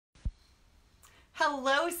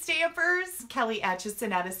Hello Stampers, Kelly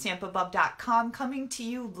Acheson at stampabove.com coming to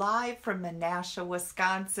you live from Menasha,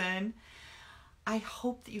 Wisconsin. I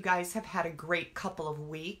hope that you guys have had a great couple of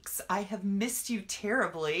weeks. I have missed you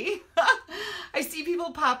terribly. I see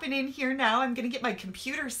people popping in here now. I'm going to get my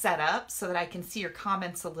computer set up so that I can see your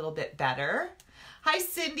comments a little bit better. Hi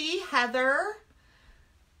Cindy, Heather,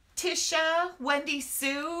 Tisha, Wendy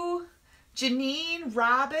Sue, Janine,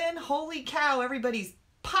 Robin. Holy cow, everybody's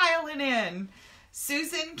piling in.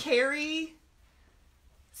 Susan, Carrie,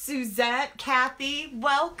 Suzette, Kathy,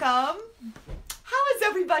 welcome. How has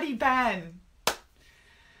everybody been?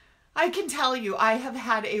 I can tell you, I have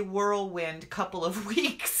had a whirlwind couple of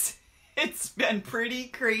weeks. It's been pretty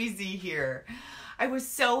crazy here. I was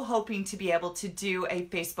so hoping to be able to do a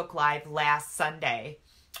Facebook Live last Sunday.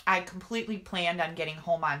 I completely planned on getting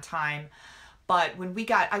home on time. But when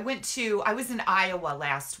I was in Iowa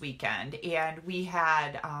last weekend, and we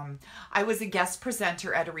had, I was a guest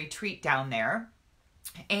presenter at a retreat down there.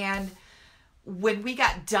 And when we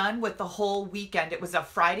got done with the whole weekend, it was a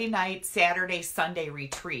Friday night, Saturday, Sunday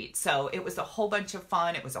retreat. So it was a whole bunch of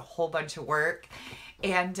fun. It was a whole bunch of work.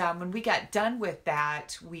 And when we got done with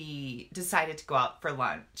that, we decided to go out for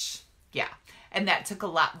lunch. Yeah. And that took a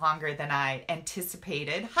lot longer than I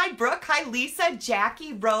anticipated. Hi, Brooke. Hi, Lisa.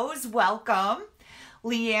 Jackie, Rose, welcome.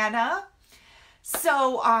 Leanna.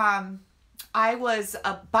 So I was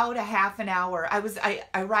about a half an hour. I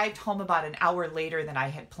arrived home about an hour later than I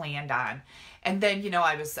had planned on. And then,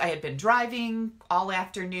 I had been driving all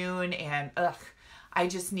afternoon, and I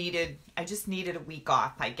just needed a week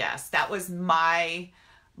off, I guess. That was my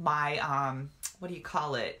what do you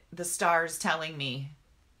call it? The stars telling me,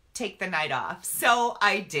 take the night off. So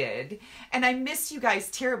I did. And I miss you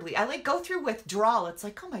guys terribly. I go through withdrawal. It's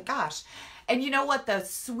like, oh my gosh. And you know what the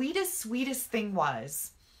sweetest thing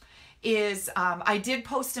is I did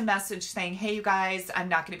post a message saying, hey, you guys, I'm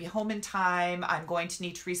not going to be home in time. I'm going to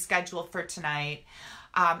need to reschedule for tonight.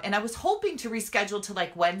 And I was hoping to reschedule to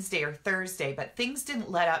Wednesday or Thursday, but things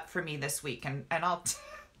didn't let up for me this week. And I'll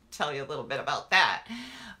tell you a little bit about that.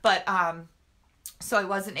 But so I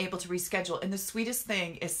wasn't able to reschedule. And the sweetest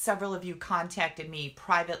thing is several of you contacted me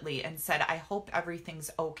privately and said, I hope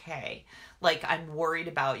everything's okay. I'm worried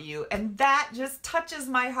about you. And that just touches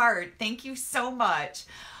my heart. Thank you so much.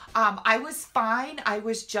 I was fine. I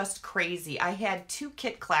was just crazy. I had 2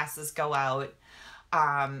 kit classes go out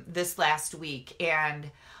this last week,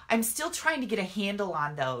 and I'm still trying to get a handle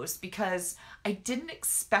on those because I didn't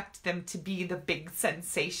expect them to be the big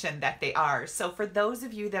sensation that they are. So for those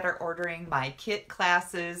of you that are ordering my kit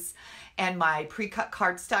classes and my pre-cut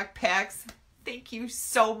cardstock packs, thank you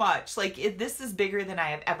so much. This is bigger than I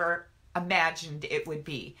have ever imagined it would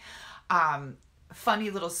be. Funny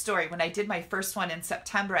little story. When I did my first one in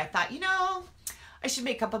September, I thought, I should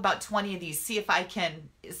make up about 20 of these, see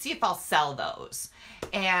if I'll sell those.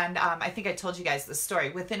 And I think I told you guys the story.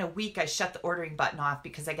 Within a week, I shut the ordering button off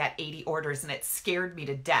because I got 80 orders, and it scared me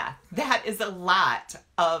to death. That is a lot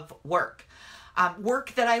of work.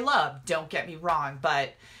 Work that I love, don't get me wrong,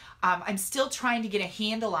 but I'm still trying to get a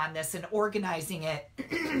handle on this and organizing it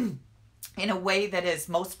in a way that is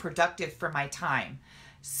most productive for my time.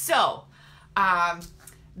 So,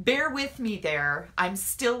 bear with me there. I'm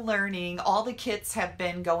still learning. All the kits have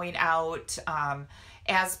been going out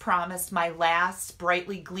as promised. My last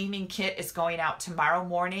brightly gleaming kit is going out tomorrow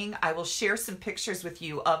morning. I will share some pictures with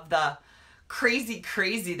you of the crazy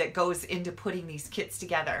that goes into putting these kits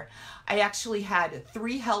together. I actually had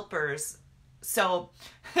 3 helpers. So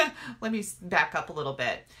let me back up a little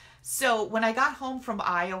bit. So when I got home from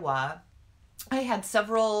Iowa, I had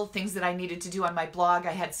several things that I needed to do on my blog.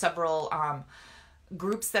 I had several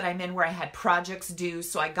groups that I'm in where I had projects due,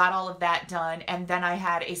 so I got all of that done. And then I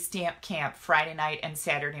had a stamp camp Friday night and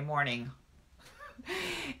Saturday morning.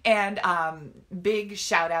 And big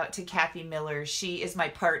shout out to Kathy Miller. She is my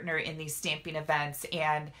partner in these stamping events,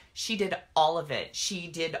 and she did all of it.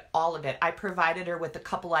 I provided her with a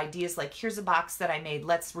couple ideas, here's a box that I made.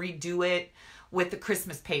 Let's redo it with the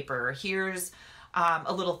Christmas paper. Here's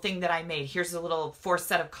a little thing that I made. Here's a little 4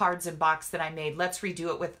 set of cards and box that I made. Let's redo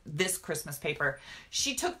it with this Christmas paper.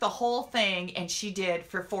 She took the whole thing and she did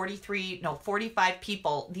for 45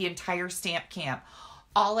 people, the entire stamp camp.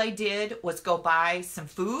 All I did was go buy some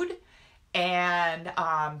food, and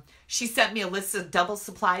she sent me a list of double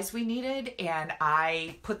supplies we needed, and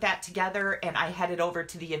I put that together and I headed over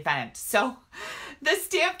to the event. So the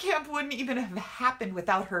stamp camp wouldn't even have happened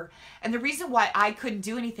without her. And the reason why I couldn't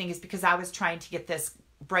do anything is because I was trying to get this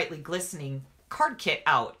brightly glistening card kit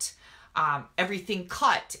out, everything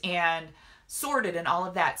cut and sorted and all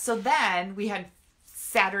of that. So then we had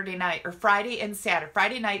Saturday night, or Friday and Saturday,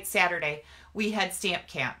 Friday night, Saturday, we had stamp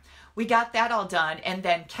camp. We got that all done, and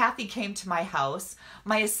then Kathy came to my house.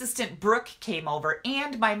 My assistant Brooke came over,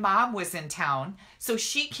 and my mom was in town, so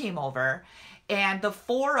she came over, and the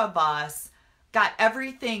four of us got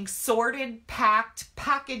everything sorted, packed,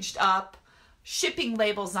 packaged up, shipping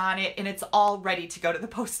labels on it, and it's all ready to go to the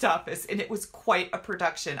post office, and it was quite a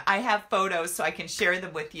production. I have photos so I can share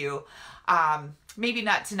them with you. Maybe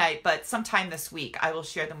not tonight, but sometime this week I will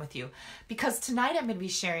share them with you, because tonight I'm going to be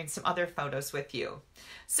sharing some other photos with you.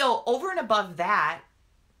 So over and above that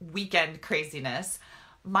weekend craziness,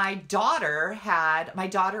 my daughter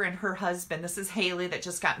and her husband, this is Haley that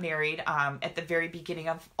just got married at the very beginning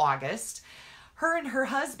of August. Her and her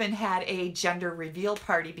husband had a gender reveal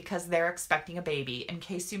party because they're expecting a baby. In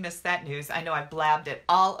case you missed that news, I know I blabbed it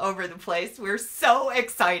all over the place. We're so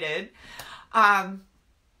excited.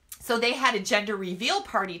 So they had a gender reveal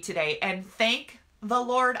party today, and thank the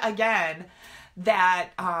Lord again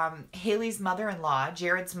that Haley's mother-in-law,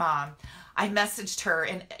 Jared's mom, I messaged her,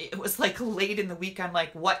 and it was like late in the week. I'm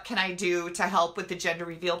like, what can I do to help with the gender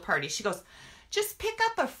reveal party? She goes, just pick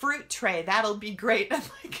up a fruit tray. That'll be great. I'm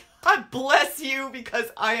like, God bless you,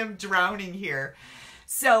 because I am drowning here.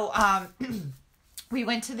 So we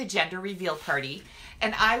went to the gender reveal party,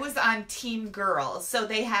 and I was on Team Girl. So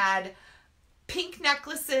they had pink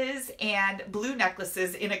necklaces and blue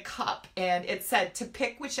necklaces in a cup, and it said to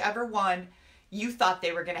pick whichever one you thought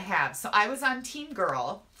they were going to have. So I was on Team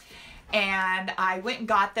Girl, and I went and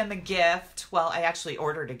got them a gift. Well, I actually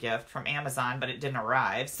ordered a gift from Amazon, but it didn't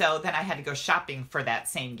arrive. So then I had to go shopping for that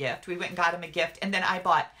same gift. We went and got them a gift, and then I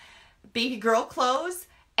bought baby girl clothes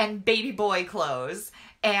and baby boy clothes,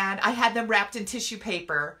 and I had them wrapped in tissue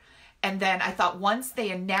paper. And then I thought, once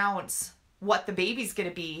they announce what the baby's going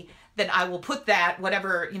to be, then I will put that,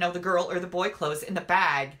 whatever, you know, the girl or the boy clothes, in the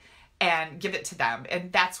bag and give it to them.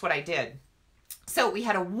 And that's what I did. So we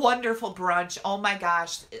had a wonderful brunch. Oh my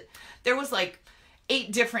gosh. There was like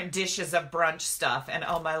 8 different dishes of brunch stuff. And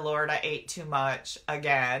oh my Lord, I ate too much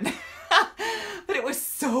again. But it was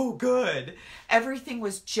so good. Everything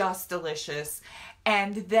was just delicious.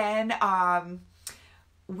 And then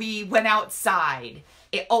we went outside.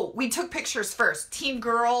 We took pictures first. Team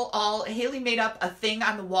Girl, Haley made up a thing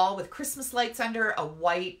on the wall with Christmas lights under, a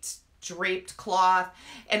white draped cloth,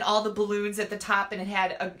 and all the balloons at the top, and it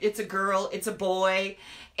had it's a girl, it's a boy,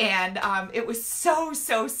 and it was so,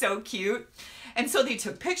 so, so cute. And so they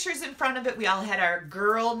took pictures in front of it. We all had our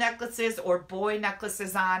girl necklaces or boy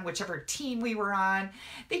necklaces on, whichever team we were on.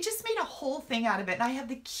 They just made a whole thing out of it, and I have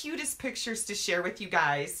the cutest pictures to share with you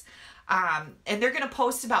guys. And they're going to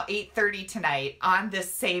post about 8:30 tonight on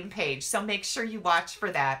this same page, so make sure you watch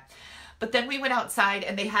for that. But then we went outside,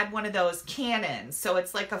 and they had one of those cannons. So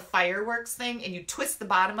it's like a fireworks thing, and you twist the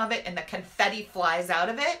bottom of it, and the confetti flies out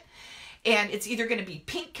of it. And it's either going to be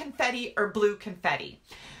pink confetti or blue confetti.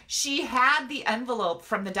 She had the envelope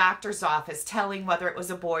from the doctor's office telling whether it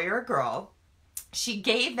was a boy or a girl. She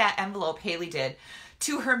gave that envelope, Haley did,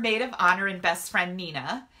 to her maid of honor and best friend,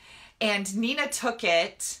 Nina. And Nina took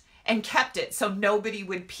it and kept it so nobody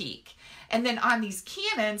would peek. And then on these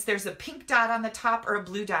cannons, there's a pink dot on the top or a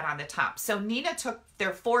blue dot on the top. So Nina took, there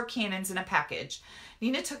are 4 cannons in a package.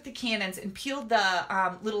 Nina took the cannons and peeled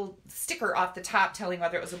the little sticker off the top telling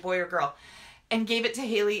whether it was a boy or girl, and gave it to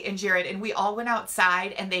Haley and Jared. And we all went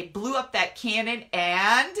outside, and they blew up that cannon,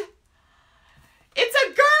 and it's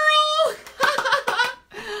a girl!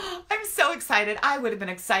 I'm so excited. I would have been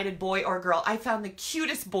excited, boy or girl. I found the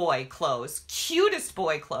cutest boy clothes.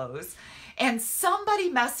 And somebody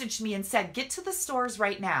messaged me and said, get to the stores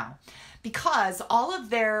right now, because all of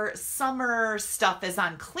their summer stuff is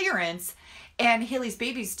on clearance, and Haley's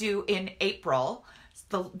baby's due in April,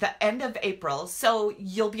 the end of April. So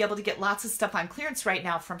you'll be able to get lots of stuff on clearance right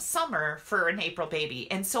now from summer for an April baby.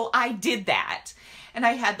 And so I did that. And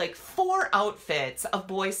I had like 4 outfits of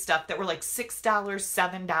boy stuff that were like $6,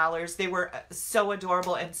 $7. They were so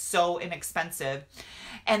adorable and so inexpensive.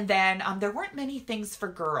 And then there weren't many things for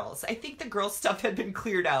girls. I think the girl stuff had been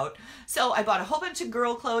cleared out. So I bought a whole bunch of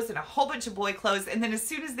girl clothes and a whole bunch of boy clothes. And then as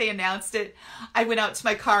soon as they announced it, I went out to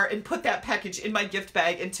my car and put that package in my gift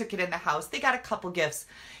bag and took it in the house. They got a couple gifts.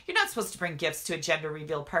 You're not supposed to bring gifts to a gender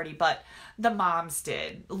reveal party, but the moms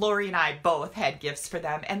did. Lori and I both had gifts for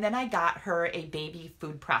them. And then I got her a baby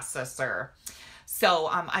food processor. So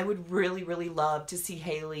I would really, really love to see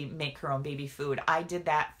Haley make her own baby food. I did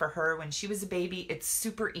that for her when she was a baby. It's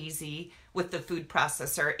super easy with the food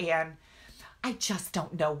processor, and I just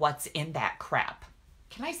don't know what's in that crap.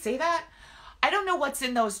 Can I say that? I don't know what's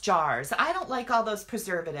in those jars. I don't like all those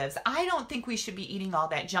preservatives. I don't think we should be eating all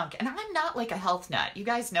that junk. And I'm not like a health nut. You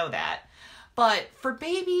guys know that. But for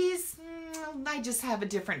babies, I just have a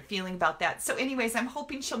different feeling about that. So anyways, I'm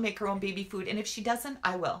hoping she'll make her own baby food. And if she doesn't,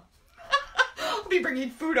 I will. I'll be bringing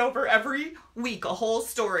food over every week, a whole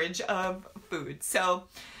storage of food. So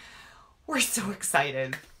we're so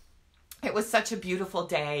excited. It was such a beautiful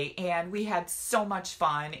day and we had so much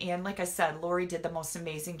fun. And like I said, Lori did the most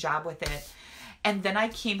amazing job with it. And then I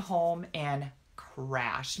came home and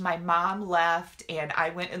crashed. My mom left and I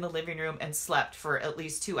went in the living room and slept for at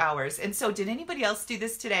least 2 hours. And so did anybody else do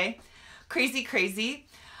this today? Crazy, crazy.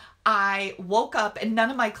 I woke up and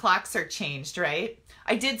none of my clocks are changed, right?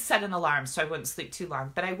 I did set an alarm so I wouldn't sleep too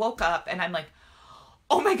long, but I woke up and I'm like,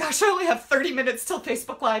 oh my gosh, I only have 30 minutes till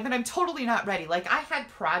Facebook Live and I'm totally not ready. Like I had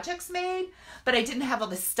projects made, but I didn't have all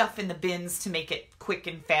the stuff in the bins to make it quick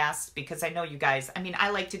and fast because I know you guys, I mean, I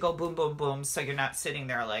like to go boom, boom, boom so you're not sitting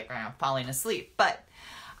there like falling asleep. But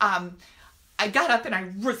I got up and I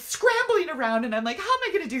was scrambling around and I'm like, how am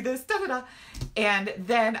I going to do this? Da, da, da. And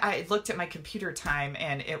then I looked at my computer time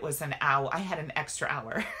and it was an hour. I had an extra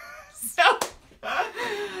hour. So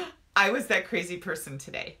I was that crazy person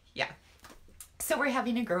today. Yeah. So we're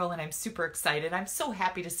having a girl and I'm super excited. I'm so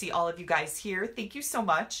happy to see all of you guys here. Thank you so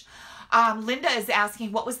much. Linda is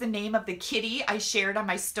asking, what was the name of the kitty I shared on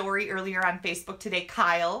my story earlier on Facebook today?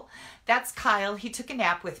 Kyle. That's Kyle. He took a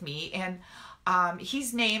nap with me and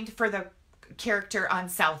he's named for the character on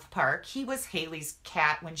South Park. He was Haley's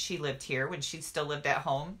cat when she lived here, when she still lived at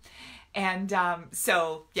home. And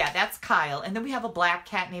so, yeah, that's Kyle. And then we have a black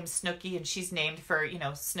cat named Snooky, and she's named for, you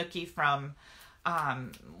know, Snooky from,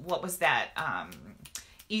 what was that?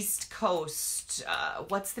 East Coast.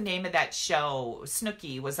 What's the name of that show?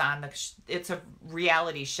 Snooky was on it's a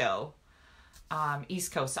reality show.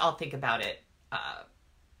 East Coast. I'll think about it.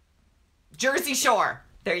 Jersey Shore.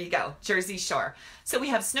 There you go. Jersey Shore. So we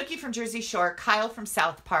have Snooky from Jersey Shore, Kyle from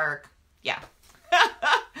South Park. Yeah.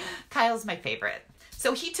 Kyle's my favorite.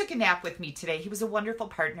 So he took a nap with me today. He was a wonderful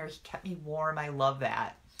partner. He kept me warm. I love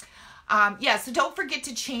that. Yeah, so don't forget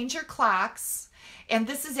to change your clocks. And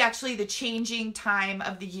this is actually the changing time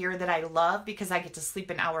of the year that I love because I get to sleep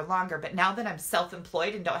an hour longer. But now that I'm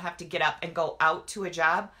self-employed and don't have to get up and go out to a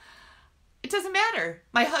job, it doesn't matter.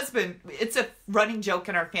 My husband, it's a running joke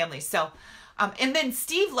in our family. So, and then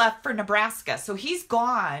Steve left for Nebraska. So he's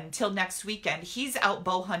gone till next weekend. He's out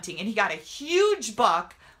bow hunting and he got a huge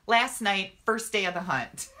buck last night, first day of the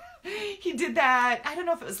hunt. He did that, I don't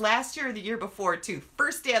know if it was last year or the year before too.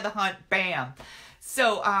 First day of the hunt, bam.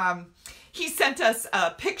 So he sent us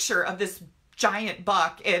a picture of this giant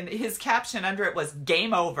buck and his caption under it was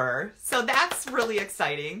game over. So that's really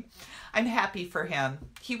exciting. I'm happy for him.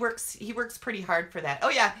 He works pretty hard for that. Oh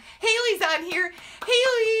yeah, Haley's on here.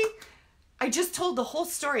 Haley, I just told the whole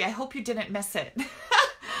story. I hope you didn't miss it.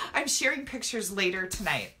 I'm sharing pictures later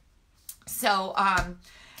tonight. So,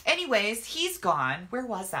 anyways, he's gone. Where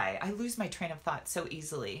was I? I lose my train of thought so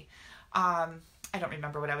easily. I don't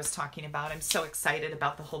remember what I was talking about. I'm so excited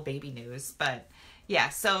about the whole baby news. But yeah,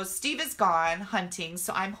 so Steve is gone hunting,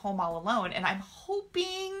 so I'm home all alone. And I'm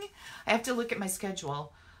hoping, I have to look at my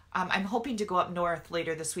schedule. I'm hoping to go up north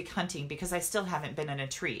later this week hunting because I still haven't been in a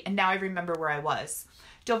tree. And now I remember where I was.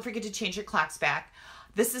 Don't forget to change your clocks back.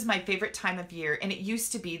 This is my favorite time of year. And it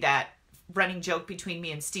used to be that running joke between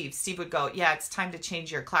me and Steve. Steve would go, yeah, it's time to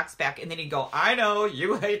change your clocks back. And then he'd go, I know,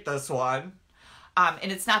 you hate this one.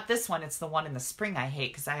 And it's not this one. It's the one in the spring I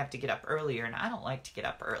hate because I have to get up earlier. And I don't like to get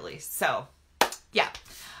up early. So, yeah.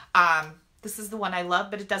 This is the one I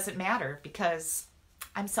love, but it doesn't matter because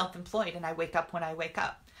I'm self-employed and I wake up when I wake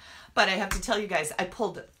up. But I have to tell you guys, I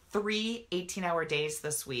pulled 3 18-hour days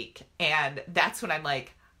this week. And that's when I'm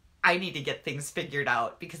like, I need to get things figured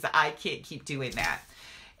out because I can't keep doing that.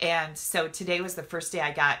 And so today was the first day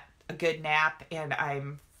I got a good nap and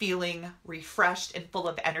I'm feeling refreshed and full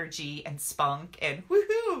of energy and spunk and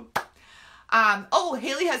woohoo. Oh,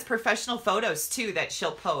 Haley has professional photos too that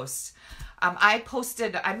she'll post. I'm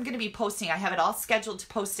going to be posting, I have it all scheduled to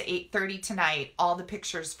post at 8:30 tonight, all the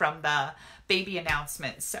pictures from the baby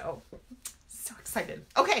announcement. So excited.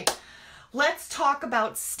 Okay, let's talk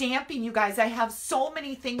about stamping, you guys. I have so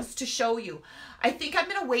many things to show you. I think I'm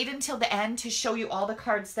going to wait until the end to show you all the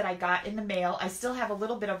cards that I got in the mail. I still have a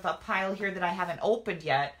little bit of a pile here that I haven't opened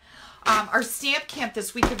yet. Our stamp camp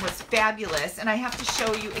this weekend was fabulous, and I have to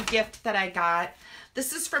show you a gift that I got.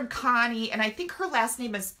 This is from Connie, and I think her last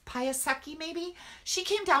name is Piasecki, maybe? She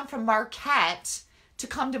came down from Marquette to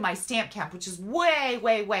come to my stamp camp, which is way,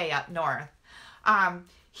 way, way up north.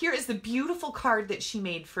 Here is the beautiful card that she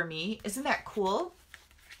made for me. Isn't that cool?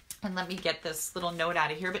 And let me get this little note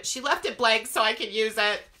out of here, but she left it blank so I could use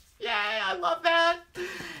it. Yay, I love that.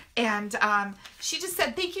 And she just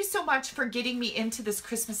said, thank you so much for getting me into this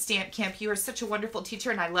Christmas stamp camp. You are such a wonderful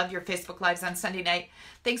teacher, and I love your Facebook Lives on Sunday night.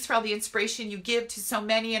 Thanks for all the inspiration you give to so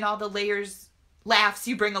many and all the laughs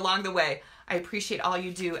you bring along the way. I appreciate all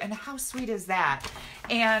you do. And how sweet is that?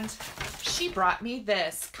 And she brought me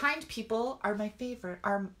this. Kind people are my favorite,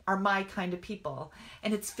 are my kind of people.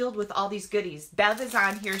 And it's filled with all these goodies. Bev is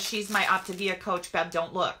on here. She's my Optavia coach. Bev,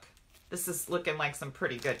 don't look. This is looking like some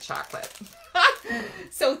pretty good chocolate.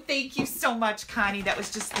 So thank you so much, Connie. That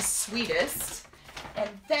was just the sweetest. And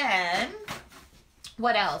then,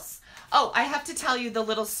 what else? Oh, I have to tell you the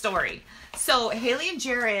little story. So Haley and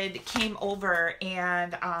Jared came over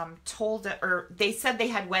and they said they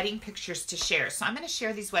had wedding pictures to share. So I'm going to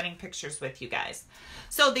share these wedding pictures with you guys.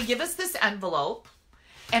 So they give us this envelope.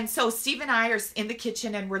 And so Steve and I are in the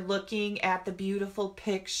kitchen and we're looking at the beautiful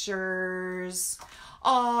pictures.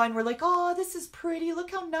 Oh, and we're like, oh, this is pretty.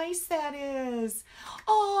 Look how nice that is.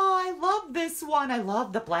 Oh, I love this one. I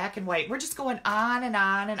love the black and white. We're just going on and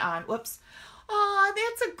on and on. Whoops. Oh,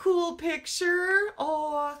 that's a cool picture.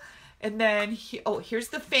 Oh, and then, here's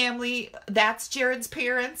the family. That's Jared's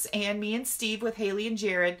parents and me and Steve with Haley and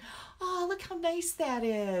Jared. Oh, look how nice that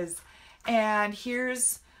is. And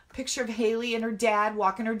here's a picture of Haley and her dad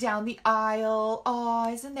walking her down the aisle.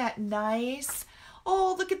 Oh, isn't that nice?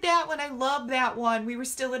 Oh, look at that one. I love that one. We were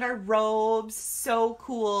still in our robes. So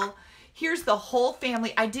cool. Here's the whole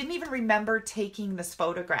family. I didn't even remember taking this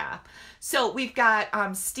photograph. So we've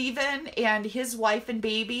got Stephen and his wife and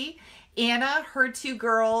baby, Anna, her two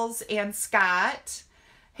girls, and Scott,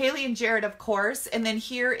 Haley and Jared, of course. And then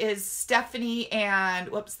here is Stephanie and,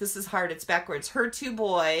 whoops, this is hard. It's backwards. Her two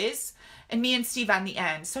boys and me and Steve on the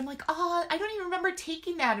end. So I'm like, oh, I don't even remember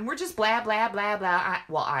taking that. And we're just blah, blah, blah, blah.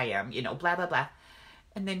 Well, I am, you know, blah, blah, blah.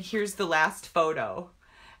 And then here's the last photo.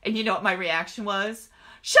 And you know what my reaction was?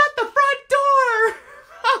 Shut the front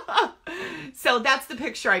door! So that's the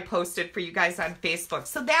picture I posted for you guys on Facebook.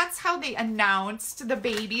 So that's how they announced the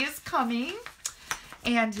baby is coming.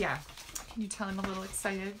 And yeah, can you tell I'm a little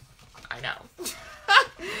excited? I know.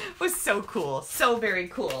 It was so cool. So very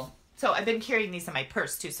cool. So I've been carrying these in my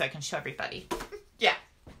purse too so I can show everybody. Yeah,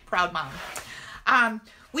 proud mom.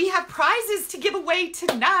 We have prizes to give away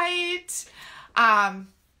tonight.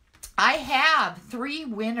 I have 3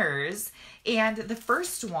 winners, and the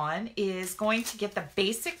first one is going to get the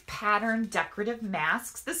basic pattern decorative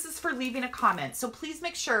masks. This is for leaving a comment. So please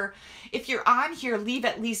make sure if you're on here, leave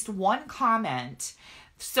at least 1 comment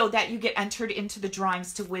so that you get entered into the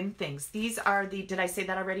drawings to win things. These are the, did I say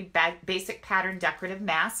that already? Basic pattern decorative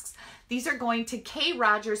masks. These are going to Kay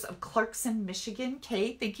Rogers of Clarkson, Michigan.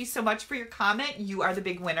 Kay, thank you so much for your comment. You are the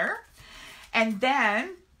big winner. And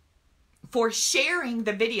then for sharing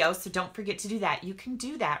the video, so don't forget to do that. You can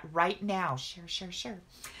do that right now. Share, share, share.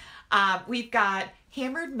 We've got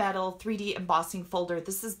Hammered Metal 3D Embossing Folder.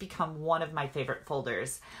 This has become one of my favorite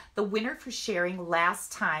folders. The winner for sharing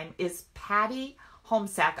last time is Patty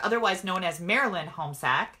Homesack, otherwise known as Marilyn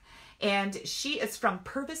Homesack, and she is from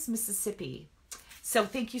Purvis, Mississippi. So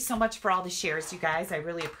thank you so much for all the shares, you guys. I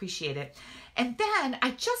really appreciate it. And then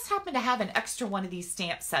I just happen to have an extra one of these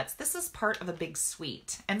stamp sets. This is part of a big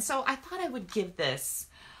suite. And so I thought I would give this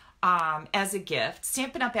as a gift.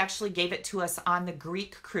 Stampin' Up! Actually gave it to us on the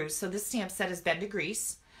Greek cruise. So this stamp set has been to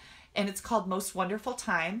Greece. And it's called Most Wonderful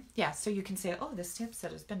Time. Yeah, so you can say, oh, this stamp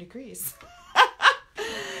set has been to Greece.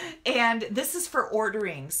 And this is for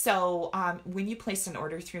ordering. So when you place an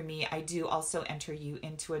order through me, I do also enter you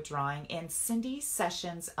into a drawing. And Cindy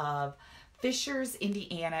Sessions of Fishers,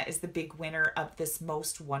 Indiana is the big winner of this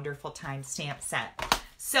Most Wonderful Time stamp set.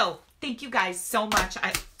 So thank you guys so much.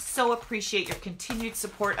 I so appreciate your continued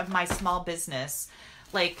support of my small business.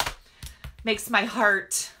 Like, makes my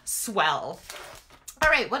heart swell. All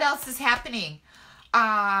right, what else is happening?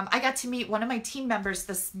 I got to meet one of my team members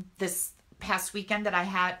this past weekend that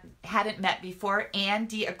I hadn't met before, Ann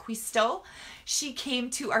D'Aquisto. She came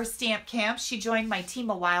to our stamp camp. She joined my team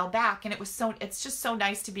a while back, and it's just so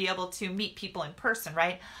nice to be able to meet people in person,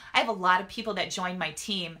 right? I have a lot of people that join my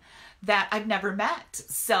team that I've never met,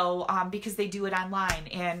 so because they do it online,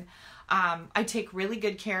 and I take really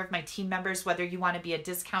good care of my team members, whether you want to be a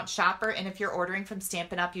discount shopper, and if you're ordering from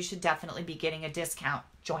Stampin' Up, you should definitely be getting a discount.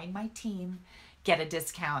 Join my team. Get a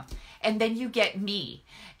discount, and then you get me,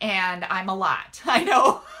 and I'm a lot. I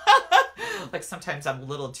know. Like sometimes I'm a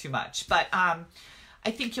little too much, but I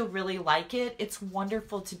think you'll really like it. It's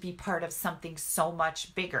wonderful to be part of something so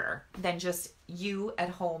much bigger than just you at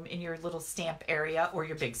home in your little stamp area or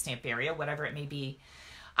your big stamp area, whatever it may be.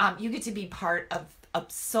 You get to be part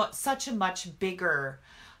of such a much bigger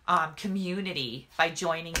community by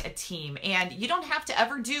joining a team. And you don't have to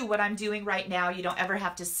ever do what I'm doing right now. You don't ever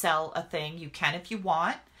have to sell a thing. You can if you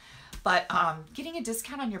want. But getting a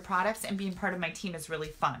discount on your products and being part of my team is really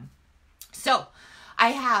fun. So I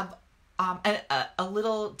have a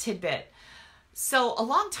little tidbit. So a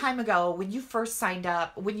long time ago, when you first signed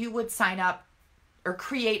up, when you would sign up or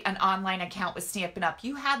create an online account with Stampin' Up,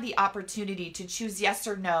 you had the opportunity to choose yes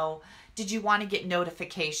or no. Did you want to get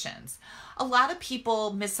notifications? A lot of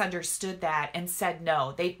people misunderstood that and said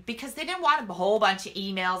no. Because they didn't want a whole bunch of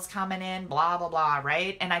emails coming in, blah, blah, blah,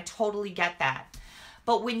 right? And I totally get that.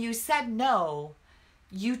 But when you said no,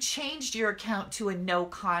 you changed your account to a no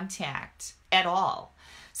contact at all.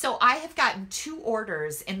 So I have gotten 2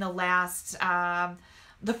 orders in the last,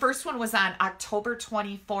 the first one was on October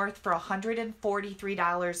 24th for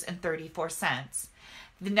 $143.34.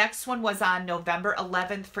 The next one was on November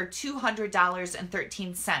 11th for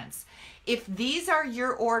 $200.13. If these are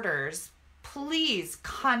your orders, please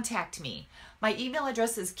contact me. My email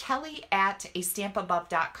address is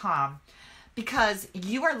kelly@astampabove.com because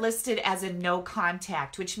you are listed as a no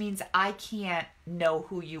contact, which means I can't know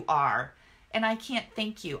who you are and I can't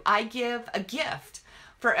thank you. I give a gift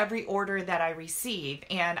for every order that I receive,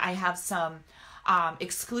 and I have some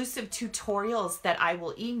exclusive tutorials that I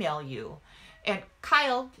will email you. And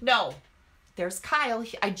Kyle, no, there's Kyle.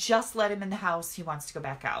 I just let him in the house. He wants to go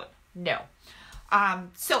back out. No.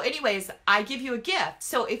 So anyways, I give you a gift.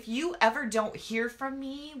 So if you ever don't hear from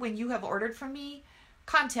me when you have ordered from me,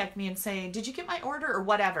 contact me and say, did you get my order or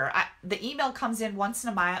whatever? The email comes in once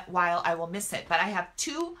in a while. I will miss it. But I have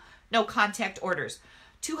 2 no contact orders.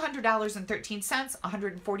 $200.13,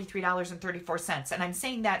 $143.34. And I'm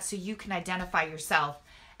saying that so you can identify yourself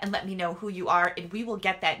and let me know who you are, and we will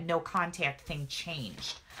get that no contact thing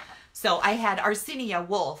changed. So I had Arsenio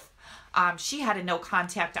Wolf. She had a no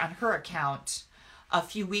contact on her account a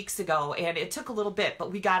few weeks ago, and it took a little bit,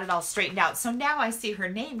 but we got it all straightened out. So now I see her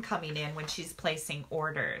name coming in when she's placing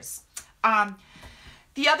orders.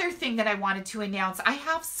 The other thing that I wanted to announce, I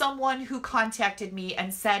have someone who contacted me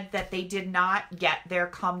and said that they did not get their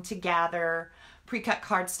Come Together pre-cut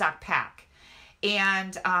cardstock pack.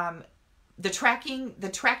 And the tracking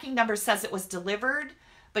number says it was delivered,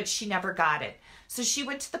 but she never got it. So she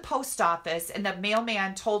went to the post office, and the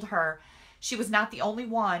mailman told her she was not the only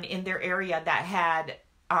one in their area that had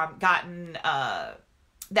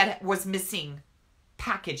that was missing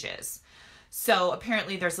packages. So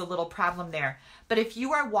apparently there's a little problem there. But if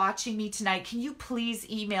you are watching me tonight, can you please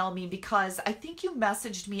email me, because I think you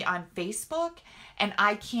messaged me on Facebook and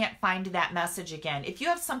I can't find that message again. If you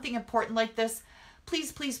have something important like this,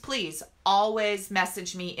 please, please, please always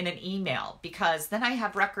message me in an email, because then I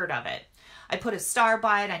have record of it. I put a star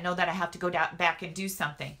by it. I know that I have to go back and do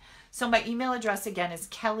something. So my email address again is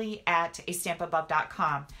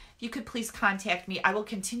kelly@astampabove.com. If you could please contact me, I will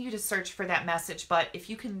continue to search for that message. But if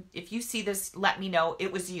you see this, let me know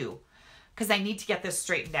it was you, because I need to get this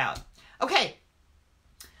straightened out. Okay,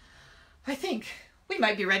 I think we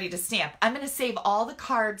might be ready to stamp. I'm going to save all the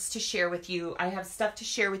cards to share with you. I have stuff to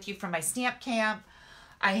share with you from my stamp camp.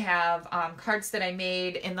 I have cards that I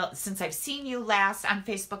made since I've seen you last on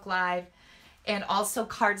Facebook Live, and also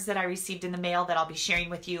cards that I received in the mail that I'll be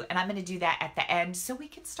sharing with you. And I'm going to do that at the end so we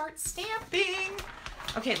can start stamping.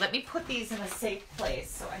 Okay, let me put these in a safe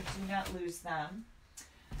place so I do not lose them.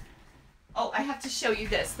 Oh, I have to show you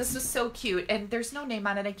this. This was so cute, and there's no name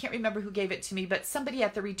on it. I can't remember who gave it to me, but somebody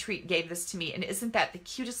at the retreat gave this to me, and isn't that the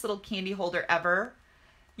cutest little candy holder ever?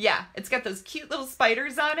 Yeah, it's got those cute little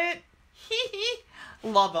spiders on it.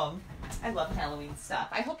 Love them. I love Halloween stuff.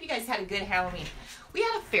 I hope you guys had a good Halloween. We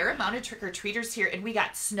had a fair amount of trick-or-treaters here, and we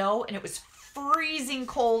got snow, and it was freezing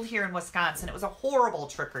cold here in Wisconsin. It was a horrible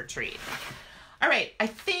trick-or-treat. All right, I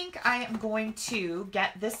think I am going to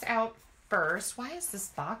get this out first. Why is this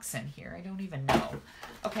box in here? I don't even know.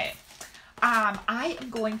 Okay, I am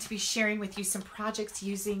going to be sharing with you some projects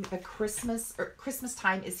using the Christmas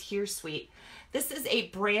Time is Here suite. This is a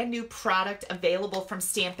brand new product available from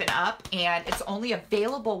Stampin' Up, and it's only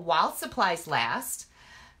available while supplies last.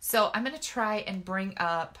 So I'm going to try and bring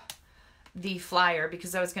up the flyer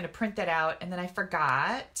because I was going to print that out and then I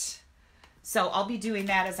forgot. So I'll be doing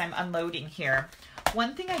that as I'm unloading here.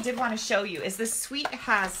 One thing I did want to show you is this suite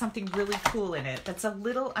has something really cool in it that's a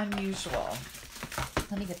little unusual.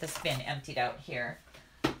 Let me get this bin emptied out here.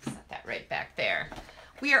 Set that right back there.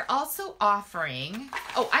 We are also offering,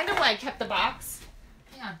 oh, I know why I kept the box.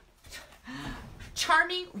 Yeah.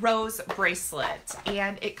 Charming Rose bracelet,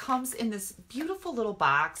 and it comes in this beautiful little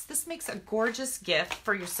box. This makes a gorgeous gift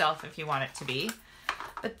for yourself if you want it to be.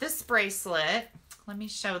 But this bracelet, let me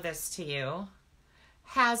show this to you,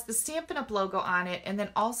 has the Stampin' Up logo on it, and then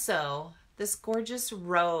also this gorgeous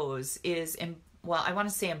rose is in, well, I want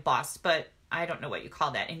to say embossed, but I don't know what you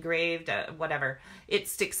call that, engraved, whatever. It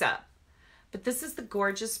sticks up. But this is the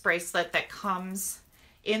gorgeous bracelet that comes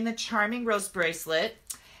in the Charming Rose bracelet.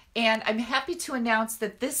 And I'm happy to announce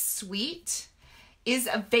that this suite is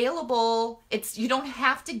available. You don't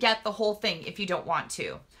have to get the whole thing if you don't want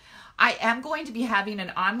to. I am going to be having an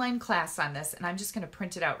online class on this, and I'm just going to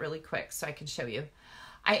print it out really quick so I can show you.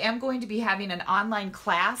 I am going to be having an online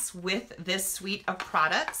class with this suite of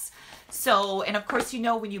products. So, and of course, you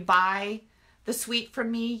know, when you buy the suite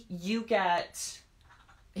from me, you get,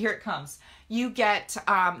 here it comes, you get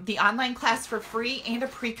the online class for free and a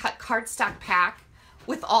pre-cut cardstock pack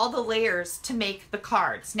with all the layers to make the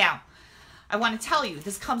cards. Now, I want to tell you,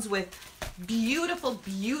 this comes with beautiful,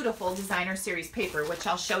 beautiful designer series paper, which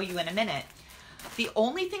I'll show you in a minute. The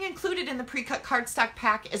only thing included in the pre-cut cardstock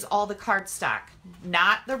pack is all the cardstock,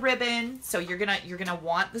 not the ribbon. So you're gonna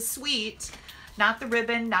want the suite, not the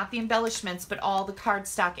ribbon, not the embellishments, but all the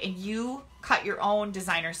cardstock, and you cut your own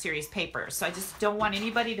designer series paper. So I just don't want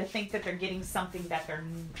anybody to think that they're getting something that they're,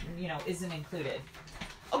 you know, isn't included.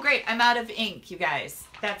 Oh great, I'm out of ink, you guys.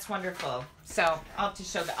 That's wonderful. So I'll have to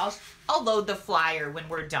show that. I'll load the flyer when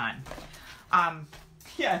we're done.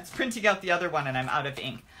 Yeah, it's printing out the other one and I'm out of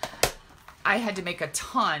ink. I had to make a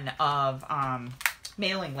ton of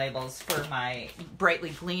mailing labels for my Brightly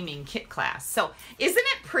Gleaming kit class. So isn't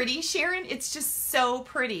it pretty, Sharon? It's just so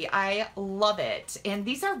pretty. I love it. And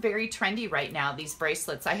these are very trendy right now, these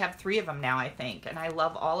bracelets. I have 3 of them now, I think, and I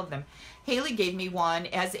love all of them. Haley gave me one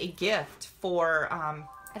as a gift for,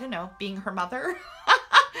 I don't know, being her mother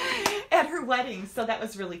at her wedding. So that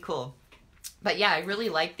was really cool. But yeah, I really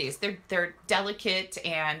like these. They're delicate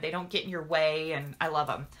and they don't get in your way, and I love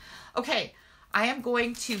them. Okay, I am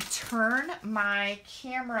going to turn my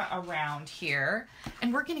camera around here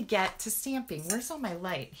and we're going to get to stamping. Where's all my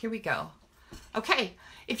light? Here we go. Okay,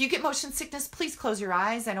 if you get motion sickness, please close your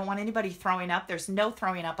eyes. I don't want anybody throwing up. There's no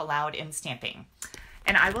throwing up allowed in stamping.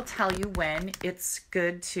 And I will tell you when it's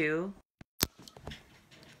good to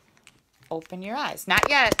open your eyes. Not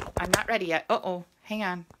yet. I'm not ready yet. Uh-oh, hang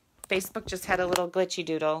on. Facebook just had a little glitchy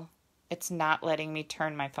doodle. It's not letting me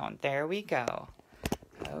turn my phone. There we go.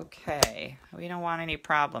 Okay, we don't want any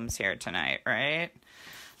problems here tonight, right?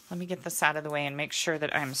 Let me get this out of the way and make sure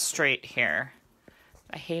that I'm straight here.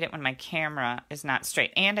 I hate it when my camera is not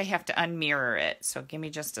straight, and I have to unmirror it. So give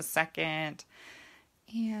me just a second.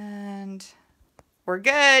 And we're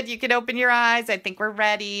good. You can open your eyes. I think we're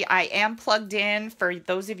ready. I am plugged in. For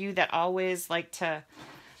those of you that always like to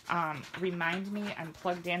remind me, I'm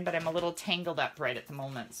plugged in, but I'm a little tangled up right at the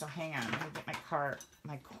moment. So hang on. Let me get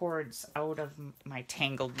my cords out of my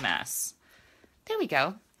tangled mess. There we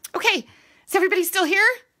go. Okay. Is everybody still here?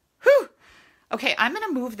 Whew. Okay, I'm going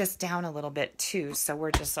to move this down a little bit too, so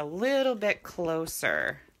we're just a little bit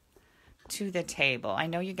closer to the table. I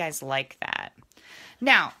know you guys like that.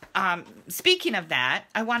 Now, speaking of that,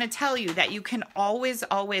 I want to tell you that you can always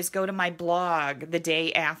go to my blog the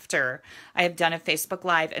day after I have done a Facebook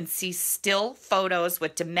Live and see still photos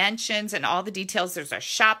with dimensions and all the details. There's a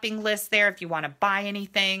shopping list there if you want to buy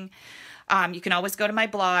anything. You can always go to my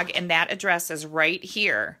blog, and that address is right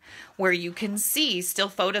here where you can see still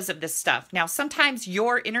photos of this stuff. Now, sometimes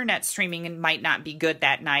your internet streaming might not be good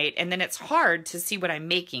that night, and then it's hard to see what I'm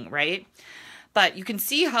making, right? But you can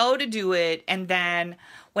see how to do it, and then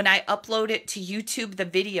when I upload it to YouTube, the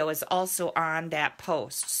video is also on that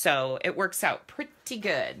post. So it works out pretty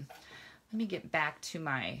good. Let me get back to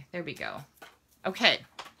my, there we go. Okay,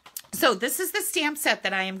 so this is the stamp set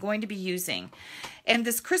that I am going to be using. And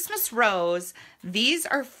this Christmas rose, these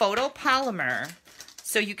are photopolymer,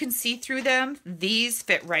 so you can see through them. These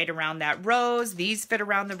fit right around that rose. These fit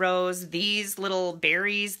around the rose. These little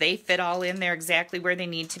berries, they fit all in there exactly where they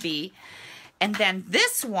need to be. And then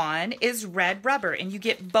this one is red rubber, and you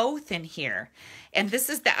get both in here. And this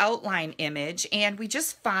is the outline image, and we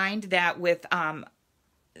just find that with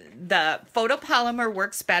the photopolymer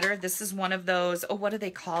works better. This is one of those, oh, what do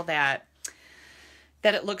they call that?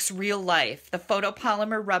 That it looks real life. The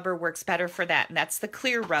photopolymer rubber works better for that, and that's the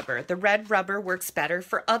clear rubber. The red rubber works better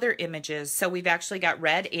for other images. So we've actually got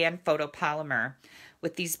red and photopolymer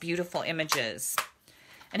with these beautiful images.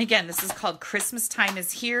 And again, this is called Christmas Time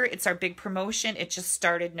is Here. It's our big promotion. It just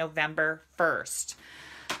started November 1st.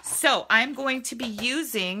 So I'm going to be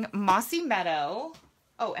using Mossy Meadow.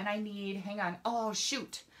 Oh, and I need, hang on. Oh,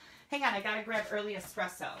 shoot. Hang on, I got to grab Early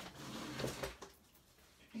Espresso.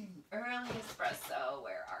 Early Espresso,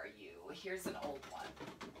 where are you? Here's an old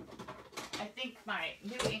one. I think my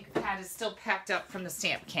new ink pad is still packed up from the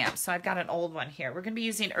stamp camp, so I've got an old one here. We're going to be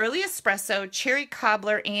using Early Espresso, Cherry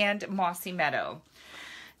Cobbler, and Mossy Meadow.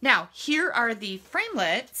 Now, here are the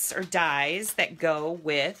framelits or dies that go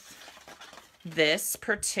with this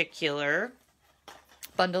particular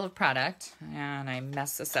bundle of product. And I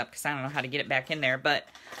messed this up because I don't know how to get it back in there, but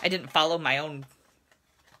I didn't follow my own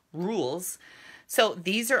rules. So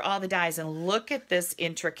these are all the dies, and look at these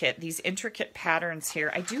intricate patterns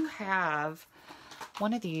here. I do have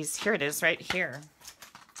one of these. Here it is right here.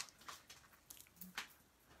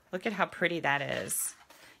 Look at how pretty that is.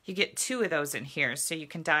 You get 2 of those in here, so you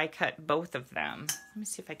can die cut both of them. Let me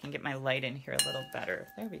see if I can get my light in here a little better.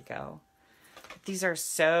 There we go. These are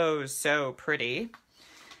so, so pretty.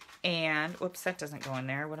 And, whoops, that doesn't go in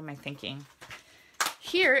there. What am I thinking?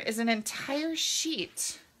 Here is an entire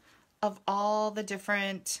sheet of all the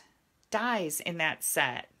different dies in that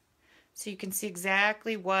set. So you can see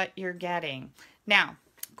exactly what you're getting. Now,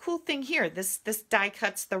 cool thing here, this die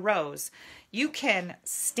cuts the rows. You can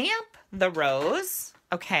stamp the rows,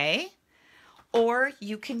 okay? Or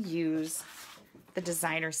you can use the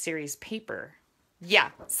designer series paper. Yeah,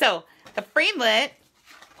 so the framelit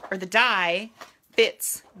or the die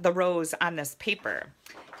fits the rows on this paper.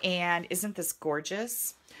 And isn't this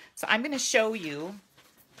gorgeous? So I'm going to show you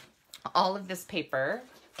all of this paper.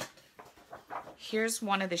 Here's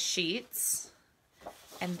one of the sheets.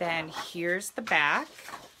 And then here's the back.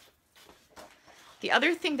 The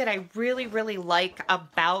other thing that I really, really like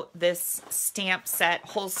about this stamp set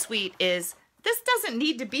whole suite is this doesn't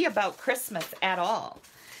need to be about Christmas at all.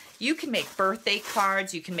 You can make birthday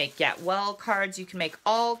cards, you can make get well cards, you can make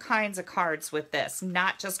all kinds of cards with this,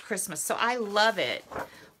 not just Christmas. So I love it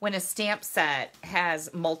when a stamp set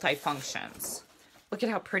has multi-functions. Look at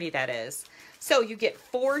how pretty that is. So you get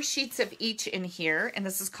 4 sheets of each in here, and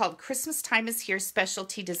this is called Christmas Time is Here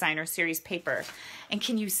Specialty Designer Series paper. And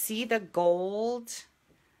can you see the gold?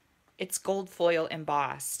 It's gold foil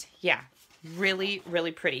embossed. Yeah, really,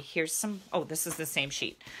 really pretty. Here's some, oh, this is the same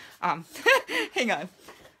sheet. Hang on.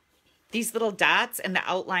 These little dots and the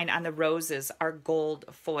outline on the roses are gold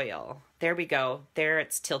foil. There we go. There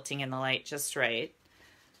it's tilting in the light just right.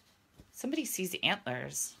 Somebody sees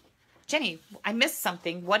antlers. Jenny, I missed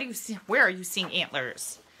something. What do you see? Where are you seeing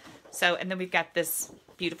antlers? So, and then we've got this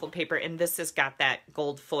beautiful paper, and this has got that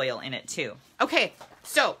gold foil in it too. Okay,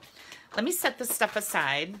 so let me set this stuff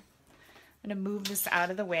aside. I'm going to move this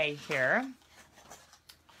out of the way here.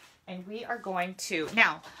 And we are going to,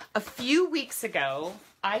 now, a few weeks ago,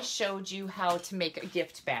 I showed you how to make a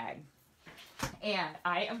gift bag. And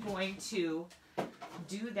I am going to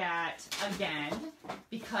do that again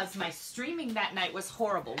because my streaming that night was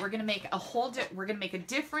horrible. We're going to make a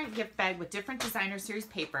different gift bag with different designer series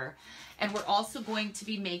paper, and we're also going to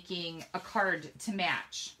be making a card to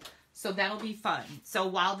match. So that'll be fun. So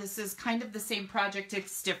while this is kind of the same project,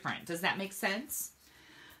 it's different. Does that make sense?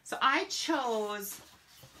 So I chose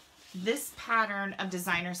this pattern of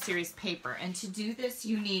designer series paper, and to do this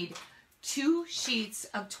you need 2 sheets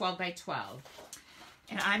of 12 by 12.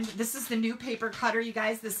 And this is the new paper cutter, you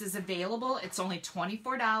guys. This is available. It's only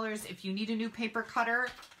 $24. If you need a new paper cutter,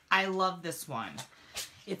 I love this one.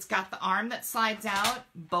 It's got the arm that slides out.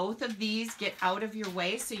 Both of these get out of your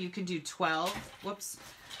way, so you can do 12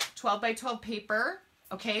 by 12 paper.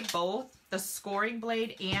 Okay, both the scoring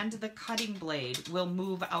blade and the cutting blade will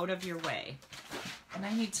move out of your way. And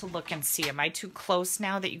I need to look and see. Am I too close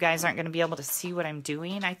now that you guys aren't going to be able to see what I'm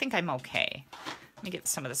doing? I think I'm okay. Let me get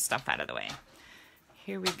some of the stuff out of the way.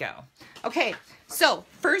 Here we go. Okay, so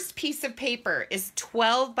first piece of paper is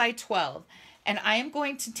 12 by 12. And I am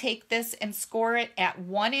going to take this and score it at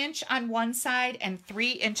 1 inch on one side and 3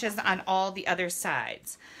 inches on all the other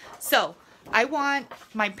sides. So I want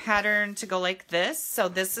my pattern to go like this. So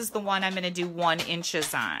this is the one I'm going to do 1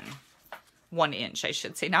 inches on. 1 inch, I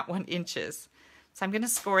should say, not 1 inches. So I'm going to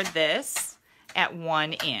score this at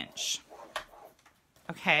 1 inch.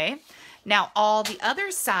 Okay. Now all the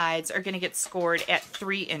other sides are going to get scored at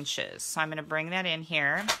 3 inches. So I'm going to bring that in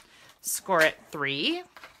here, score at 3,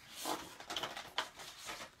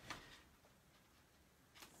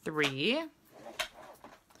 3,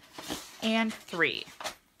 and 3.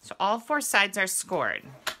 So all 4 sides are scored.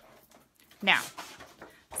 Now,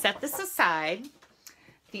 set this aside.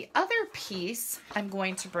 The other piece I'm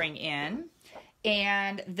going to bring in,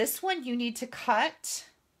 and this one you need to cut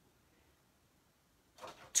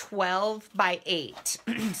 12 by 8.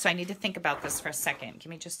 So I need to think about this for a second. Give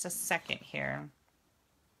me just a second here.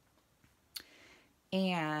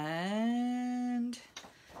 And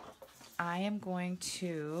I am going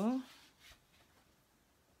to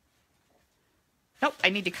Nope, I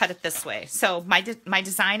need to cut it this way. So my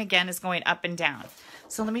design again is going up and down.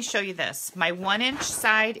 So let me show you this. My 1-inch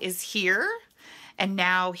side is here, and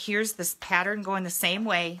now here's this pattern going the same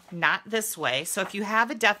way, not this way. So if you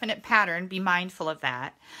have a definite pattern, be mindful of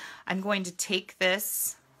that. I'm going to take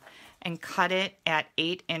this and cut it at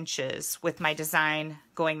 8 inches with my design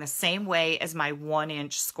going the same way as my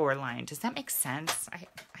 1-inch score line. Does that make sense?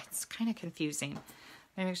 It's kind of confusing.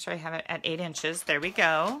 Let me make sure I have it at 8 inches. There we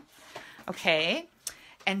go. Okay.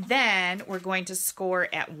 And then we're going to score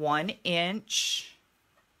at 1 inch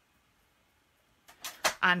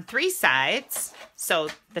on 3 sides. So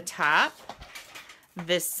the top,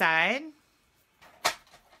 this side,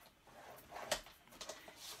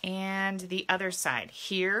 and the other side,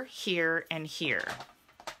 here, here, and here.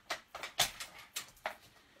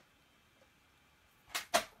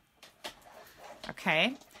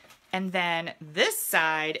 Okay, and then this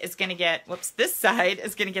side is gonna get, this side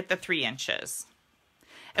is gonna get the 3 inches.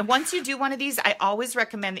 And once you do one of these, I always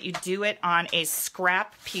recommend that you do it on a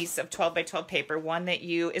scrap piece of 12 by 12 paper, one that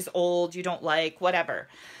is old, you don't like, whatever.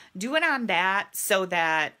 Do it on that so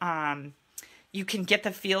that you can get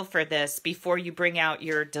the feel for this before you bring out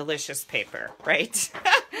your delicious paper, right?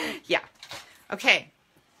 Yeah. Okay.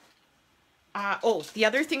 Oh, the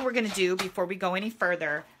other thing we're going to do before we go any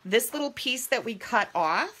further, this little piece that we cut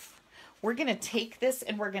off, we're going to take this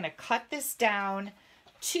and we're going to cut this down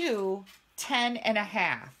to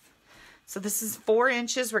 10.5. So this is 4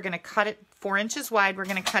 inches. We're going to cut it 4 inches wide. We're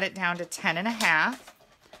going to cut it down to 10.5.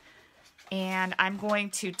 And I'm going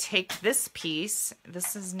to take this piece.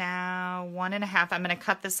 This is now 1.5. I'm going to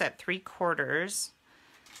cut this at 3/4.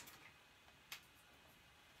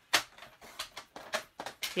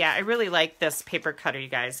 Yeah, I really like this paper cutter, you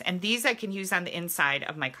guys. And these I can use on the inside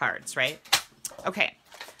of my cards, right? Okay,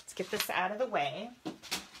 let's get this out of the way.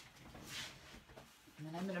 And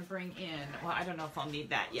then I'm going to bring in, well, I don't know if I'll need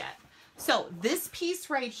that yet. So this piece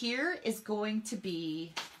right here is going to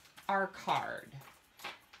be our card.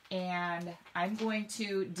 And I'm going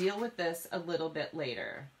to deal with this a little bit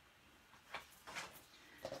later.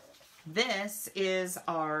 This is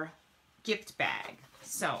our gift bag.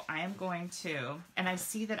 So I am going to, and I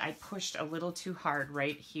see that I pushed a little too hard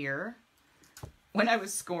right here when I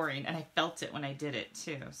was scoring, and I felt it when I did it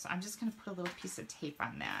too. So I'm just going to put a little piece of tape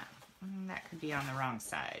on that. That could be on the wrong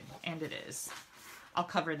side, and it is. I'll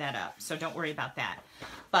cover that up, so don't worry about that.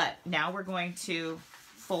 But now we're going to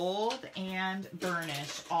fold and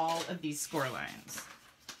burnish all of these score lines.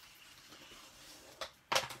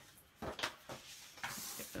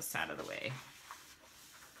 Get this out of the way.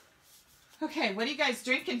 Okay, what are you guys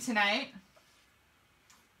drinking tonight?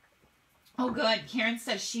 Oh, good. Karen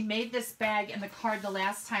says she made this bag in the card the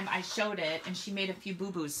last time I showed it, and she made a few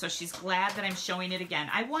boo-boos, so she's glad that I'm showing it again.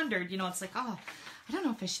 I wondered, you know, it's like, oh, I don't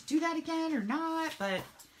know if I should do that again or not, but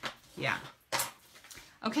yeah.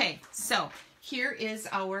 Okay, so here is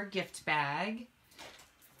our gift bag,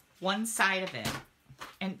 one side of it.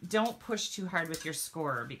 And don't push too hard with your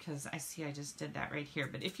scorer, because I see I just did that right here.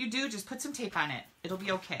 But if you do, just put some tape on it. It'll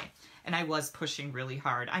be okay. And I was pushing really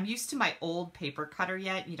hard. I'm used to my old paper cutter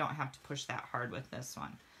yet. You don't have to push that hard with this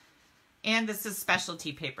one. And this is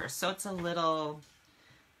specialty paper, so it's a little,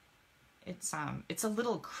 it's a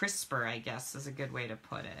little crisper, I guess, is a good way to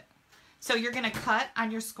put it. So you're going to cut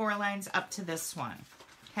on your score lines up to this one,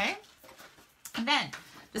 okay? And then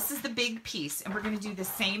this is the big piece, and we're going to do the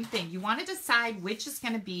same thing. You want to decide which is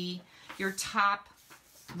going to be your top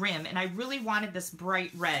rim, and I really wanted this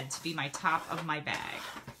bright red to be my top of my bag.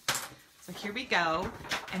 So here we go,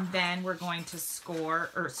 and then we're going to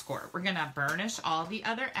we're going to burnish all the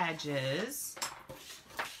other edges.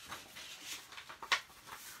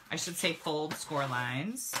 I should say fold score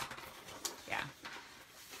lines. Yeah.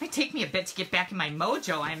 It might take me a bit to get back in my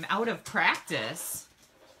mojo. I'm out of practice.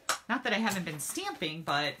 Not that I haven't been stamping,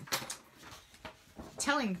 but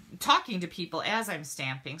talking to people as I'm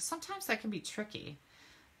stamping, sometimes that can be tricky.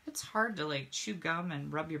 It's hard to like chew gum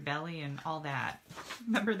and rub your belly and all that.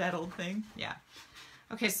 Remember that old thing? Yeah.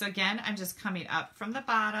 Okay, so again, I'm just coming up from the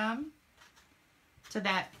bottom to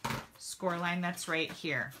that score line that's right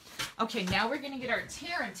here. Okay, now we're going to get our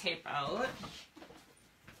tear and tape out.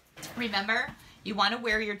 Remember, you want to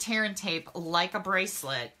wear your tear and tape like a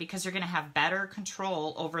bracelet, because you're going to have better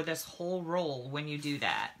control over this whole roll when you do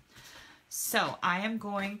that. So I am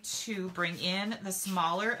going to bring in the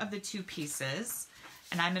smaller of the two pieces,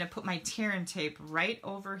 and I'm going to put my tear and tape right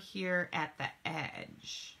over here at the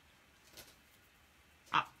edge,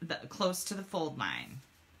 close to the fold line.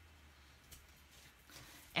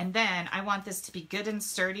 And then I want this to be good and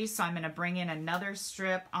sturdy, so I'm going to bring in another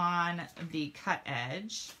strip on the cut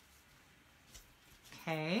edge.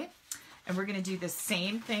 Okay, And we're going to do the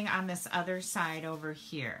same thing on this other side over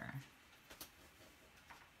here.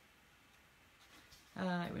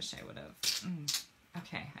 I wish I would have.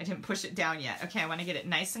 Okay, I didn't push it down yet. Okay, I want to get it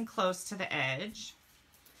nice and close to the edge.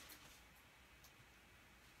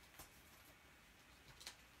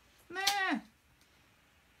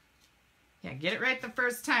 Yeah, get it right the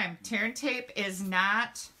first time. Tear and tape is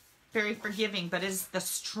not very forgiving, but is the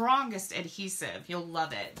strongest adhesive. You'll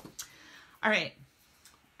love it. All right,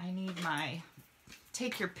 I need my,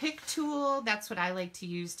 take your pick tool. That's what I like to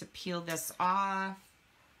use to peel this off.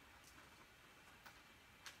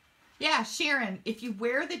 Yeah, Sharon, if you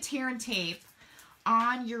wear the tear and tape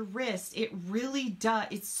on your wrist, it really does.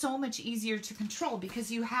 It's so much easier to control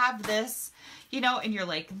because you have this, you know, and you're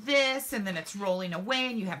like this, and then it's rolling away,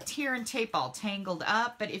 and you have tear and tape all tangled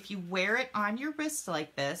up. But if you wear it on your wrist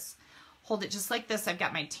like this, hold it just like this. I've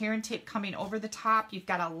got my tear and tape coming over the top. You've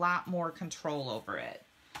got a lot more control over it.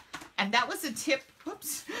 And that was a tip.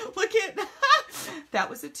 Whoops, look at that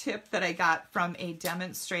was a tip that I got from a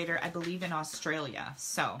demonstrator, I believe in Australia.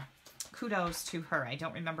 So kudos to her. I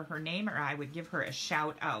don't remember her name, or I would give her a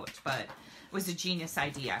shout out, but it was a genius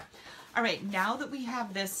idea. All right, now that we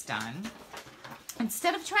have this done,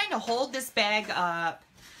 instead of trying to hold this bag up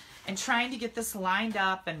and trying to get this lined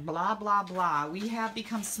up and blah, blah, blah, we have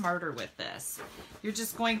become smarter with this. You're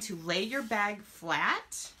just going to lay your bag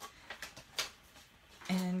flat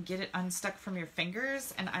and get it unstuck from your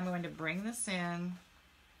fingers, and I'm going to bring this in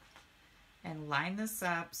and line this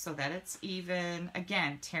up so that it's even.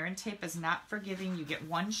 Again, tear and tape is not forgiving. You get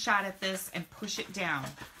one shot at this and push it down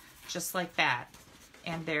just like that.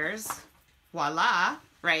 And there's, voila,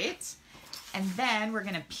 right? And then we're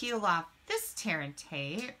gonna peel off this tear and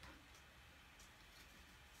tape.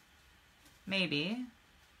 Maybe.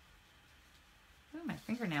 Oh, my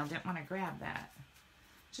fingernail didn't want to grab that.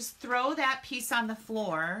 Just throw that piece on the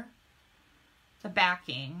floor, the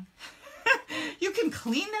backing. You can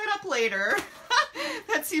clean that up later.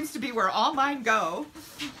 That seems to be where all mine go.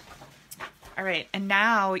 All right, and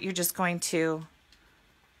now you're just going to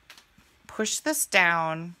push this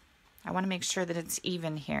down. I want to make sure that it's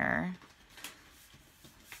even here.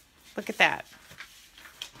 Look at that.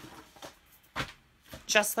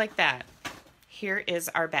 Just like that. Here is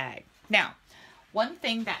our bag. Now, one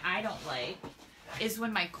thing that I don't like is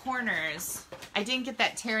when my corners, I didn't get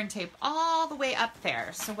that tear and tape all the way up there.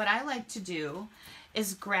 So what I like to do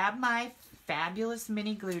is grab my fabulous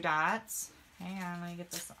mini glue dots. Hang on, let me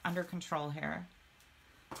get this under control here.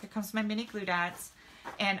 Here comes my mini glue dots.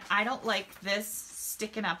 And I don't like this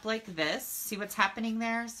sticking up like this. See what's happening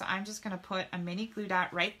there? So I'm just gonna put a mini glue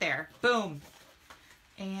dot right there. Boom.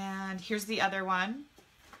 And here's the other one.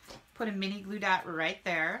 Put a mini glue dot right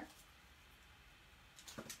there.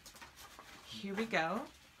 Here we go.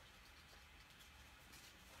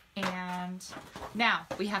 And now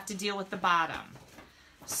we have to deal with the bottom.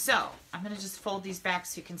 So I'm going to just fold these back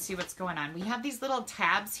so you can see what's going on. We have these little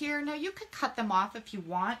tabs here. Now you could cut them off if you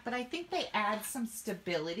want, but I think they add some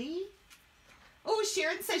stability. Oh,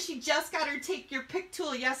 Sharon says she just got her Take Your Pick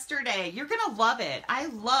tool yesterday. You're going to love it. I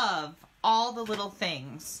love all the little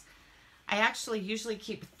things. I actually usually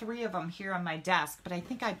keep 3 of them here on my desk, but I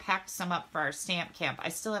think I packed some up for our stamp camp. I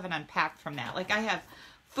still haven't unpacked from that. Like I have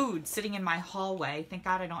food sitting in my hallway. Thank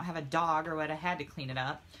God I don't have a dog or what I had to clean it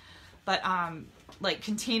up. But like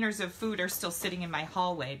containers of food are still sitting in my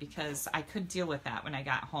hallway because I couldn't deal with that when I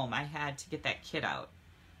got home. I had to get that kid out.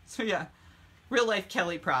 So yeah, real life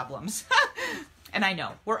Kelly problems. And I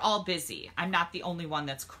know, we're all busy. I'm not the only one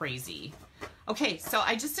that's crazy. Okay, so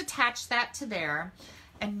I just attached that to there.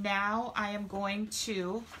 And now I am going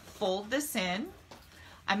to fold this in.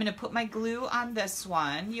 I'm going to put my glue on this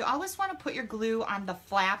one. You always want to put your glue on the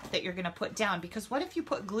flap that you're going to put down, because what if you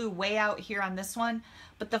put glue way out here on this one,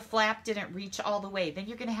 but the flap didn't reach all the way? Then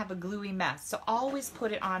you're going to have a gluey mess. So always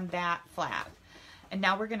put it on that flap. And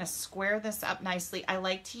now we're going to square this up nicely. I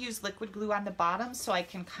like to use liquid glue on the bottom so I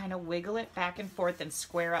can kind of wiggle it back and forth and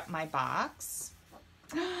square up my box.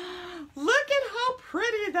 Look at how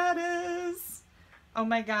pretty that is. Oh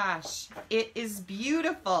my gosh, it is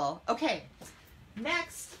beautiful. Okay,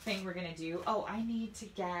 next thing we're gonna do, oh, I need to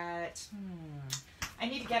get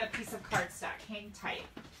a piece of cardstock. Hang tight.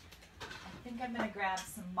 I think I'm gonna grab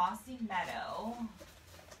some Mossy Meadow.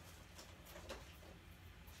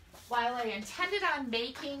 While I intended on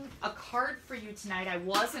making a card for you tonight, I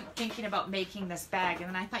wasn't thinking about making this bag, and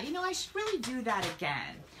then I thought, you know, I should really do that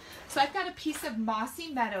again. So I've got a piece of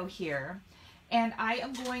Mossy Meadow here, and I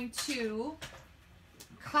am going to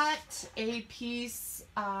cut a piece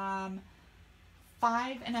 5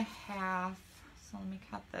 1/2, So let me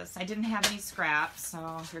cut this. I didn't have any scraps,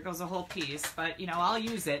 so here goes a whole piece, but you know, I'll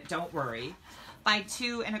use it, don't worry. By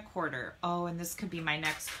 2 1/4. Oh, and this could be my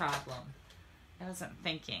next problem. I wasn't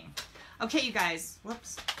thinking. Okay, you guys,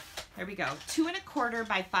 whoops. There we go. 2 1/4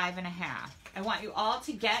 by 5 1/2. I want you all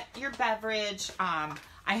to get your beverage. I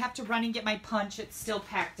have to run and get my punch. It's still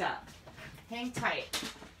packed up. Hang tight.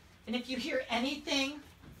 And if you hear anything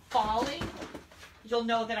falling, you'll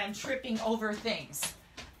know that I'm tripping over things.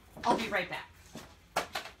 I'll be right back.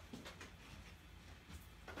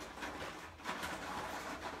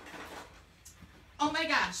 Oh my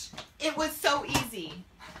gosh, it was so easy.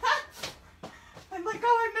 I'm like,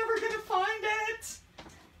 oh, I'm never gonna find it.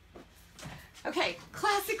 Okay,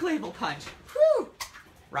 classic label punch. Whew,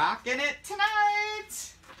 rocking it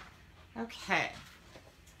tonight. Okay,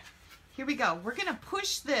 here we go. We're gonna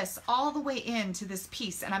push this all the way into this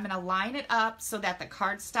piece, and I'm gonna line it up so that the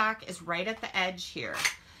cardstock is right at the edge here.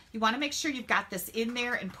 You wanna make sure you've got this in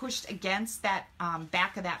there and pushed against that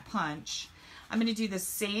back of that punch. I'm going to do the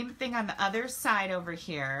same thing on the other side over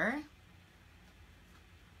here.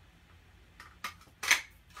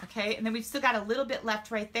 Okay, and then we've still got a little bit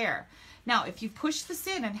left right there. Now, if you push this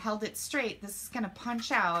in and held it straight, this is going to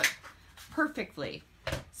punch out perfectly.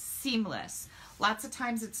 Seamless. Lots of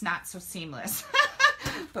times it's not so seamless,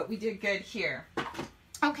 but we did good here.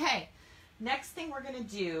 Okay, next thing we're going to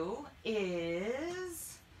do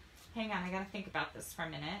is, hang on, I got to think about this for a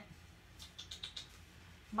minute.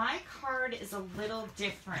 My card is a little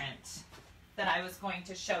different that I was going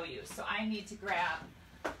to show you, so I need to grab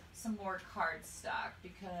some more cardstock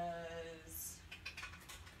because,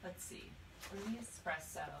 let's see, for the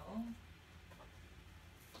espresso,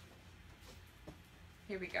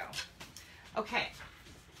 here we go. Okay,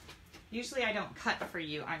 usually I don't cut for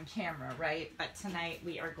you on camera, right? But tonight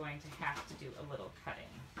we are going to have to do a little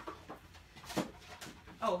cutting.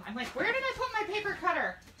 Oh, I'm like, where did I put my paper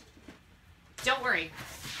cutter? Don't worry,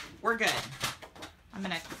 we're good. I'm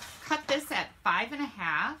gonna cut this at 5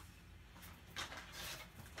 1/2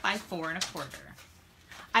 by 4 1/4.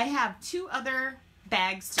 I have 2 other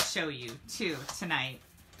bags to show you too tonight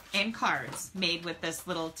and cards made with this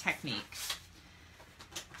little technique.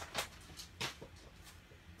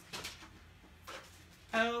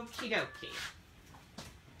 Okie dokie.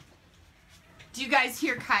 Do you guys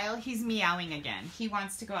hear Kyle? He's meowing again. He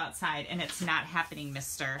wants to go outside and it's not happening,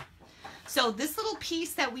 mister. So this little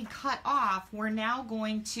piece that we cut off, we're now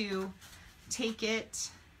going to take it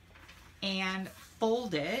and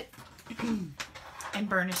fold it and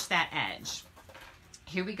burnish that edge.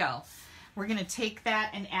 Here we go. We're going to take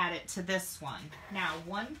that and add it to this one. Now,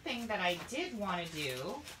 one thing that I did want to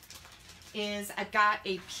do is I've got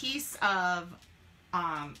a piece of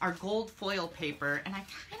our gold foil paper, and I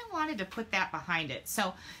kind of wanted to put that behind it.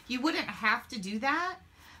 So you wouldn't have to do that.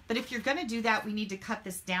 But if you're going to do that, we need to cut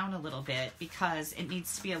this down a little bit because it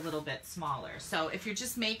needs to be a little bit smaller. So if you're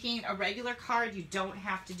just making a regular card, you don't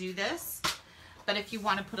have to do this. But if you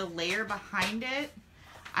want to put a layer behind it,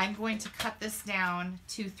 I'm going to cut this down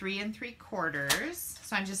to 3 3/4.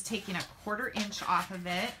 So I'm just taking a 1/4 inch off of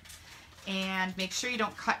it. And make sure you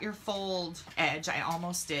don't cut your fold edge. I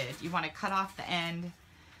almost did. You want to cut off the end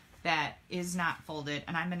that is not folded.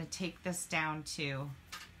 And I'm going to take this down to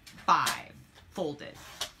 5 folded.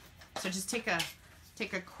 So just take a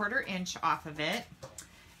 1/4 inch off of it,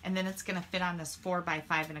 and then it's going to fit on this 4 by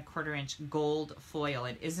 5 1/4 inch gold foil.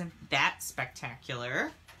 It isn't that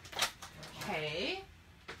spectacular. Okay.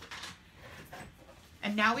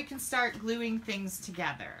 And now we can start gluing things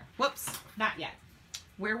together. Whoops, not yet.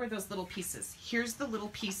 Where were those little pieces? Here's the little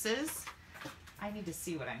pieces. I need to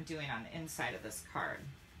see what I'm doing on the inside of this card.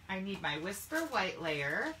 I need my Whisper White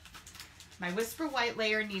layer. My Whisper White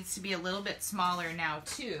layer needs to be a little bit smaller now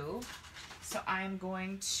too. So I'm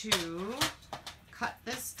going to cut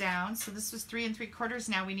this down. So this was 3 3/4.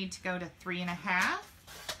 Now we need to go to 3 1/2.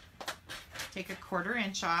 Take a 1/4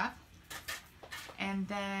 inch off. And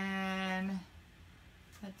then,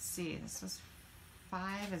 let's see, this was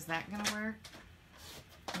 5. Is that gonna work?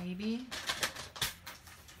 Maybe.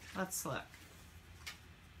 Let's look.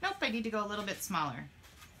 Nope, I need to go a little bit smaller.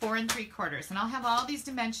 4 3/4, and I'll have all these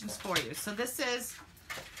dimensions for you. So this is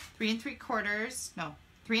 3 3/4, no,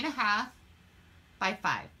 3 1/2 by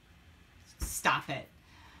 5. Stop it.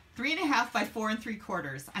 3 1/2 by 4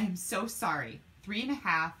 3/4. I am so sorry. 3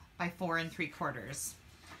 1/2 by 4 3/4.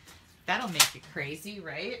 That'll make you crazy,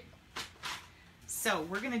 right? So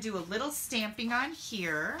we're gonna do a little stamping on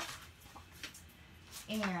here.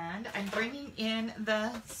 And I'm bringing in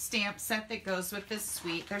the stamp set that goes with this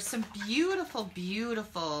suite. There's some beautiful,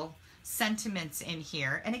 beautiful sentiments in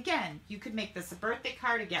here. And again, you could make this a birthday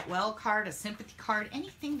card, a get well card, a sympathy card,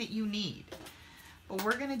 anything that you need. but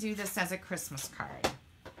we're going to do this as a Christmas card.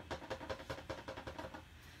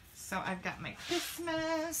 So I've got my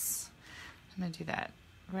Christmas. I'm going to do that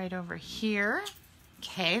right over here.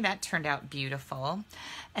 Okay, that turned out beautiful.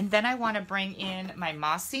 And then I want to bring in my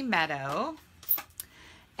Mossy Meadow.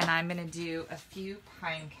 And I'm going to do a few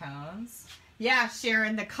pine cones. Yeah,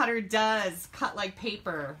 Sharon, the cutter does cut like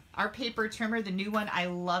paper. Our paper trimmer, the new one, I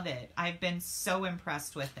love it. I've been so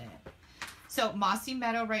impressed with it. So Mossy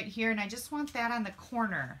Meadow right here, and I just want that on the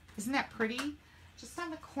corner. Isn't that pretty? Just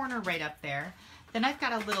on the corner right up there. Then I've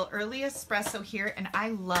got a little early espresso here, and I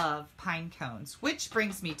love pine cones, which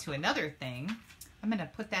brings me to another thing. I'm going to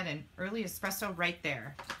put that in early espresso right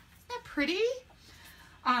there. Isn't that pretty?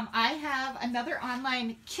 I have another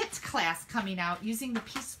online kit class coming out using the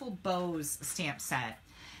Peaceful Bows stamp set.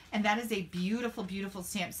 And that is a beautiful, beautiful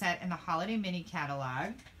stamp set in the Holiday Mini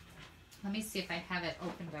Catalog. Let me see if I have it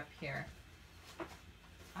opened up here.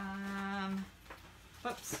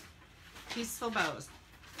 Whoops. Peaceful Bows.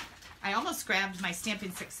 I almost grabbed my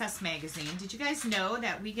Stampin' Success magazine. Did you guys know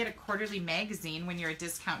that we get a quarterly magazine when you're a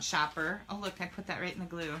discount shopper? Oh, look, I put that right in the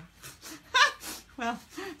glue. Well,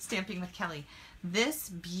 Stamping with Kelly. This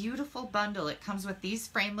beautiful bundle, it comes with these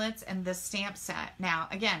framelits and this stamp set. Now,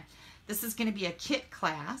 again, this is going to be a kit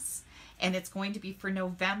class, and it's going to be for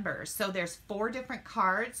November. So there's 4 different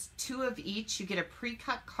cards, 2 of each. You get a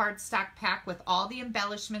pre-cut cardstock pack with all the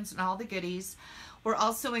embellishments and all the goodies. We're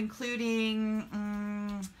also including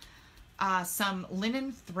some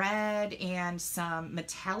linen thread and some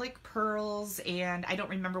metallic pearls, and I don't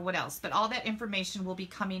remember what else, but all that information will be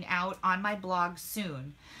coming out on my blog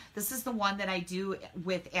soon. This is the one that I do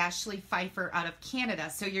with Ashley Pfeiffer out of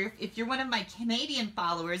Canada. So if you're one of my Canadian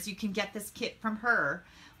followers, you can get this kit from her,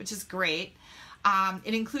 which is great.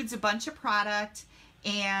 It includes a bunch of product,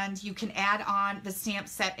 and you can add on the stamp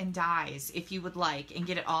set and dies if you would like, and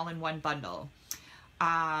get it all in one bundle.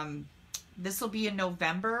 This will be in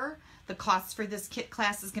November. The cost for this kit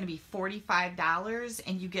class is going to be $45,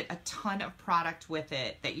 and you get a ton of product with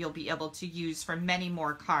it that you'll be able to use for many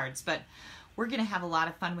more cards. But we're going to have a lot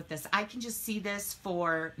of fun with this. I can just see this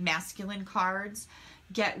for masculine cards,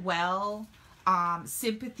 Get Well,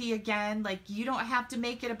 Sympathy Again. Like, you don't have to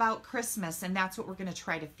make it about Christmas, and that's what we're going to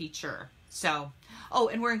try to feature. So, oh,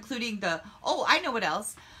 and we're including I know what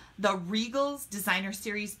else. The Regal's Designer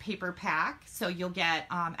Series paper pack. So you'll get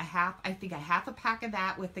a half a pack of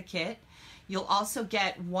that with the kit. You'll also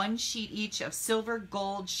get 1 sheet each of silver,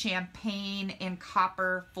 gold, champagne, and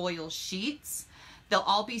copper foil sheets. They'll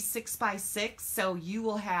all be 6 by 6, so you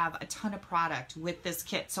will have a ton of product with this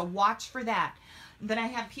kit. So watch for that. Then I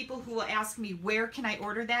have people who will ask me, where can I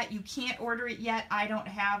order that? You can't order it yet. I don't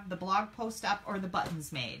have the blog post up or the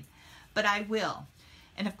buttons made, but I will.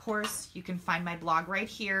 And of course, you can find my blog right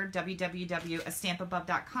here,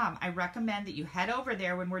 www.astampabove.com. I recommend that you head over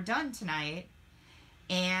there when we're done tonight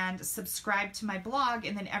and subscribe to my blog,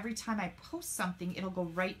 and then every time I post something, it'll go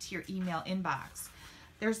right to your email inbox.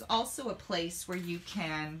 There's also a place where you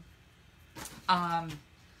can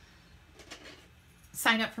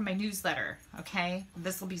sign up for my newsletter, okay?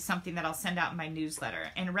 This will be something that I'll send out in my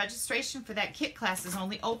newsletter. And registration for that kit class is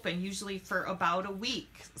only open usually for about a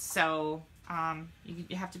week. So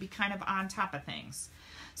you have to be kind of on top of things.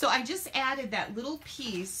 So I just added that little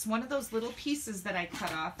piece, one of those little pieces that I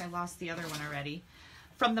cut off. I lost the other one already.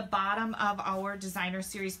 From the bottom of our Designer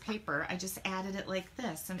Series paper, I just added it like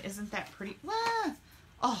this. And isn't that pretty? Ah!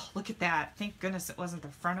 Oh, look at that. Thank goodness it wasn't the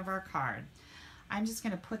front of our card. I'm just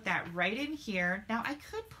going to put that right in here. Now, I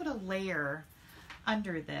could put a layer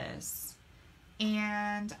under this.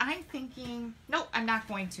 And I'm thinking, nope, I'm not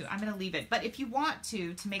going to. I'm going to leave it. But if you want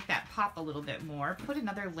to make that pop a little bit more, put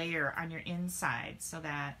another layer on your inside so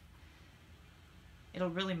that it'll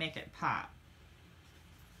really make it pop.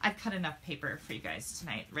 I've cut enough paper for you guys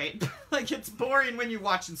tonight, right? Like, it's boring when you're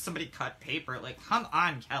watching somebody cut paper. Like, come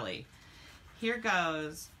on, Kelly. Here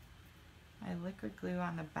goes my liquid glue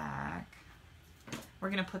on the back. We're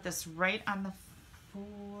going to put this right on the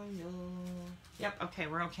foil. Yep, okay,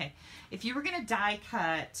 we're okay. If you were going to die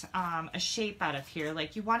cut a shape out of here,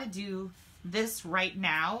 like you want to do this right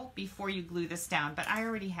now before you glue this down, but I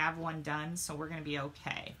already have one done, so we're going to be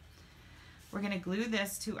okay. We're going to glue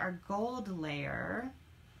this to our gold layer.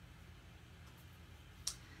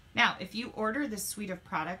 Now, if you order this suite of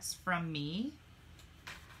products from me,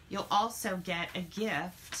 you'll also get a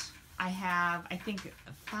gift. I have, I think,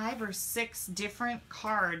 5 or 6 different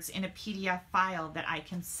cards in a PDF file that I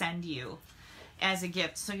can send you as a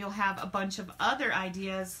gift. So you'll have a bunch of other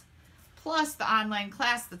ideas, plus the online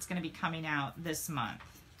class that's going to be coming out this month.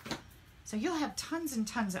 So you'll have tons and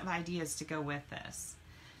tons of ideas to go with this.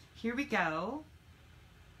 Here we go.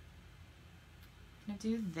 going to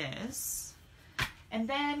do this. And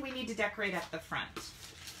then we need to decorate up the front.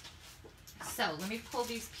 So let me pull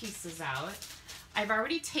these pieces out. I've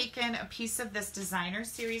already taken a piece of this designer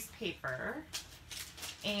series paper,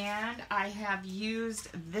 and I have used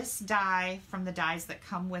this die from the dies that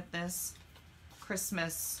come with this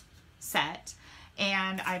Christmas set,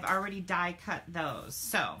 and I've already die cut those.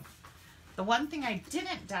 So the one thing I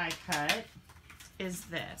didn't die cut is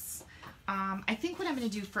this. I think what I'm going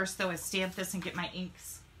to do first though is stamp this and get my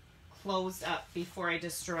inks closed up before I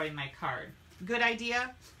destroy my card. Good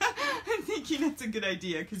idea? I'm thinking it's a good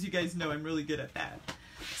idea because you guys know I'm really good at that.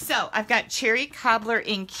 So I've got Cherry Cobbler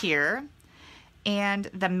ink here and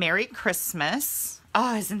the Merry Christmas.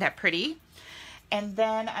 Oh, isn't that pretty? And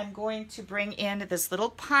then I'm going to bring in this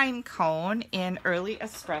little pine cone in Early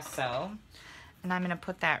Espresso. And I'm going to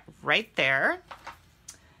put that right there.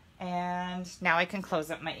 And now I can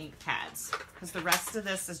close up my ink pads because the rest of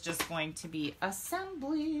this is just going to be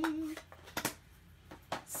assembly.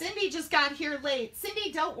 Cindy just got here late.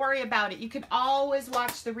 Cindy, don't worry about it. You can always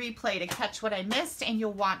watch the replay to catch what I missed, and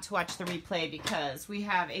you'll want to watch the replay because we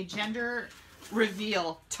have a gender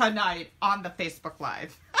reveal tonight on the Facebook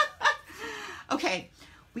Live. Okay,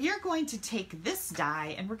 we are going to take this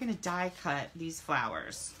die and we're going to die cut these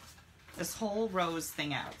flowers, this whole rose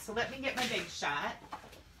thing out. So let me get my big shot.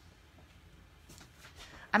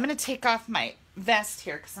 I'm going to take off my vest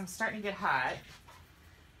here because I'm starting to get hot.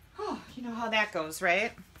 Oh, you know how that goes,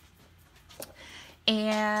 right?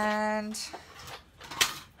 And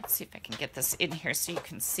let's see if I can get this in here so you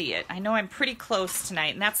can see it. I know I'm pretty close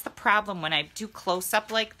tonight, and that's the problem when I do close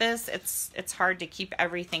up like this. It's hard to keep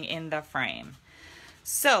everything in the frame.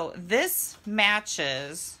 So this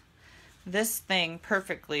matches this thing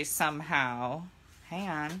perfectly somehow.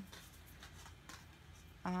 Hang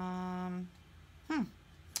on.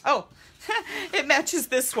 Oh, it matches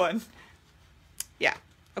this one. Yeah.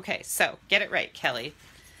 Okay, so get it right, Kelly.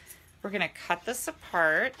 We're going to cut this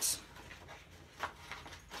apart.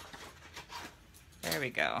 There we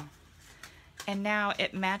go. And now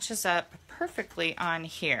it matches up perfectly on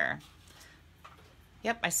here.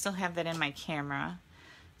 Yep, I still have that in my camera.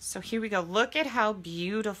 So here we go. Look at how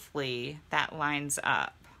beautifully that lines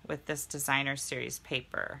up with this designer series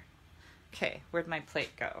paper. Okay, where'd my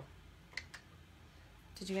plate go?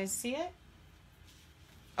 Did you guys see it?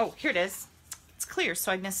 Oh, here it is. It's clear,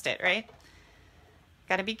 so I missed it, right?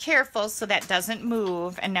 Got to be careful so that doesn't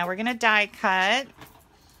move. And now we're going to die cut.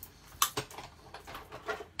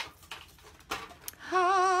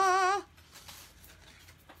 Ah,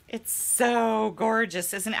 it's so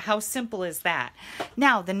gorgeous, isn't it? How simple is that?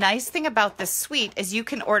 Now, the nice thing about this suite is you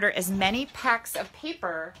can order as many packs of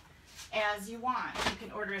paper as you want. You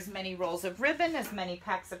can order as many rolls of ribbon, as many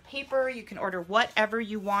packs of paper. You can order whatever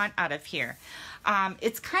you want out of here.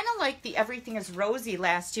 It's kind of like the Everything is Rosy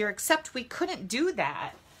last year, except we couldn't do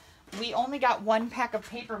that. We only got one pack of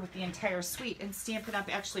paper with the entire suite, and Stampin'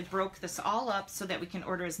 Up! Actually broke this all up so that we can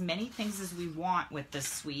order as many things as we want with this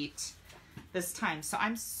suite this time. So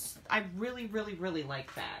I really, really, really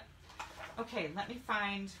like that. Okay, let me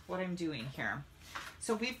find what I'm doing here.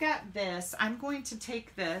 So we've got this. I'm going to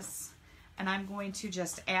take this and I'm going to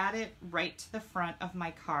just add it right to the front of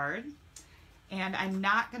my card. And I'm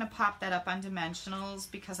not going to pop that up on dimensionals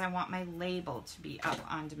because I want my label to be up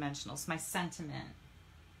on dimensionals, my sentiment.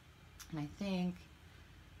 And I think,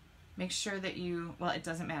 make sure that you, well, it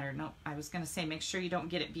doesn't matter. No, I was going to say make sure you don't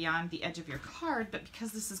get it beyond the edge of your card, but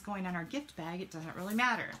because this is going on our gift bag, it doesn't really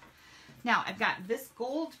matter. Now, I've got this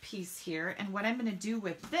gold piece here, and what I'm going to do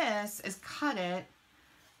with this is cut it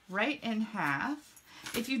right in half.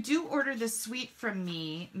 If you do order this suite from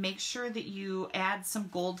me, make sure that you add some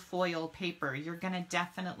gold foil paper. You're going to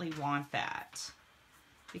definitely want that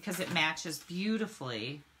because it matches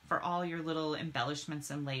beautifully for all your little embellishments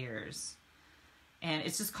and layers. And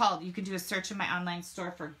it's just called, you can do a search in my online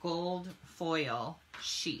store for gold foil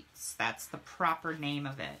sheets. That's the proper name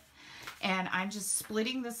of it. And I'm just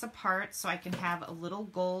splitting this apart so I can have a little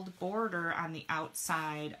gold border on the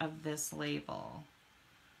outside of this label.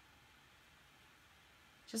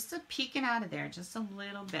 Just a peeking out of there, just a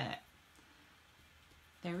little bit.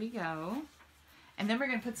 There we go. And then we're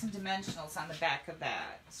going to put some dimensionals on the back of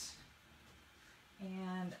that.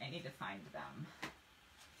 And I need to find them.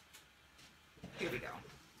 Here we go.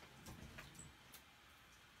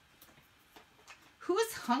 Who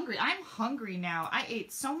is hungry? I'm hungry now. I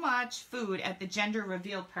ate so much food at the gender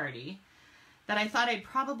reveal party that I thought I'd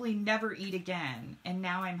probably never eat again. And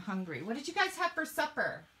now I'm hungry. What did you guys have for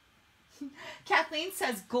supper? Kathleen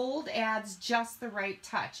says gold adds just the right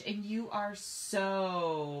touch. And you are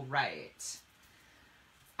so right.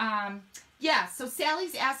 Yeah, so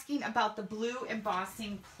Sally's asking about the blue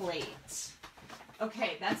embossing plate.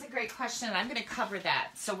 Okay, that's a great question, and I'm going to cover that.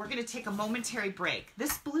 So we're going to take a momentary break.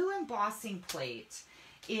 This blue embossing plate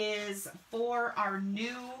is for our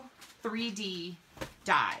new 3D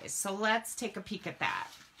dies. So let's take a peek at that.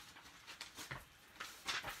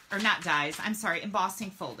 Or not dies, I'm sorry,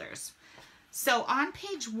 embossing folders. So on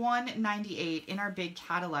page 198 in our big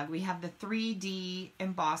catalog, we have the 3D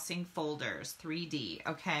embossing folders, 3D,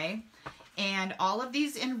 okay? And all of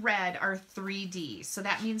these in red are 3D, so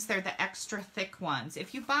that means they're the extra thick ones.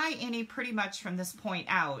 If you buy any pretty much from this point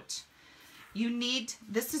out, you need,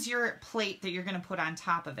 this is your plate that you're going to put on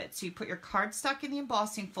top of it. So you put your cardstock in the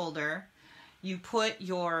embossing folder, you put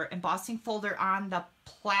your embossing folder on the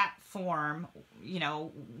platform, you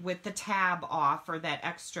know, with the tab off or that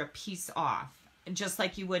extra piece off, just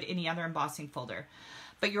like you would any other embossing folder.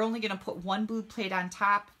 But you're only going to put one blue plate on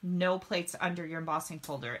top, no plates under your embossing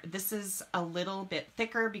folder. This is a little bit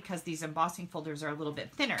thicker because these embossing folders are a little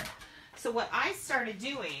bit thinner. So what I started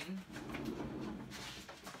doing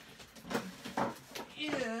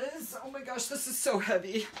is, oh my gosh, this is so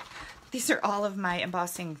heavy. These are all of my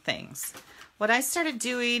embossing things. What I started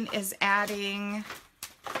doing is adding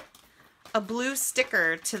a blue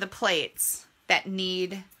sticker to the plates that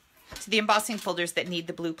need, to the embossing folders that need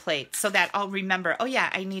the blue plate, so that I'll remember, oh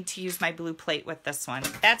yeah, I need to use my blue plate with this one.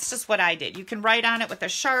 That's just what I did. You can write on it with a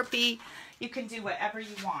Sharpie. You can do whatever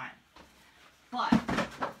you want. But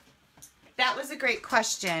that was a great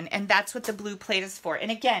question, and that's what the blue plate is for.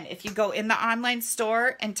 And again, if you go in the online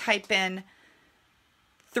store and type in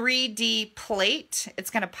 3D plate,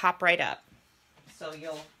 it's going to pop right up. So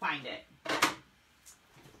you'll find it.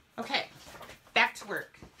 Okay, back to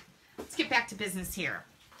work. Let's get back to business here.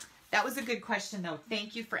 That was a good question, though.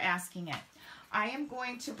 Thank you for asking it. I am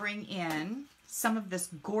going to bring in some of this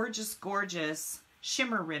gorgeous, gorgeous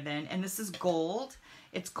shimmer ribbon, and this is gold.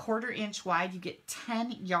 It's 1/4 inch wide. You get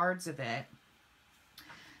 10 yards of it.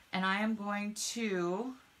 And I am going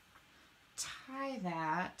to tie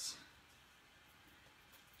that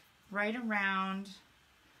right around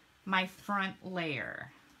my front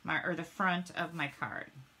layer, or the front of my card.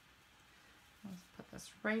 Let's put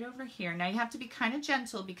this right over here. Now you have to be kind of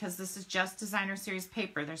gentle because this is just designer series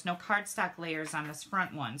paper. There's no cardstock layers on this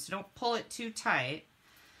front one, so don't pull it too tight.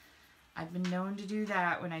 I've been known to do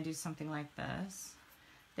that when I do something like this.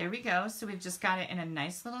 There we go. So we've just got it in a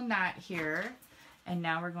nice little knot here. And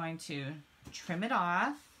now we're going to trim it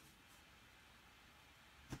off.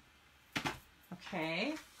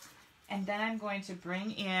 Okay. And then I'm going to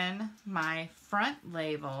bring in my front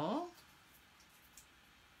label.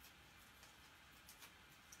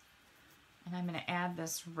 And I'm going to add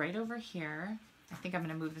this right over here. I think I'm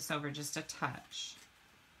going to move this over just a touch.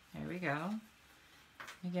 There we go.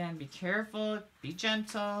 Again, be careful, be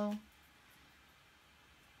gentle.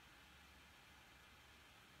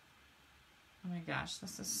 Oh my gosh,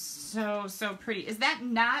 this is so, so pretty. Is that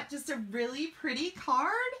not just a really pretty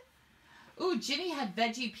card? Ooh, Ginny had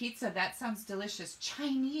veggie pizza. That sounds delicious.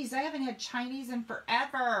 Chinese. I haven't had Chinese in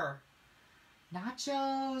forever.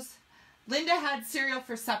 Nachos. Linda had cereal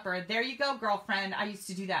for supper. There you go, girlfriend. I used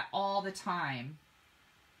to do that all the time.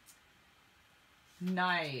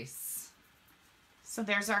 Nice. So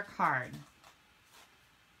there's our card.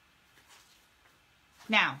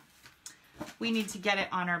 Now, we need to get it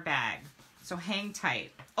on our bag. So hang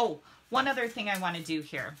tight. Oh, one other thing I want to do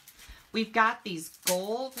here. We've got these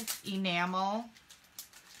gold enamel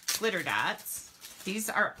glitter dots. These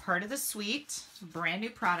are part of the suite, brand new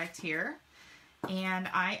product here. And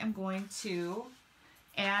I am going to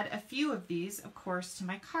add a few of these, of course, to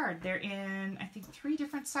my card. They're in, I think, 3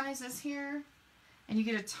 different sizes here. And you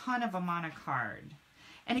get a ton of them on a card.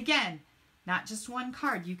 And again, not just one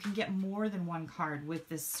card. You can get more than one card with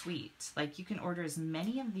this suite. Like, you can order as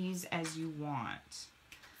many of these as you want.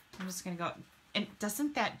 I'm just going to go... And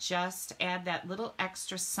doesn't that just add that little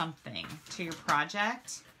extra something to your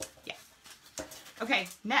project? Yeah. Okay,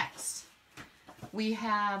 next. We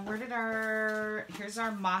have, here's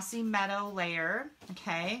our Mossy Meadow layer,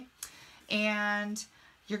 okay? And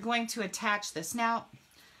you're going to attach this. Now,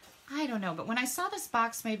 I don't know, but when I saw this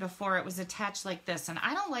box made before, it was attached like this, and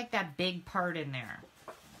I don't like that big part in there.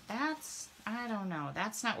 I don't know,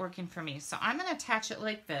 that's not working for me. So I'm gonna attach it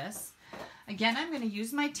like this. Again, I'm gonna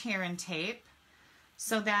use my tear and tape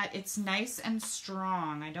so that it's nice and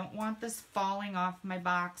strong. I don't want this falling off my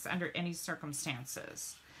box under any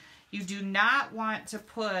circumstances. You do not want to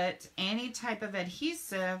put any type of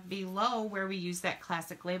adhesive below where we use that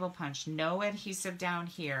classic label punch. No adhesive down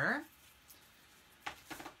here.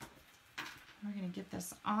 We're going to get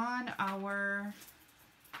this on our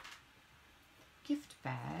gift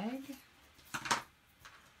bag. I'm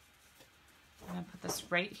going to put this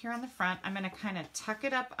right here on the front. I'm going to kind of tuck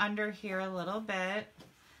it up under here a little bit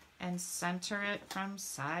and center it from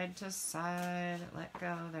side to side. Let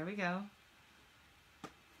go. There we go.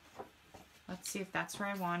 Let's see if that's where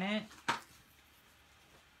I want it.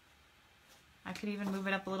 I could even move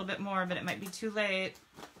it up a little bit more, but it might be too late.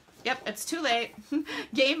 Yep, it's too late.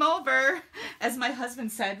 Game over. As my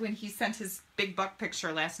husband said when he sent his big buck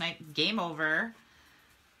picture last night, game over.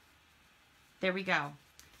 There we go.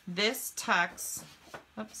 This tucks,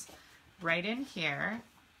 whoops, right in here.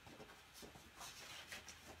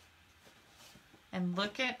 And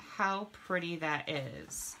look at how pretty that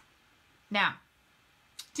is. Now,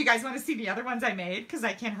 do you guys want to see the other ones I made? Because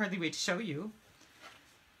I can't hardly wait to show you.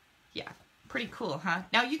 Yeah, pretty cool, huh?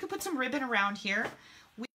 Now you could put some ribbon around here.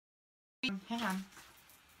 Hang on.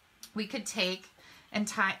 We could take and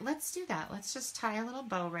tie, let's do that. Let's just tie a little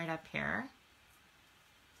bow right up here.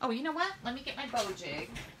 Oh, you know what? Let me get my bow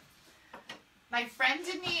jig. My friend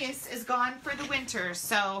Denise is gone for the winter,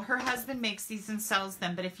 so her husband makes these and sells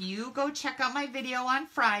them. But if you go check out my video on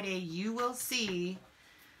Friday, you will see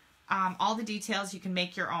all the details. You can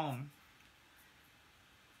make your own.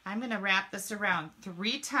 I'm going to wrap this around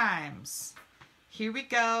 3 times. Here we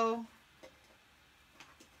go.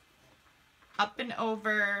 Up and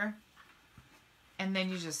over. And then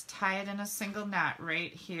you just tie it in a single knot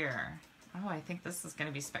right here. Oh, I think this is going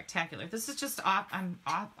to be spectacular. This is just I'm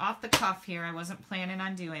off the cuff here. I wasn't planning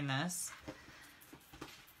on doing this.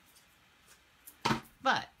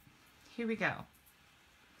 But here we go.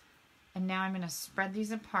 And now I'm going to spread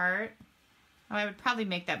these apart. Oh, I would probably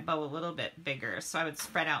make that bow a little bit bigger, so I would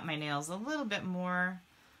spread out my nails a little bit more.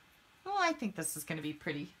 Oh, I think this is going to be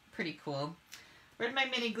pretty cool. Where did my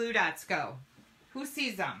mini glue dots go? Who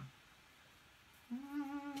sees them? I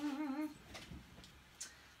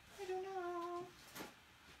don't know.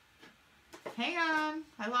 Hang on.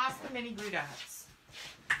 I lost the mini glue dots.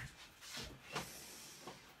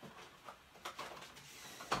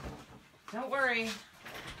 Don't worry.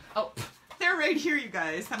 Oh, they're right here, you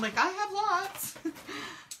guys. I'm like, I have lots.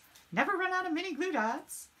 Never run out of mini glue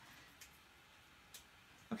dots.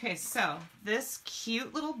 Okay, so this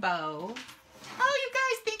cute little bow. Oh, you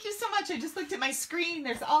guys, thank you so much. I just looked at my screen.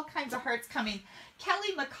 There's all kinds of hearts coming.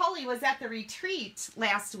 Kelly McCulley was at the retreat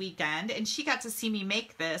last weekend, and she got to see me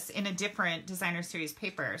make this in a different designer series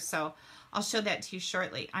paper. So I'll show that to you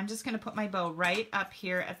shortly. I'm just going to put my bow right up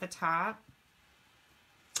here at the top.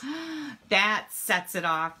 That sets it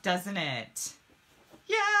off, doesn't it?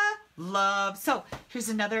 Yeah, love. So here's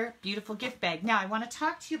another beautiful gift bag. Now I want to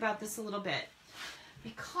talk to you about this a little bit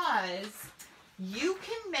because you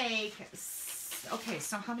can make, okay,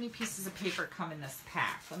 so how many pieces of paper come in this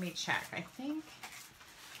pack? Let me check. I think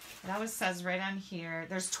it always says right on here,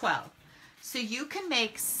 there's 12. So you can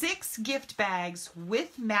make 6 gift bags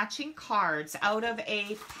with matching cards out of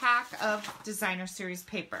a pack of designer series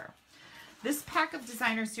paper. This pack of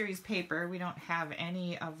designer series paper, we don't have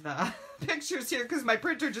any of the pictures here because my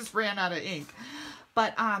printer just ran out of ink.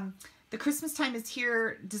 But the Christmas time is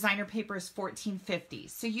here. Designer paper is $14.50.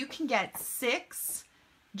 So you can get 6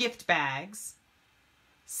 gift bags,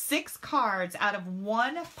 6 cards out of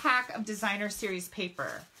 1 pack of designer series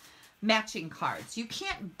paper. Matching cards. You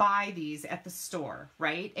can't buy these at the store,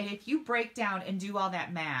 right? And if you break down and do all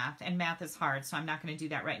that math, and math is hard, so I'm not going to do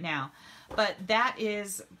that right now, but that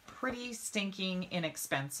is pretty stinking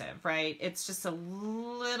inexpensive, right? It's just a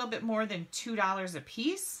little bit more than $2 a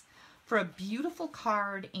piece for a beautiful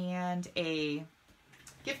card and a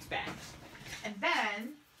gift bag. And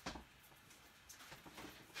then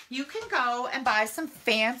you can go and buy some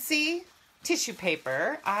fancy tissue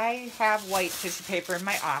paper. I have white tissue paper in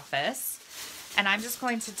my office, and I'm just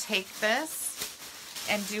going to take this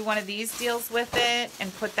and do one of these deals with it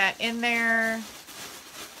and put that in there.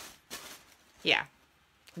 Yeah,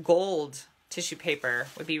 gold tissue paper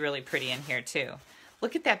would be really pretty in here too.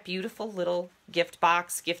 Look at that beautiful little gift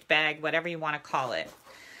box, gift bag, whatever you want to call it.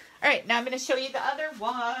 All right, now I'm going to show you the other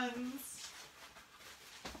ones.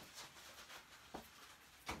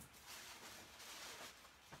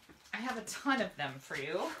 I have a ton of them for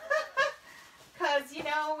you. Because, you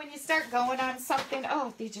know, when you start going on something,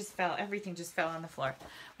 oh, they just fell. Everything just fell on the floor.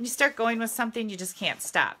 When you start going with something, you just can't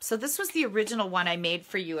stop. So this was the original one I made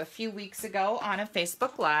for you a few weeks ago on a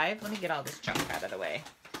Facebook Live. Let me get all this junk out of the way.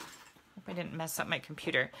 Hope I didn't mess up my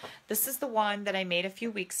computer. This is the one that I made a few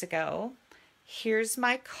weeks ago. Here's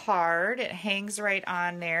my card. It hangs right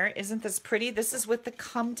on there. Isn't this pretty? This is with the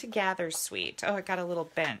Come Together suite. Oh, it got a little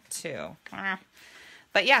bent too.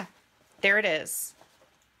 But yeah, there it is.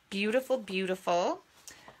 Beautiful, beautiful.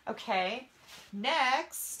 Okay,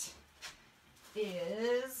 next,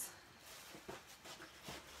 is,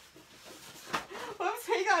 whoops,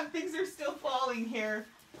 hang on, things are still falling here.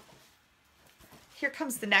 Here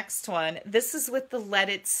comes the next one. This is with the Let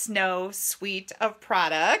It Snow suite of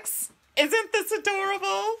products. Isn't this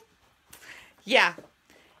adorable? Yeah.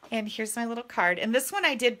 And here's my little card. And this one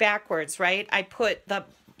I did backwards, right? I put the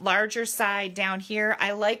larger side down here.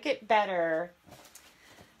 I like it better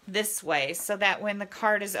this way so that when the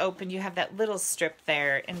card is open, you have that little strip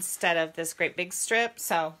there instead of this great big strip.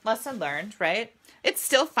 So lesson learned, right? It's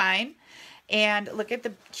still fine. And look at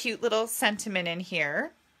the cute little sentiment in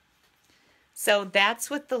here. So that's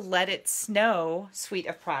with the Let It Snow suite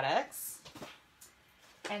of products.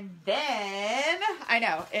 And then, I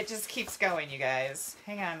know, it just keeps going, you guys.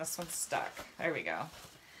 Hang on, this one's stuck. There we go.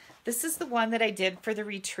 This is the one that I did for the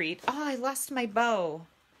retreat. Oh, I lost my bow.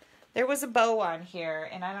 There was a bow on here,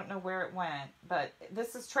 and I don't know where it went. But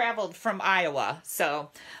this has traveled from Iowa,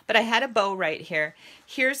 so. But I had a bow right here.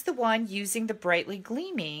 Here's the one using the Brightly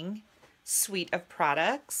Gleaming suite of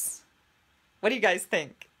products. What do you guys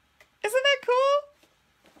think? Isn't that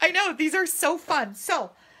cool? I know, these are so fun. So,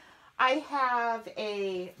 I have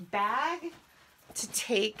a bag to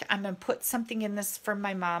take. I'm going to put something in this for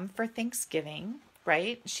my mom for Thanksgiving,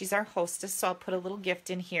 right? She's our hostess, so I'll put a little gift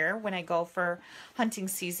in here when I go for hunting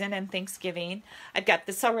season and Thanksgiving. I've got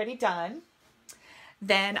this already done.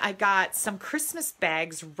 Then I got some Christmas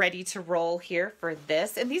bags ready to roll here for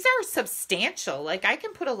this. And these are substantial. Like, I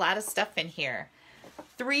can put a lot of stuff in here.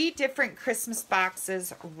 3 different Christmas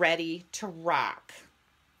boxes ready to rock.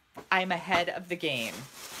 I'm ahead of the game.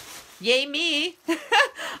 Yay me.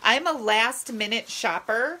 I'm a last minute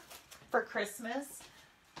shopper for Christmas.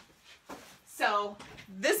 So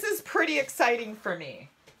this is pretty exciting for me.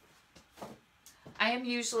 I am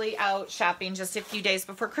usually out shopping just a few days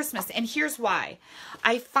before Christmas. And here's why.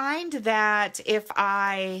 I find that if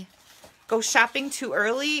I go shopping too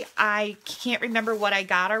early, I can't remember what I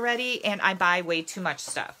got already, and I buy way too much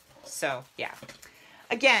stuff. So, yeah.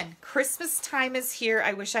 Again, Christmas time is here.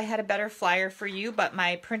 I wish I had a better flyer for you, but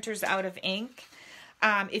my printer's out of ink.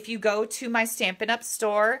 If you go to my Stampin' Up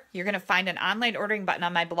store, you're going to find an online ordering button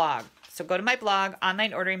on my blog. So go to my blog,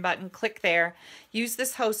 online ordering button, click there. Use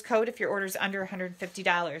this host code if your order is under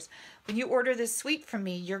 $150. When you order this suite from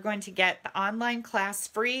me, you're going to get the online class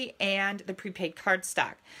free and the prepaid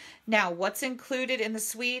cardstock. Now, what's included in the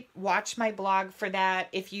suite? Watch my blog for that.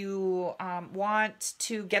 If you want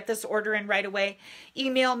to get this order in right away,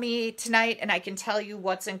 email me tonight and I can tell you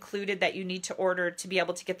what's included that you need to order to be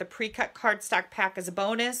able to get the pre-cut cardstock pack as a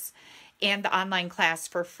bonus and the online class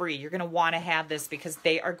for free. You're going to want to have this because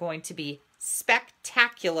they are going to be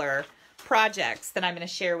spectacular projects that I'm going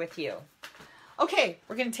to share with you. Okay,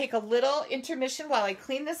 we're going to take a little intermission while I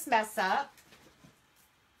clean this mess up.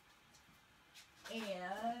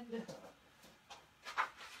 And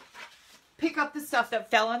pick up the stuff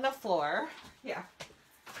that fell on the floor. Yeah,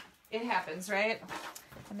 it happens, right?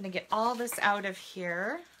 I'm going to get all this out of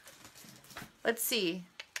here. Let's see.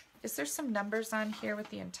 Is there some numbers on here with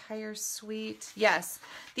the entire suite? Yes,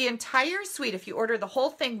 the entire suite, if you order the whole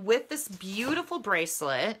thing with this beautiful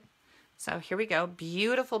bracelet, so here we go,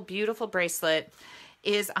 beautiful, beautiful bracelet,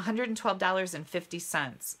 is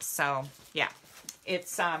 $112.50. So, yeah.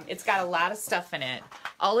 It's got a lot of stuff in it.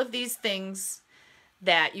 All of these things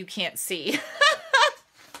that you can't see.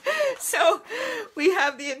 So we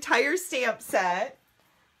have the entire stamp set.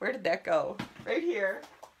 Where did that go? Right here.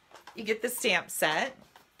 You get the stamp set.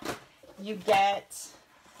 You get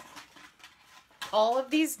all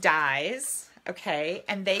of these dies, okay?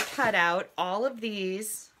 And they cut out all of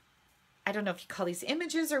these. I don't know if you call these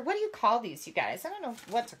images or what do you call these, you guys? I don't know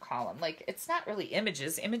what to call them. Like, it's not really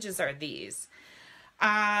images. Images are these.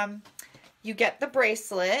 You get the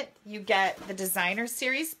bracelet, you get the designer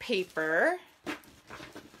series paper,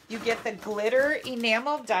 you get the glitter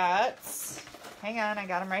enamel dots. Hang on, I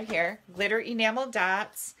got them right here. Glitter enamel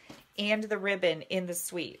dots and the ribbon in the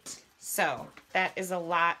suite. So that is a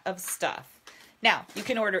lot of stuff. Now, you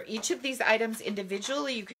can order each of these items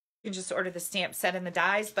individually. You can just order the stamp set and the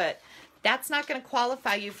dies, but that's not going to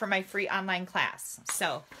qualify you for my free online class.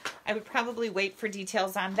 So I would probably wait for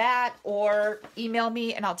details on that or email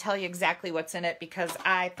me and I'll tell you exactly what's in it because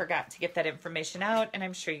I forgot to get that information out and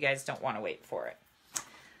I'm sure you guys don't want to wait for it.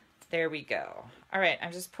 There we go. All right,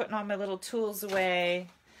 I'm just putting all my little tools away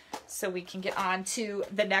so we can get on to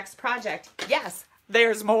the next project. Yes,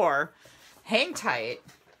 there's more. Hang tight.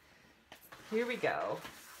 Here we go.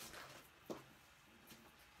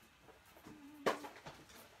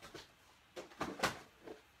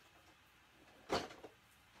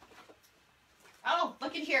 Oh,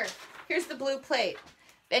 look at here. Here's the blue plate.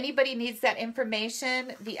 anybody needs that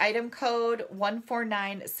information, the item code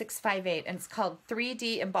 149658, and it's called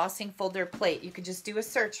 3D Embossing Folder Plate. You can just do a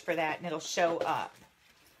search for that and it'll show up.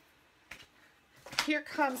 Here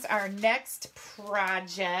comes our next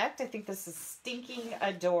project. I think this is stinking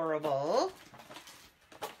adorable.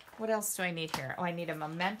 What else do I need here? Oh, I need a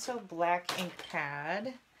Memento black ink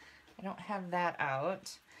pad. I don't have that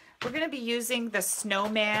out. We're going to be using the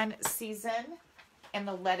Snowman Season and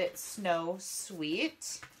the Let It Snow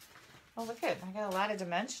Suite. Oh, look at it. I got a lot of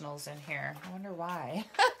dimensionals in here. I wonder why.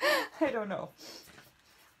 I don't know.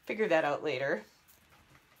 Figure that out later.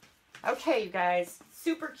 Okay, you guys.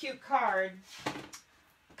 Super cute card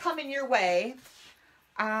coming your way.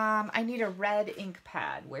 I need a red ink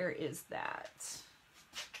pad. Where is that?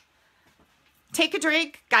 Take a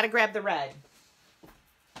drink. Gotta grab the red.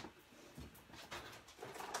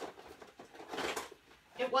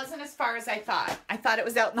 It wasn't as far as I thought. I thought it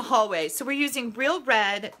was out in the hallway. So we're using Real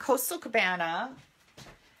Red, Coastal Cabana,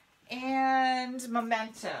 and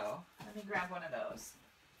Memento. Let me grab one of those.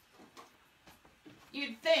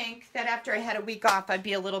 You'd think that after I had a week off, I'd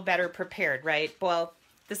be a little better prepared, right? Well,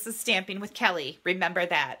 this is Stamping with Kelly. Remember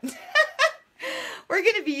that. We're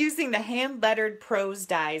going to be using the hand-lettered prose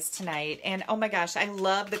dies tonight. And oh my gosh, I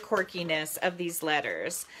love the quirkiness of these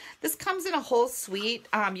letters. This comes in a whole suite.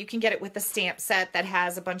 You can get it with a stamp set that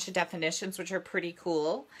has a bunch of definitions, which are pretty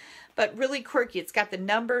cool. But really quirky. It's got the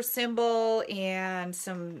number symbol and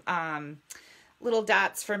some little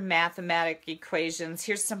dots for mathematic equations.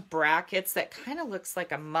 Here's some brackets that kind of looks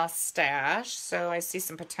like a mustache. So I see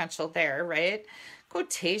some potential there, right?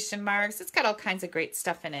 Quotation marks. It's got all kinds of great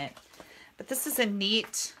stuff in it. But this is a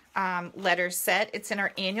neat letter set. It's in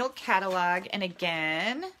our annual catalog. And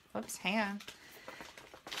again, whoops, hang on.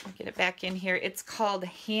 I'll get it back in here. It's called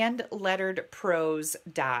Hand Lettered Prose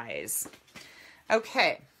Dies.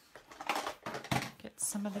 Okay. Get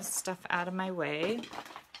some of this stuff out of my way.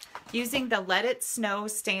 Using the Let It Snow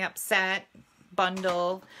stamp set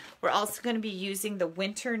bundle. We're also going to be using the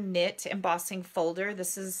Winter Knit embossing folder.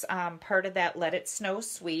 This is part of that Let It Snow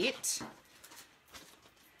suite.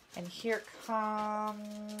 And here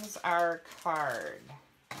comes our card.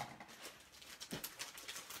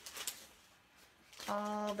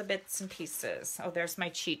 All the bits and pieces. Oh, there's my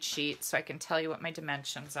cheat sheet so I can tell you what my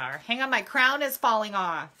dimensions are. Hang on, my crown is falling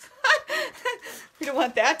off. We don't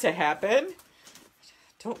want that to happen.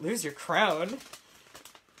 Don't lose your crown.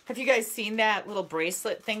 Have you guys seen that little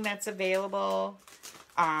bracelet thing that's available?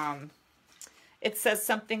 It says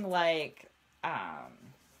something like,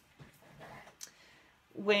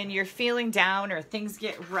 when you're feeling down or things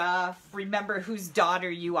get rough, remember whose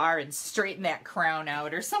daughter you are and straighten that crown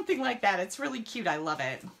out or something like that. It's really cute. I love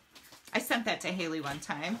it. I sent that to Haley one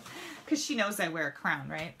time because she knows I wear a crown,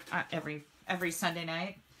 right? Every Sunday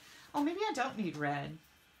night. Oh, maybe I don't need red.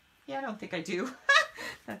 Yeah, I don't think I do.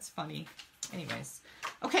 That's funny. Anyways.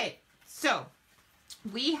 Okay, so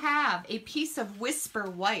we have a piece of Whisper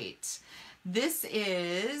White. This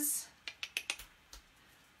is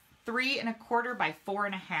 3 1/4 by 4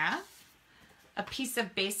 1/2. A piece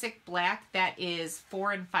of basic black that is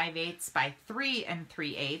 4 5/8 by 3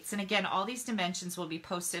 3/8. And again, all these dimensions will be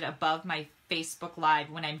posted above my Facebook Live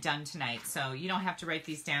when I'm done tonight. So you don't have to write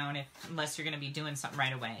these down unless you're going to be doing something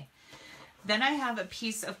right away. Then I have a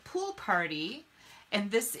piece of Pool Party, and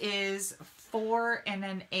this is 4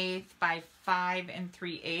 1/8 by 5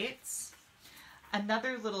 3/8.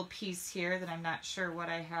 Another little piece here that I'm not sure what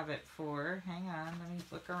I have it for. Hang on, let me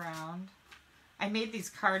look around. I made these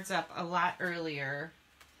cards up a lot earlier.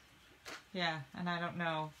 Yeah, and I don't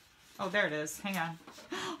know. Oh, there it is. Hang on.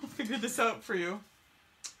 I'll figure this out for you.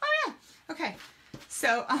 Oh, yeah. Okay.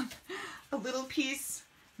 So, a little piece.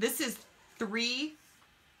 This is 3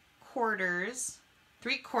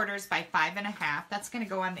 3/4 by 5 1/2. That's going to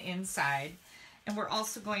go on the inside. And we're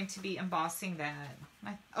also going to be embossing that.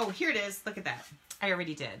 Oh, here it is. Look at that. I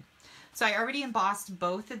already did. So I already embossed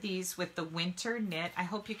both of these with the Winter Knit. I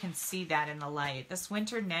hope you can see that in the light. This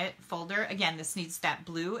Winter Knit folder, again, this needs that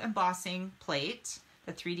blue embossing plate,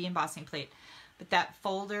 the 3D embossing plate. But that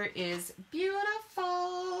folder is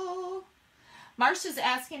beautiful. Marsha's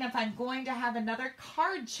asking if I'm going to have another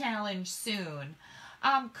card challenge soon.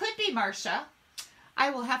 Could be, Marsha. I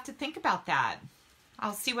will have to think about that.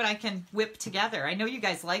 I'll see what I can whip together. I know you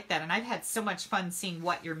guys like that, and I've had so much fun seeing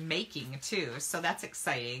what you're making, too, so that's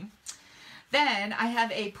exciting. Then I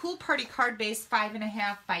have a Pool Party card base 5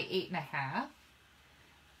 1/2 by 8 1/2,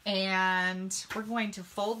 and we're going to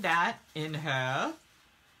fold that in half.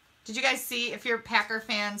 Did you guys see? If you're Packer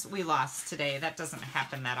fans, we lost today. That doesn't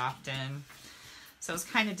happen that often, so it was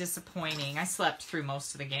kind of disappointing. I slept through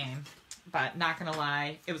most of the game, but not gonna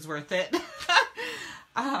lie, it was worth it.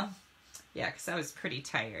 Yeah, because I was pretty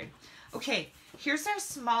tired. Okay, here's our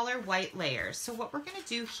smaller white layer. So what we're going to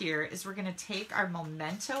do here is we're going to take our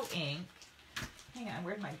Memento ink. Hang on,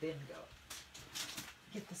 where'd my bin go?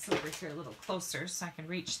 Get this over here a little closer so I can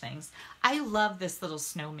reach things. I love this little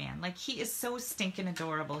snowman. Like, he is so stinking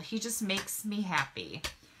adorable. He just makes me happy.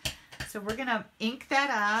 So we're going to ink that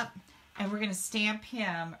up, and we're going to stamp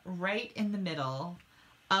him right in the middle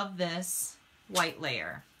of this white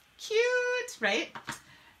layer. Cute, right?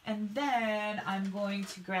 And then I'm going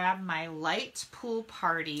to grab my light pool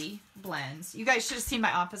party blends. You guys should have seen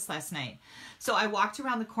my office last night. So I walked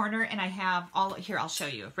around the corner and I have all, here, I'll show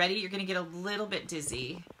you. Ready? You're going to get a little bit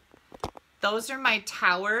dizzy. Those are my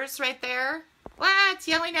towers right there. What? It's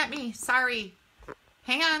yelling at me. Sorry.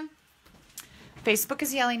 Hang on. Facebook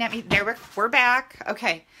is yelling at me. There, we're back.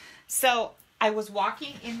 Okay. So I was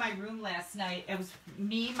walking in my room last night. It was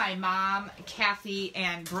me, my mom, Kathy,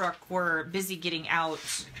 and Brooke were busy getting out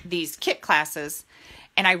these kit classes.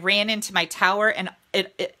 And I ran into my tower and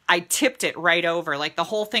I tipped it right over. Like, the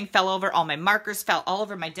whole thing fell over. All my markers fell all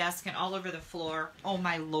over my desk and all over the floor. Oh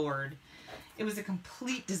my Lord. It was a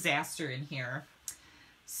complete disaster in here.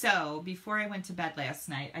 So before I went to bed last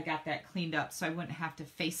night, I got that cleaned up so I wouldn't have to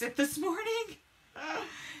face it this morning.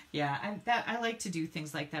 Yeah, I like to do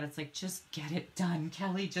things like that. It's like, just get it done,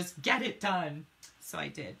 Kelly. Just get it done. So I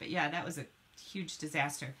did. But yeah, that was a huge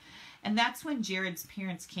disaster. And that's when Jared's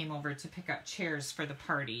parents came over to pick up chairs for the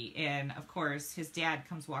party. And of course, his dad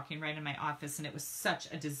comes walking right in my office, and it was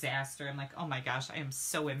such a disaster. I'm like, oh my gosh, I am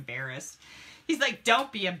so embarrassed. He's like,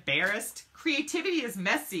 don't be embarrassed. Creativity is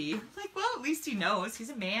messy. I'm like, well, at least he knows. He's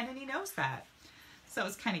a man and he knows that. So it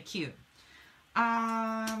was kind of cute.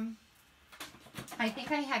 I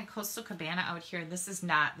think I had Coastal Cabana out here. This is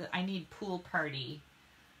not, I need Pool Party.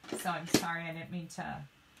 So I'm sorry, I didn't mean to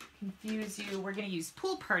confuse you. We're going to use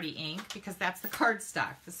Pool Party ink because that's the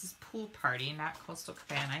cardstock. This is Pool Party, not Coastal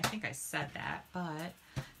Cabana. I think I said that, but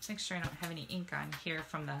let's make sure I don't have any ink on here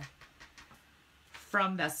from the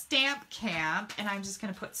stamp camp. And I'm just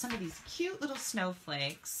going to put some of these cute little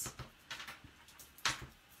snowflakes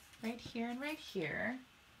right here and right here.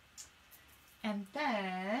 And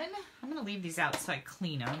then I'm going to leave these out so I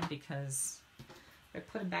clean them, because if I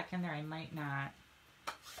put them back in there, I might not.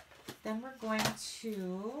 Then we're going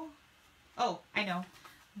to, oh, I know.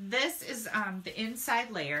 This is the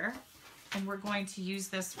inside layer, and we're going to use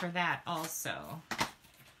this for that also.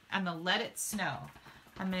 I'm going to Let It Snow.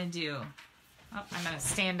 I'm going to do, oh, I'm going to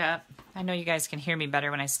stand up. I know you guys can hear me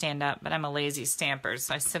better when I stand up, but I'm a lazy stamper,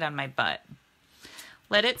 so I sit on my butt.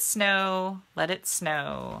 Let it snow, let it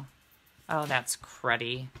snow. Oh, that's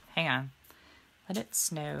cruddy. Hang on. Let it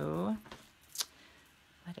snow.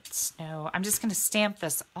 Let it snow. I'm just going to stamp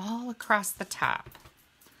this all across the top.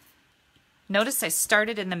 Notice I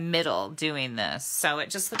started in the middle doing this, so it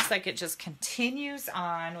just looks like it just continues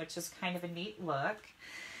on, which is kind of a neat look.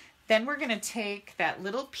 Then we're going to take that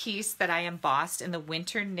little piece that I embossed in the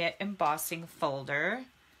Winter Knit embossing folder,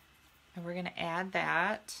 and we're going to add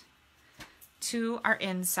that to our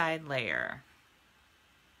inside layer.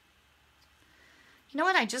 You know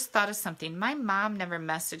what? I just thought of something. My mom never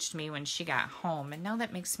messaged me when she got home, and now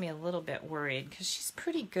that makes me a little bit worried because she's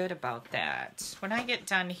pretty good about that. When I get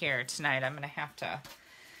done here tonight, I'm going to have to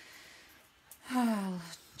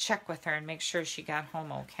check with her and make sure she got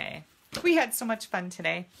home okay. We had so much fun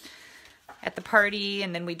today at the party,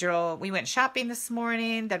 and then we went shopping this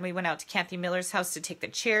morning. Then we went out to Kathy Miller's house to take the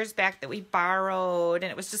chairs back that we borrowed, and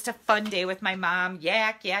it was just a fun day with my mom.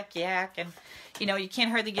 Yak, yak, yak, and you know, you can't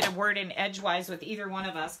hardly get a word in edgewise with either one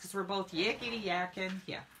of us because we're both yakety yakking.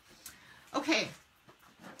 Yeah. Okay.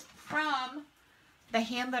 From the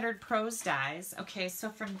Hand Lettered Prose dies. Okay, so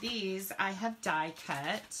from these, I have die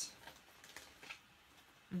cut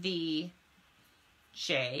the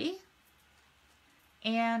J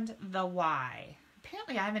and the Y.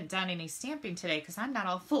 Apparently, I haven't done any stamping today because I'm not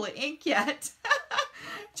all full of ink yet.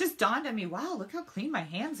 Just dawned on me, wow, look how clean my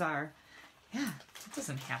hands are. Yeah, it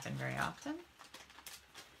doesn't happen very often.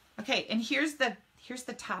 Okay, and here's the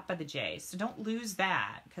top of the J, so don't lose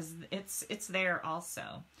that because it's there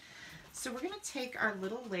also. So we're going to take our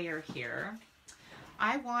little layer here.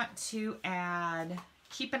 I want to add,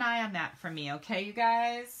 keep an eye on that for me, okay, you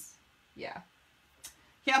guys? Yeah.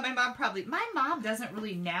 Yeah, my mom doesn't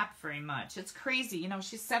really nap very much. It's crazy. You know,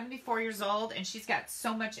 she's 74 years old and she's got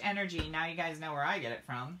so much energy. Now you guys know where I get it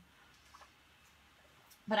from.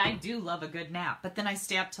 But I do love a good nap. But then I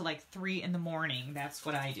stay up till like 3 in the morning. That's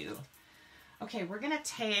what I do. Okay, we're going to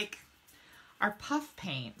take our puff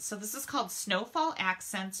paint. So this is called Snowfall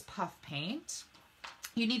Accents Puff Paint.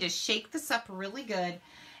 You need to shake this up really good.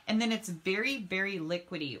 And then it's very, very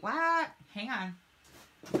liquidy. What? Hang on.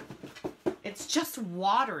 it's just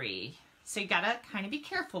watery. So you gotta kind of be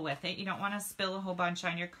careful with it. You don't want to spill a whole bunch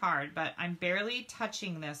on your card, but I'm barely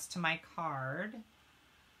touching this to my card.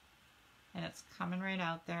 And it's coming right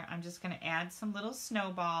out there. I'm just gonna add some little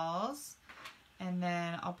snowballs. And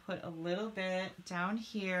then I'll put a little bit down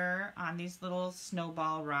here on these little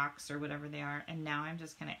snowball rocks or whatever they are. And now I'm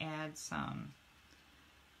just gonna add some.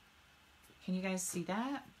 Can you guys see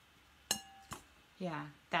that? Yeah,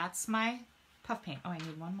 that's my puff paint. Oh, I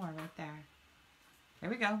need one more right there. There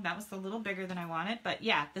we go. That was a little bigger than I wanted. But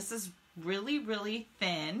yeah, this is really, really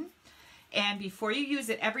thin. And before you use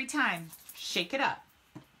it, every time, shake it up.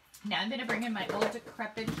 Now I'm going to bring in my old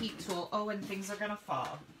decrepit heat tool. Oh, and things are going to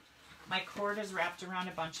fall. My cord is wrapped around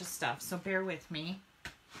a bunch of stuff, so bear with me.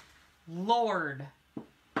 Lord.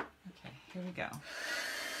 Okay, here we go.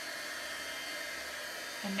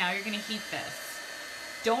 And now you're going to heat this.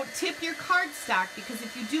 Don't tip your cardstock, because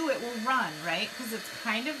if you do, it will run, right? Because it's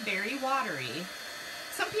kind of very watery.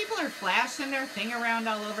 Some people are flashing their thing around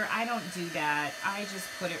all over. I don't do that. I just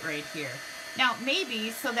put it right here. Now,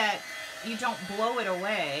 maybe so that you don't blow it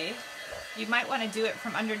away, you might want to do it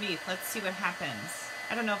from underneath. Let's see what happens.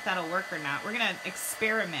 I don't know if that'll work or not. We're going to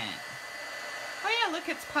experiment. Oh yeah, look,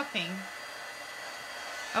 it's puffing.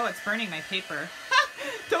 Oh, it's burning my paper.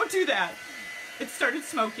 Don't do that. It started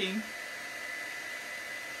smoking.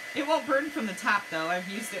 It won't burn from the top though. I've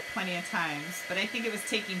used it plenty of times, but I think it was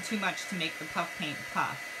taking too much to make the puff paint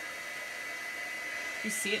puff. You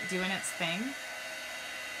see it doing its thing?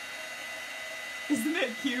 Isn't it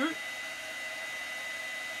cute?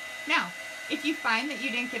 Now, if you find that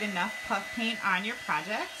you didn't get enough puff paint on your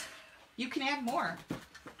project, you can add more.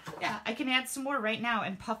 Yeah, I can add some more right now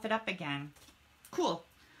and puff it up again. Cool.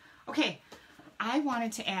 Okay, I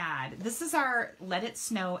wanted to add, this is our Let It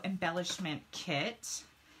Snow embellishment kit.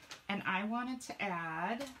 And I wanted to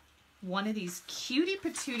add one of these cutie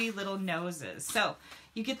patootie little noses. So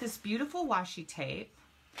you get this beautiful washi tape.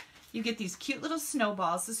 You get these cute little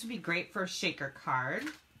snowballs. This would be great for a shaker card.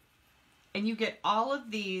 And you get all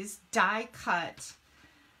of these die cut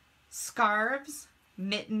scarves,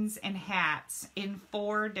 mittens, and hats in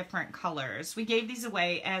 4 different colors. We gave these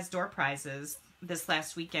away as door prizes this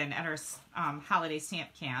last weekend at our holiday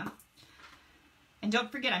stamp camp. And don't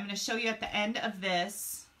forget, I'm going to show you at the end of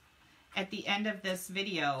this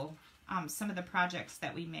video, some of the projects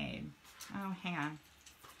that we made. Oh, hang on.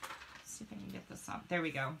 Let's see if I can get this up. There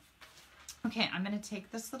we go. Okay, I'm going to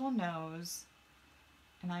take this little nose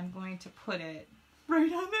and I'm going to put it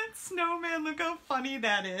right on that snowman. Look how funny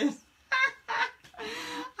that is.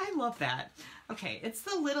 I love that. Okay, it's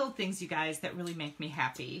the little things, you guys, that really make me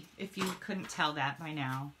happy. If you couldn't tell that by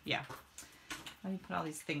now. Yeah. Let me put all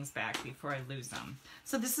these things back before I lose them.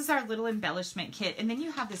 So this is our little embellishment kit. And then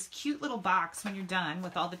you have this cute little box when you're done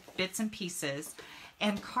with all the bits and pieces.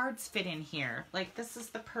 And cards fit in here. Like, this is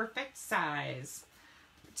the perfect size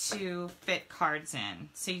to fit cards in.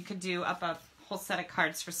 So you could do up a whole set of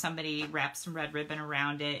cards for somebody, wrap some red ribbon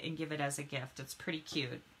around it, and give it as a gift. It's pretty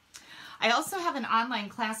cute. I also have an online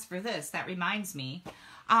class for this. That reminds me.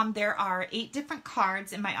 There are 8 different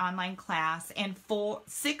cards in my online class and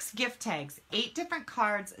 6 gift tags. 8 different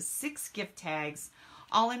cards, 6 gift tags,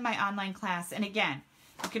 all in my online class. And again,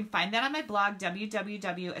 you can find that on my blog,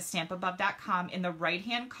 www.stampabove.com. In the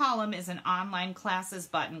right-hand column is an online classes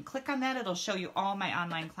button. Click on that. It'll show you all my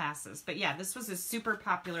online classes. But yeah, this was a super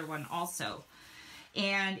popular one also.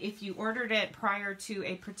 And if you ordered it prior to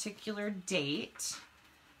a particular date,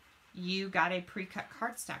 you got a pre-cut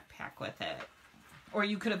cardstock pack with it. Or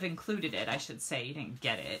you could have included it, I should say. You didn't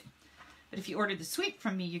get it. But if you ordered the suite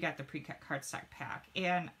from me, you got the pre-cut cardstock pack.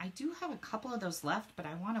 And I do have a couple of those left, but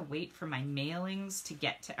I want to wait for my mailings to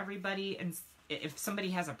get to everybody. And if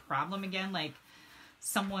somebody has a problem again, like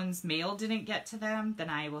someone's mail didn't get to them, then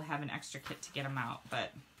I will have an extra kit to get them out.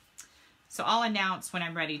 But so I'll announce when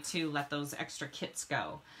I'm ready to let those extra kits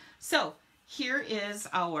go. So here is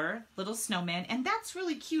our little snowman. And that's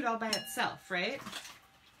really cute all by itself, right?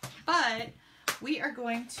 But we are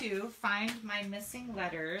going to find my missing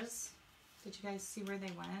letters. Did you guys see where they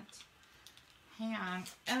went? Hang on.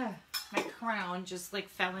 Ugh, my crown just like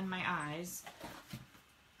fell in my eyes.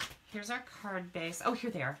 Here's our card base. Oh, here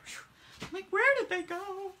they are. I'm like, where did they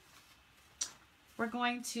go? We're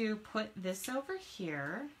going to put this over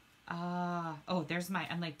here. Oh, there's my,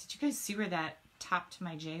 I'm like, did you guys see where that top to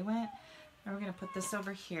my J went? And we're going to put this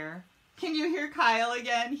over here. Can you hear Kyle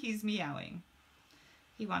again? He's meowing.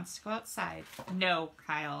 He wants to go outside. No,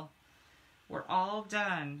 Kyle. We're all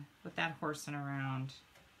done with that horsing around.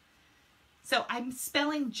 So I'm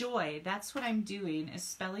spelling joy. That's what I'm doing, is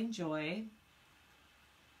spelling joy.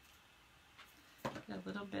 Get a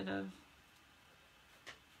little bit of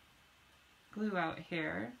glue out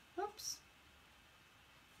here. Oops.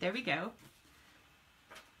 There we go.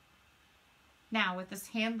 Now with this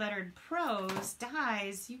hand lettered prose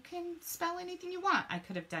dies, you can spell anything you want. I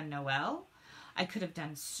could have done Noel. I could have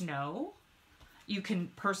done snow. You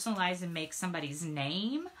can personalize and make somebody's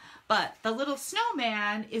name, but the little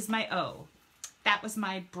snowman is my O. That was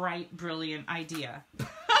my bright, brilliant idea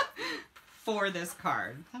for this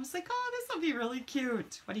card. I was like, oh, this will be really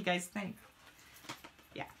cute. What do you guys think?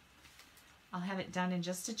 Yeah. I'll have it done in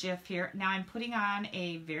just a jiff here. Now I'm putting on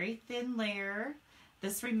a very thin layer.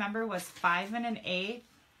 This, remember, was 5 1/8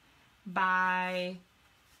 by,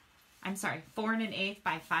 4 1/8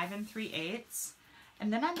 by 5 3/8.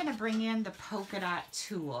 And then I'm going to bring in the polka dot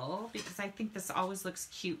tool because I think this always looks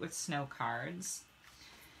cute with snow cards.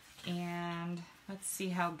 And let's see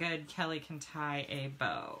how good Kelly can tie a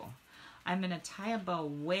bow. I'm going to tie a bow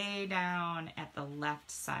way down at the left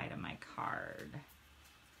side of my card.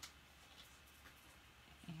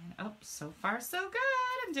 And, oh, so far so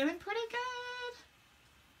good. I'm doing pretty good.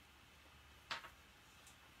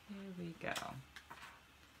 Here we go.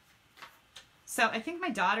 So I think my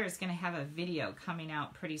daughter is going to have a video coming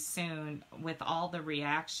out pretty soon with all the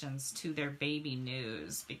reactions to their baby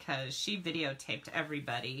news because she videotaped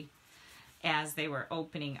everybody as they were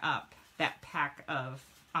opening up that pack of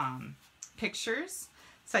pictures.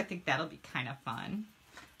 So I think that'll be kind of fun,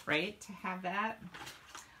 right, to have that.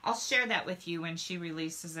 I'll share that with you when she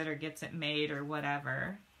releases it or gets it made or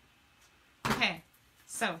whatever. Okay,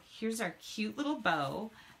 so here's our cute little bow.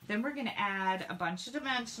 Then we're going to add a bunch of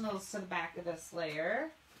dimensionals to the back of this layer.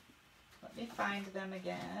 Let me find them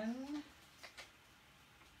again.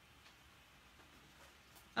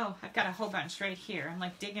 Oh, I've got a whole bunch right here. I'm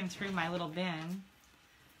like digging through my little bin.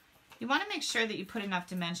 You want to make sure that you put enough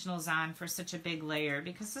dimensionals on for such a big layer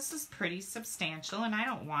because this is pretty substantial and I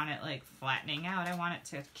don't want it like flattening out. I want it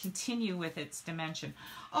to continue with its dimension.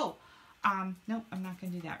 Oh, nope, I'm not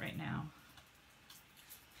going to do that right now.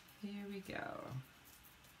 Here we go.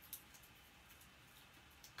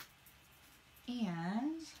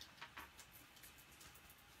 And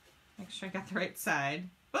make sure I got the right side.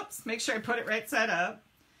 Whoops, make sure I put it right side up.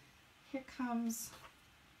 Here comes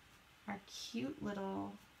our cute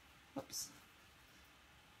little, whoops.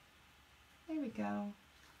 There we go.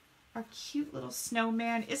 Our cute little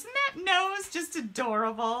snowman. Isn't that nose just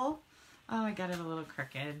adorable? Oh, I got it a little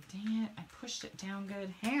crooked. Dang it, I pushed it down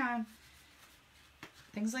good. Hang on.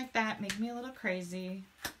 Things like that make me a little crazy.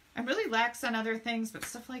 I'm really lax on other things, but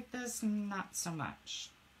stuff like this, not so much.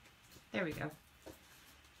 There we go.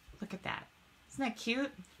 Look at that. Isn't that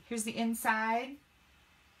cute? Here's the inside.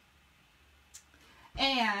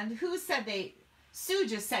 And who said Sue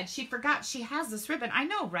just said she forgot she has this ribbon. I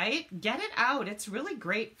know, right? Get it out. It's really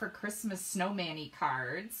great for Christmas snowman-y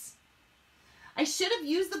cards. I should have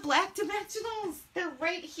used the black dimensionals. They're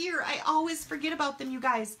right here. I always forget about them, you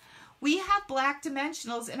guys. We have black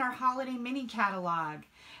dimensionals in our holiday mini catalog.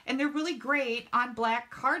 And they're really great on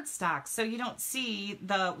black cardstock, so you don't see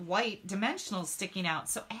the white dimensionals sticking out.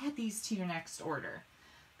 So add these to your next order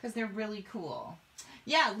because they're really cool.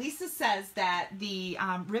 Yeah, Lisa says that the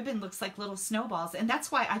ribbon looks like little snowballs, and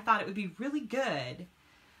that's why I thought it would be really good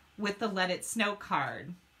with the Let It Snow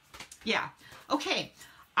card. Yeah. Okay,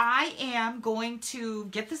 I am going to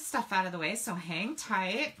get this stuff out of the way, so hang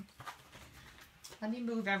tight. Let me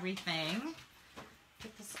move everything.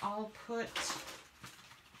 Get this all put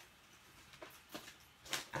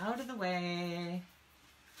out of the way.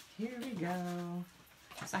 Here we go.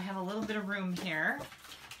 So I have a little bit of room here.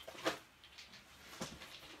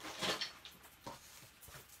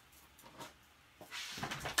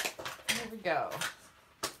 Here we go.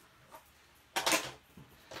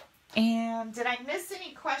 And did I miss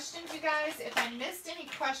any questions, you guys? If I missed any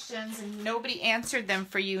questions and nobody answered them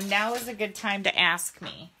for you, now is a good time to ask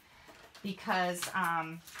me because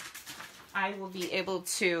I will be able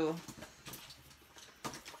to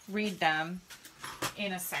read them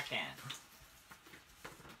in a second.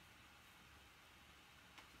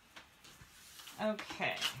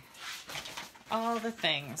 Okay. All the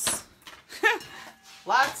things.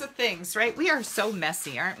 Lots of things, right? We are so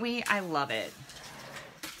messy, aren't we? I love it.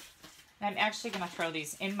 I'm actually going to throw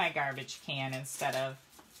these in my garbage can instead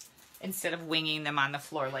of winging them on the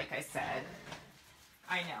floor like I said.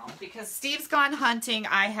 I know, because Steve's gone hunting,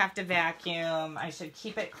 I have to vacuum. I should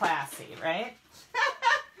keep it classy, right?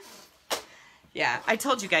 Yeah, I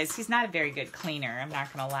told you guys, he's not a very good cleaner. I'm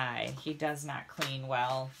not going to lie. He does not clean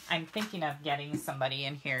well. I'm thinking of getting somebody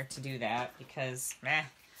in here to do that because, I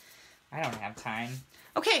don't have time.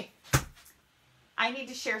 Okay, I need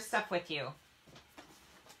to share stuff with you.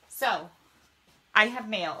 So, I have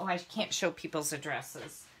mail. Oh, I can't show people's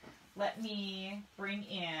addresses. let me bring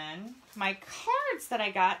in my cards that I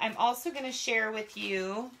got. I'm also going to share with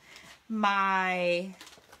you my,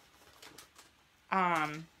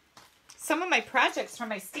 some of my projects from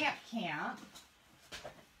my stamp camp.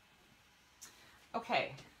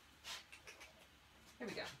 Okay. Here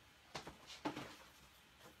we go.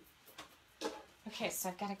 Okay, so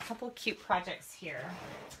I've got a couple cute projects here.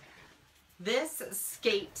 This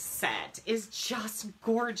skate set is just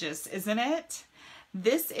gorgeous, isn't it?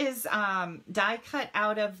 This is die cut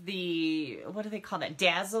out of the, what do they call that?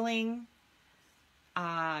 Dazzling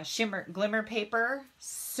shimmer glimmer paper.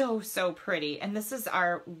 So pretty. And this is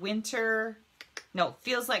our winter, no,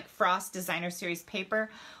 Feels Like Frost Designer Series paper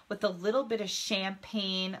with a little bit of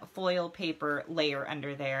champagne foil paper layer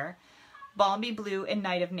under there. Balmy Blue and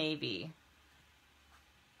Night of Navy.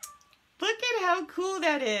 Look at how cool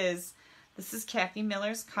that is. This is Kathy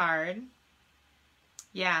Miller's card.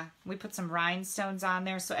 Yeah, we put some rhinestones on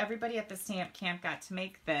there. So everybody at the stamp camp got to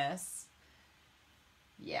make this.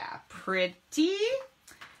 Yeah, pretty.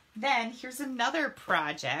 Then here's another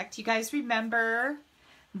project. You guys remember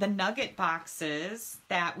the nugget boxes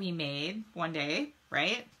that we made one day,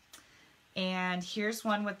 right? And here's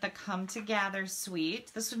one with the Come Together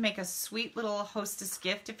suite. This would make a sweet little hostess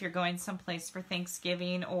gift if you're going someplace for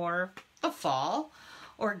Thanksgiving or the fall,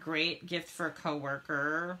 or a great gift for a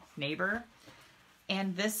coworker, neighbor.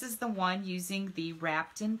 And this is the one using the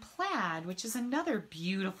Wrapped in Plaid, which is another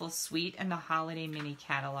beautiful suite in the holiday mini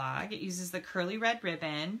catalog. It uses the curly red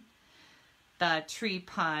ribbon, the tree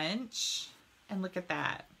punch, and look at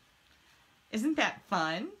that. Isn't that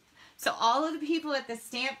fun? So all of the people at the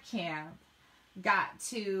stamp camp got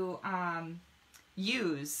to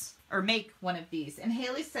use or make one of these. And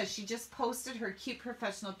Haley says she just posted her cute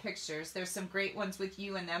professional pictures. There's some great ones with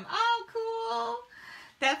you in them. Oh, cool.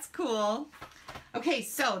 That's cool. Okay,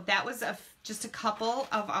 so that was just a couple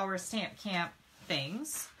of our stamp camp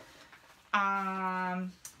things.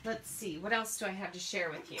 Let's see. What else do I have to share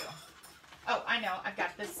with you? Oh, I know. I've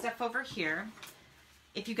got this stuff over here.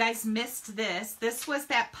 If you guys missed this, this was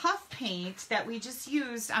that puff paint that we just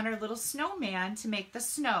used on our little snowman to make the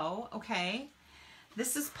snow, okay?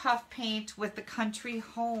 This is puff paint with the Country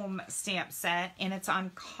Home stamp set, and it's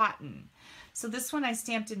on cotton. So this one I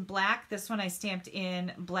stamped in black, this one I stamped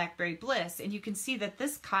in Blackberry Bliss, and you can see that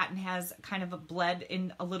this cotton has kind of a bled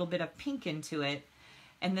in a little bit of pink into it,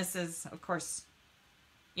 and this is, of course,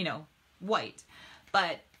 you know, white.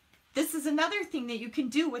 But this is another thing that you can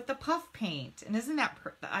do with the puff paint. And isn't that,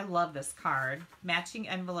 I love this card. Matching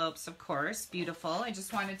envelopes, of course, beautiful. I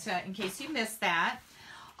just wanted to, in case you missed that,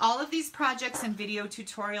 all of these projects and video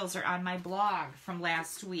tutorials are on my blog from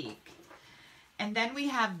last week. And then we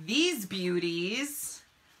have these beauties.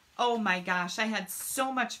 Oh my gosh, I had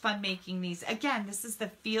so much fun making these. Again, this is the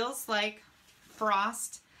Feels Like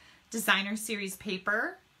Frost Designer Series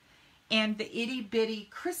paper and the Itty Bitty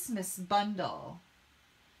Christmas bundle.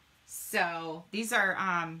 So these are,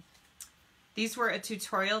 these were a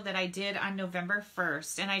tutorial that I did on November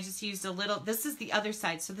 1st, and I just used a little, this is the other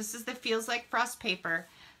side. So this is the Feels Like Frost paper.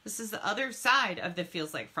 This is the other side of the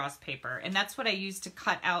Feels Like Frost paper, and that's what I used to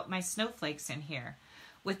cut out my snowflakes in here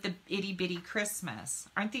with the Itty Bitty Christmas.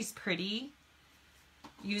 Aren't these pretty?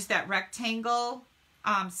 Use that rectangle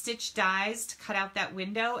stitch dies to cut out that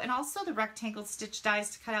window, and also the rectangle stitch dies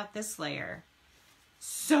to cut out this layer.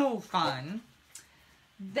 So fun.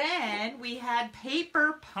 Then we had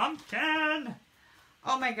Paper Pumpkin.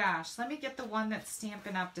 Oh my gosh, let me get the one that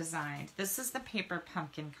Stampin' Up designed. This is the Paper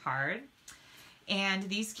Pumpkin card. And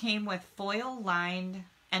these came with foil-lined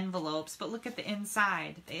envelopes, but look at the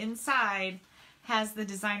inside. The inside has the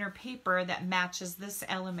designer paper that matches this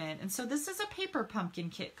element. And so this is a Paper Pumpkin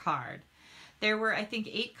kit card. There were, I think,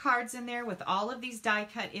 8 cards in there with all of these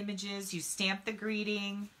die-cut images. You stamp the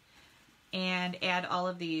greeting and add all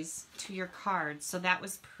of these to your cards. So that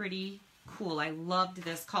was pretty cool. I loved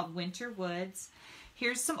this, called Winter Woods.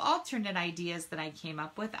 Here's some alternate ideas that I came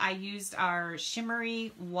up with. I used our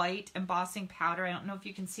shimmery white embossing powder. I don't know if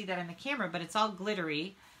you can see that on the camera, but it's all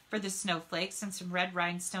glittery for the snowflakes, and some red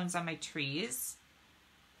rhinestones on my trees.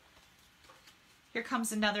 Here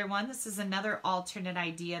comes another one. This is another alternate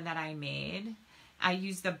idea that I made. I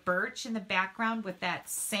used the birch in the background with that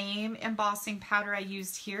same embossing powder I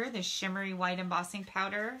used here, the shimmery white embossing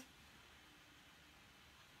powder.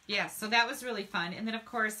 Yeah, so that was really fun. And then, of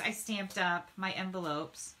course, I stamped up my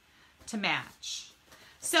envelopes to match.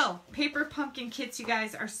 So, Paper Pumpkin kits, you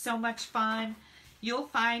guys, are so much fun. You'll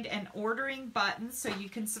find an ordering button so you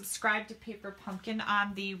can subscribe to Paper Pumpkin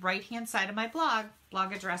on the right-hand side of my blog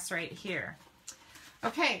address right here.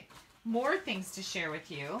 Okay, more things to share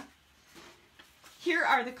with you. Here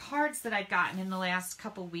are the cards that I've gotten in the last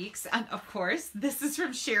couple weeks. And of course, this is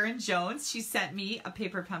from Sharon Jones. She sent me a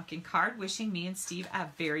paper pumpkin card wishing me and Steve a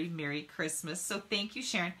very Merry Christmas. So thank you,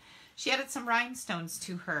 Sharon. She added some rhinestones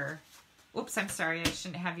to her. Oops, I'm sorry. I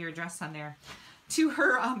shouldn't have your address on there. To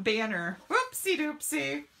her banner. Whoopsie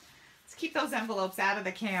doopsie. Let's keep those envelopes out of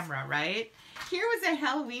the camera, right? Here was a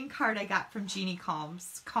Halloween card I got from Jeannie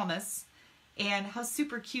Calmus. And how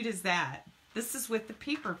super cute is that? This is with the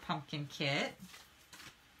paper pumpkin kit.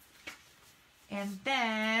 And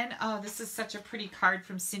then, oh, this is such a pretty card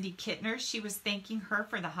from Cindy Kittner. She was thanking her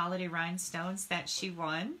for the holiday rhinestones that she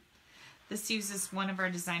won. This uses one of our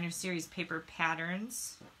designer series paper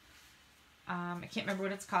patterns. I can't remember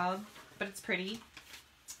what it's called, but it's pretty.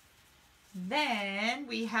 Then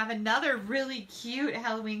we have another really cute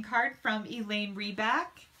Halloween card from Elaine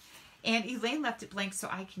Reback. And Elaine left it blank so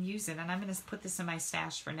I can use it. And I'm going to put this in my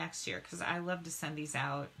stash for next year because I love to send these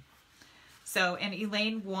out. So, and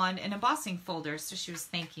Elaine won an embossing folder, so she was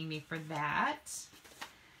thanking me for that.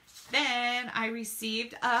 Then I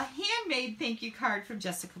received a handmade thank you card from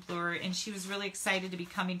Jessica Bloor, and she was really excited to be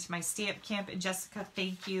coming to my stamp camp. And Jessica,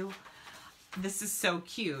 thank you. This is so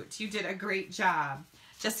cute. You did a great job.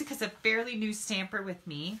 Jessica's a fairly new stamper with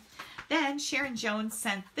me. Then Sharon Jones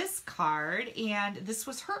sent this card, and this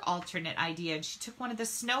was her alternate idea. And she took one of the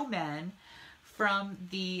snowmen from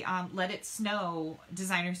the Let It Snow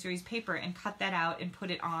designer series paper and cut that out and put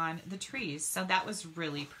it on the trees. So that was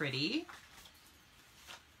really pretty.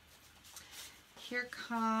 Here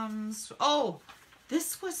comes, oh,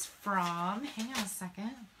 this was from, hang on a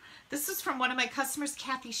second. This is from one of my customers,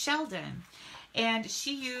 Kathy Sheldon. And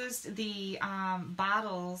she used the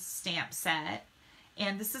bottles stamp set.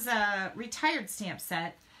 And this is a retired stamp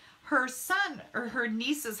set. Her son, or her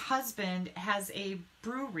niece's husband, has a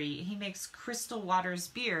brewery. He makes Crystal Waters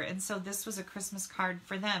beer. And so this was a Christmas card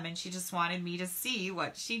for them. And she just wanted me to see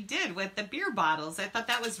what she did with the beer bottles. I thought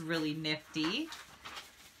that was really nifty.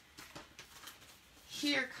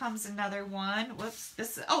 Here comes another one. Whoops.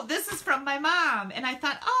 This is from my mom. And I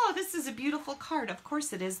thought, oh, this is a beautiful card. Of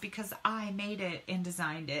course it is, because I made it and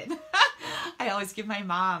designed it. I always give my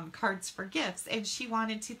mom cards for gifts. And she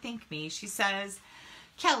wanted to thank me. She says,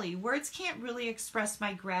 Kelly, words can't really express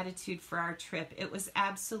my gratitude for our trip. It was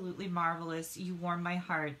absolutely marvelous. You warmed my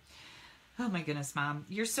heart. Oh my goodness, Mom.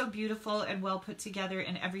 You're so beautiful and well put together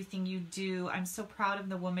in everything you do. I'm so proud of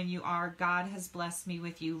the woman you are. God has blessed me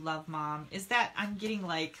with you. Love, Mom. Is that, I'm getting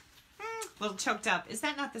like a little choked up. Is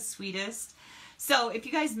that not the sweetest? So if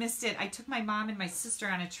you guys missed it, I took my mom and my sister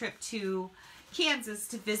on a trip to Kansas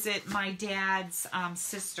to visit my dad's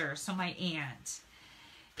sister, so my aunt.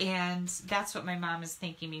 And that's what my mom is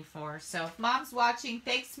thanking me for. So if Mom's watching,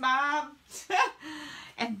 thanks, Mom.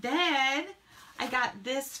 And then I got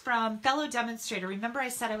this from fellow demonstrator. Remember I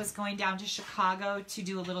said I was going down to Chicago to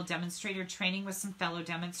do a little demonstrator training with some fellow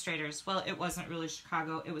demonstrators. Well, it wasn't really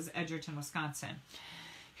Chicago. It was Edgerton, Wisconsin.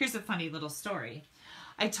 Here's a funny little story.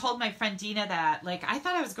 I told my friend Dina that, like, I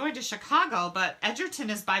thought I was going to Chicago, but Edgerton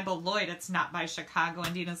is by Beloit. It's not by Chicago.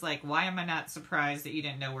 And Dina's like, why am I not surprised that you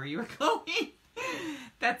didn't know where you were going?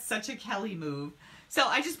 That's such a Kelly move. So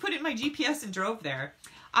I just put it in my GPS and drove there.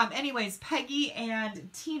 Anyways, Peggy and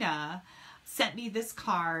Tina sent me this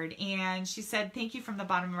card, and she said, thank you from the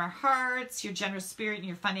bottom of our hearts. Your generous spirit and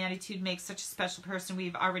your fun attitude makes such a special person.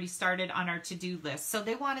 We've already started on our to-do list. So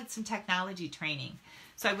they wanted some technology training.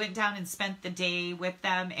 So I went down and spent the day with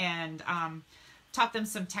them and taught them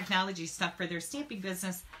some technology stuff for their stamping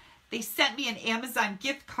business. They sent me an Amazon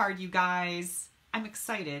gift card, you guys. I'm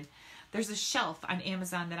excited. There's a shelf on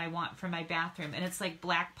Amazon that I want for my bathroom, and it's like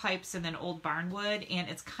black pipes and then old barnwood, and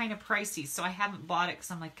it's kind of pricey, so I haven't bought it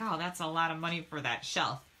because I'm like, oh, that's a lot of money for that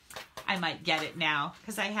shelf. I might get it now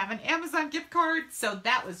because I have an Amazon gift card, so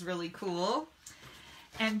that was really cool.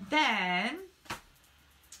 And then,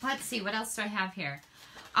 let's see, what else do I have here?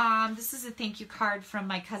 This is a thank you card from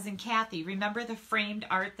my cousin Kathy. Remember the framed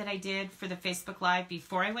art that I did for the Facebook Live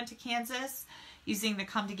before I went to Kansas? Using the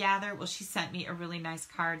Come Together, well, she sent me a really nice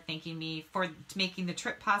card thanking me for making the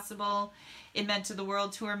trip possible. It meant to the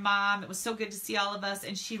world to her mom. It was so good to see all of us,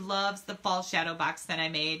 and she loves the fall shadow box that I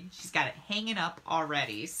made. She's got it hanging up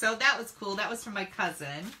already. So that was cool. That was from my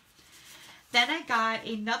cousin. Then I got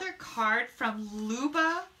another card from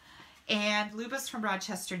Luba, and Luba's from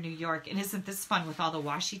Rochester, New York. And isn't this fun with all the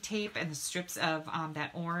washi tape and the strips of that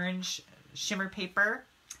orange shimmer paper?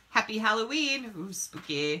 Happy Halloween. Ooh,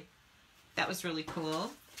 spooky. That was really cool.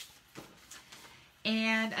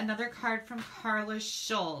 And another card from Carla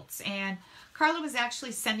Schultz. And Carla was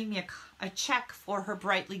actually sending me a check for her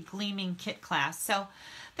Brightly Gleaming kit class. So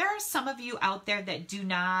there are some of you out there that do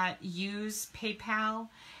not use PayPal,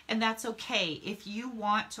 and that's okay. If you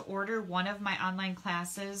want to order one of my online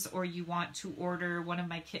classes or you want to order one of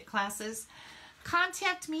my kit classes,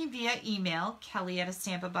 contact me via email,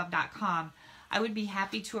 kelly@astampabove.com. I would be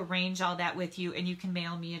happy to arrange all that with you, and you can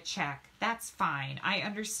mail me a check. That's fine. I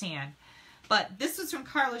understand. But this was from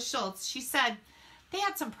Carla Schultz. She said they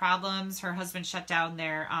had some problems. Her husband shut down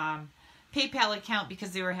their PayPal account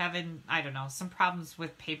because they were having, I don't know, some problems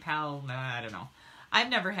with PayPal. I don't know. I've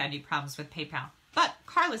never had any problems with PayPal. But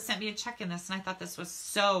Carla sent me a check in this, and I thought this was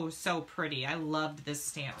so, so pretty. I loved this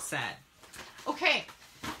stamp set. Okay,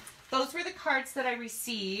 those were the cards that I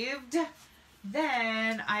received.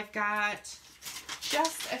 Then I've got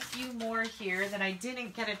just a few more here that I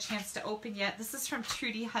didn't get a chance to open yet. This is from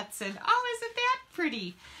Trudy Hudson. Oh, isn't that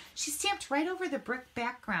pretty? She stamped right over the brick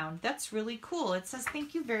background. That's really cool. It says,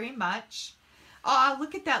 thank you very much. Oh,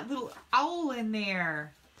 look at that little owl in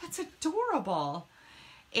there. That's adorable.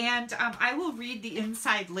 And I will read the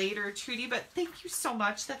inside later, Trudy, but thank you so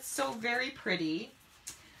much. That's so very pretty.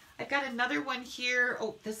 I've got another one here.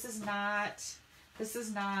 Oh, this is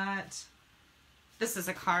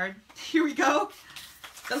a card. Here we go.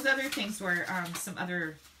 Those other things were some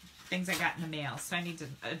other things I got in the mail, so I need to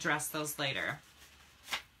address those later.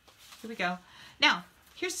 Here we go. Now,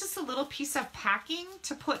 here's just a little piece of packing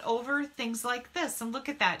to put over things like this. And look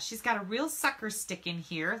at that. She's got a real sucker stick in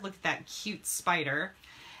here. Look at that cute spider.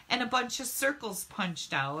 And a bunch of circles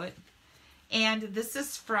punched out. And this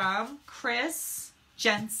is from Chris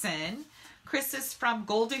Jensen. Chris is from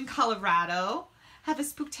Golden, Colorado. Have a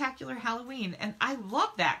spooktacular Halloween. And I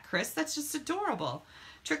love that, Chris. That's just adorable.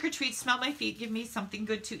 Trick or treat, smell my feet, give me something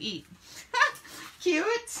good to eat.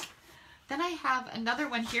 Cute. Then I have another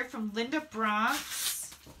one here from Linda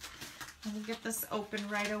Bronx. Let me get this open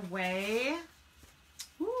right away.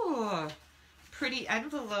 Ooh, pretty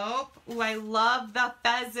envelope. Ooh, I love the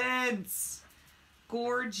pheasants.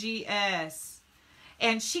 Gorgeous.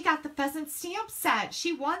 And she got the pheasant stamp set.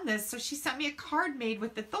 She won this, so she sent me a card made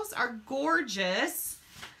with it. Those are gorgeous.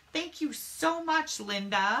 Thank you so much,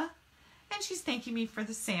 Linda. And she's thanking me for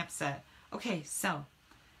the stamp set. Okay, so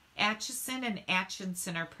Acheson and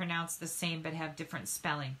Acheson are pronounced the same but have different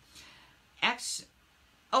spelling.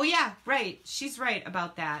 Oh yeah, right. She's right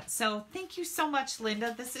about that. So thank you so much,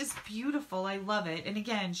 Linda. This is beautiful. I love it. And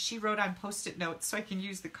again, she wrote on Post-it notes so I can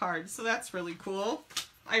use the card. So that's really cool.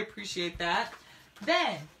 I appreciate that.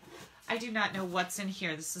 Then, I do not know what's in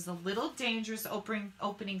here. This is a little dangerous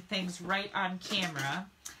opening things right on camera.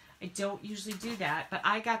 I don't usually do that, but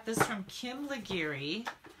I got this from Kim Laguerre,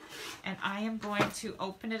 and I am going to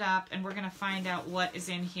open it up, and we're going to find out what is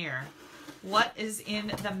in here. What is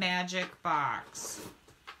in the magic box?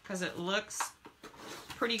 Because it looks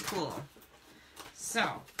pretty cool.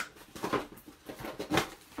 So,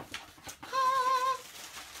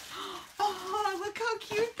 oh, look how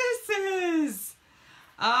cute this is.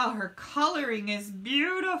 Oh, her coloring is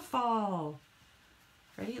beautiful.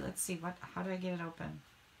 Ready? Let's see. How do I get it open?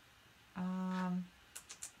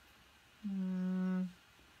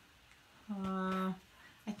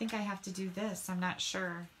 I think I have to do this. I'm not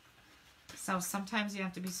sure. So sometimes you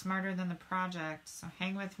have to be smarter than the project. So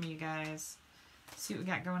hang with me, you guys. See what we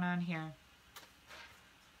got going on here.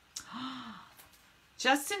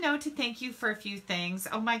 Just a note to thank you for a few things.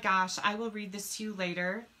 Oh my gosh, I will read this to you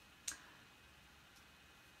later.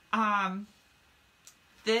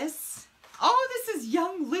 This is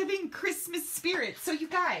Young Living Christmas Spirit. So you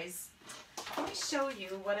guys, let me show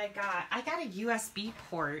you what I got. I got a USB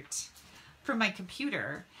port for my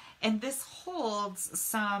computer, and this holds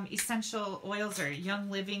some essential oils or Young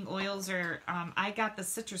Living oils, or I got the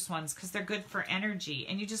citrus ones because they're good for energy.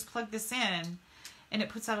 And you just plug this in, and it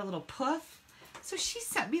puts out a little puff. So she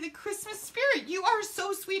sent me the Christmas Spirit. You are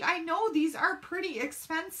so sweet. I know these are pretty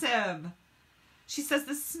expensive. She says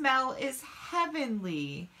the smell is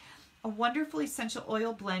heavenly. A wonderful essential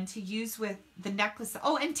oil blend to use with the necklace.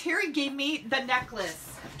 Oh, and Terry gave me the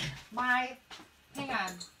necklace. Hang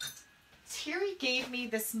on. Terry gave me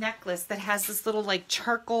this necklace that has this little like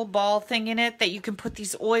charcoal ball thing in it that you can put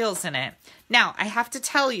these oils in it. Now, I have to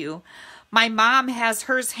tell you, my mom has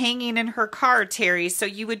hers hanging in her car, Terry, so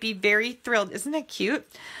you would be very thrilled. Isn't that cute?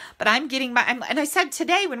 But I'm getting and I said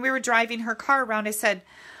today when we were driving her car around, I said,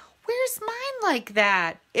 where's mine like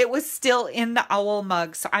that? It was still in the owl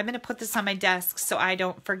mug, so I'm going to put this on my desk so I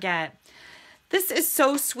don't forget. This is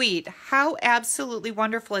so sweet. How absolutely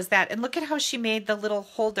wonderful is that? And look at how she made the little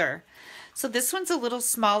holder. So this one's a little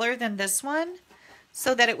smaller than this one.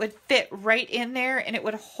 so that it would fit right in there and it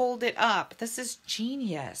would hold it up. This is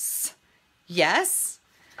genius. Yes?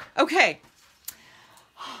 Okay.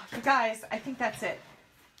 You guys, I think that's it.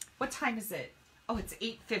 What time is it? Oh, it's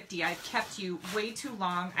 8:50. I've kept you way too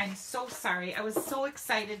long. I'm so sorry. I was so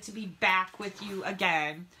excited to be back with you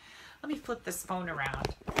again. Let me flip this phone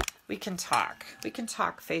around. We can talk. We can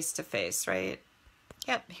talk face to face, right?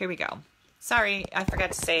 Yep, here we go. Sorry, I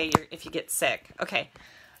forgot to say if you get sick. Okay.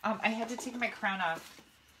 I had to take my crown off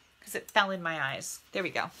because it fell in my eyes. There we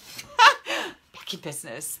go. Back in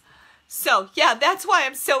business. So, yeah, that's why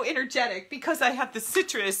I'm so energetic, because I have the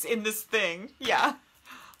citrus in this thing. Yeah.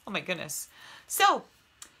 Oh, my goodness. So,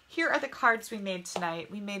 here are the cards we made tonight.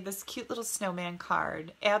 We made this cute little snowman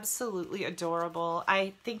card. Absolutely adorable.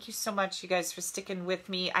 I thank you so much, you guys, for sticking with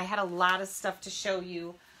me. I had a lot of stuff to show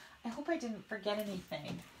you. I hope I didn't forget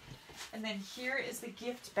anything. And then here is the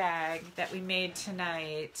gift bag that we made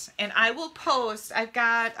tonight. And I will post, I've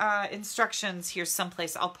got instructions here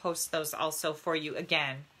someplace. I'll post those also for you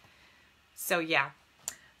again. So, yeah.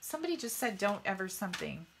 Somebody just said don't ever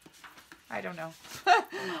something. I don't know.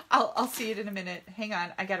 I'll see it in a minute. Hang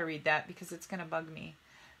on. I got to read that because it's going to bug me.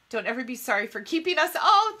 Don't ever be sorry for keeping us.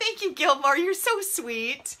 Oh, thank you, Gilmore. You're so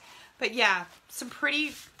sweet. But yeah, some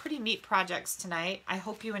pretty neat projects tonight. I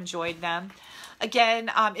hope you enjoyed them. Again,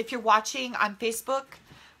 if you're watching on Facebook,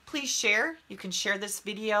 please share. You can share this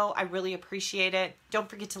video. I really appreciate it. Don't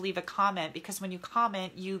forget to leave a comment, because when you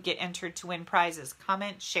comment, you get entered to win prizes.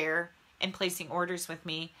 Comment, share, and placing orders with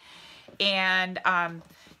me. And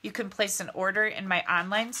you can place an order in my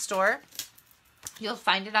online store. You'll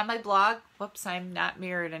find it on my blog. Whoops, I'm not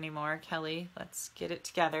mirrored anymore, Kelly. Let's get it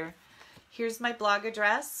together. Here's my blog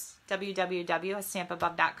address,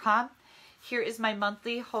 www.stampabove.com. Here is my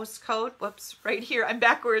monthly host code. Whoops, right here. I'm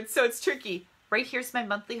backwards, so it's tricky. Right here's my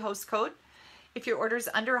monthly host code. If your order is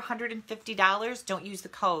under $150, don't use the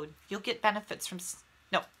code. You'll get benefits from...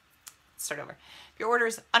 No, start over. If your order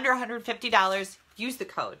is under $150, use the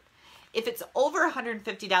code. If it's over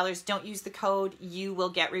 $150, don't use the code. You will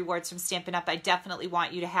get rewards from Stampin' Up. I definitely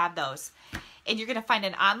want you to have those. And you're going to find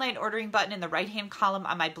an online ordering button in the right-hand column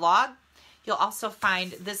on my blog. You'll also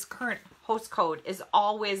find this current host code is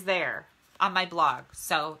always there on my blog.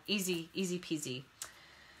 So easy, easy peasy.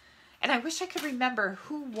 And I wish I could remember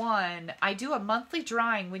who won. I do a monthly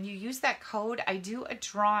drawing. When you use that code, I do a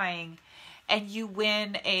drawing and you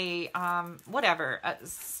win a, a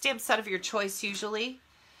stamp set of your choice usually.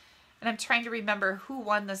 And I'm trying to remember who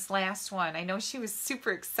won this last one. I know she was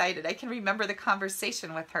super excited. I can remember the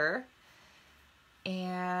conversation with her.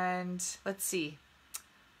 And let's see.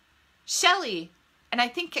 Shelly. And I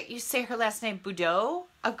think you say her last name, Boudreaux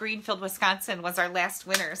of Greenfield, Wisconsin, was our last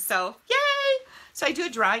winner. So, yay! So I do a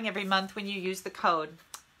drawing every month when you use the code.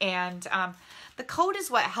 And the code is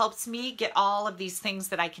what helps me get all of these things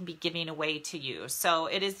that I can be giving away to you. So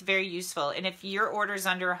it is very useful. And if your order is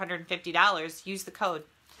under $150, use the code.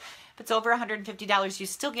 If it's over $150, you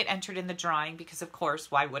still get entered in the drawing because, of course,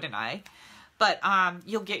 why wouldn't I? But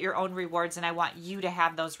you'll get your own rewards, and I want you to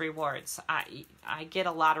have those rewards. I get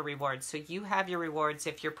a lot of rewards, so you have your rewards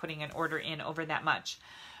if you're putting an order in over that much.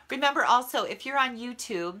 Remember also, if you're on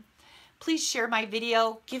YouTube, please share my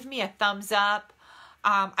video. Give me a thumbs up.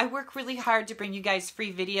 I work really hard to bring you guys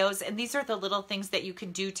free videos, and these are the little things that you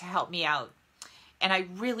can do to help me out. And I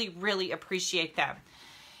really, really appreciate them.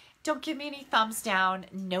 Don't give me any thumbs down.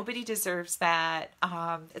 Nobody deserves that.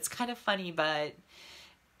 It's kind of funny, but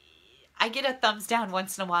I get a thumbs down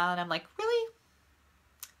once in a while, and I'm like, really?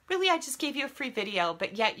 Really, I just gave you a free video,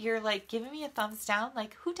 but yet you're like giving me a thumbs down?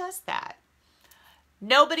 Like, who does that?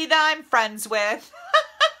 Nobody that I'm friends with.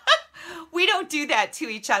 We don't do that to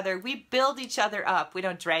each other. We build each other up. We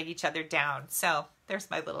don't drag each other down. So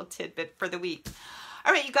there's my little tidbit for the week.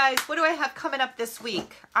 All right, you guys, what do I have coming up this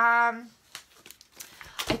week? I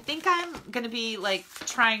think I'm going to be like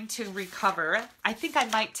trying to recover. I think I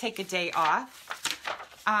might take a day off.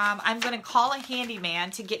 I'm going to call a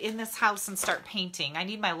handyman to get in this house and start painting. I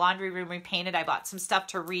need my laundry room repainted. I bought some stuff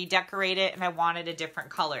to redecorate it, and I wanted a different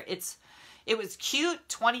color. It was cute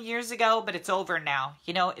 20 years ago, but it's over now.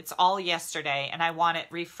 You know, it's all yesterday, and I want it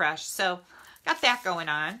refreshed. So, got that going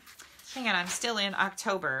on. Hang on, I'm still in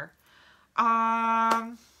October.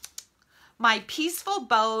 My Peaceful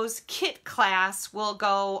Bows kit class will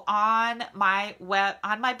go on my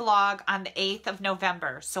blog on the 8th of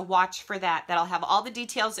November. So watch for that. That'll have all the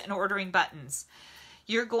details and ordering buttons.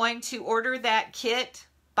 You're going to order that kit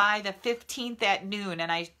by the 15th at noon.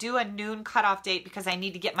 And I do a noon cutoff date because I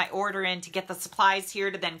need to get my order in to get the supplies here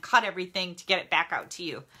to then cut everything to get it back out to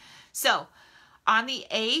you. So on the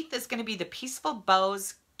 8th is going to be the Peaceful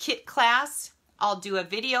Bows kit class. I'll do a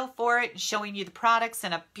video for it showing you the products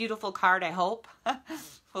and a beautiful card, I hope.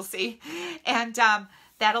 We'll see. And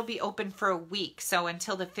that'll be open for a week. So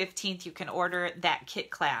until the 15th, you can order that kit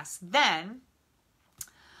class. Then,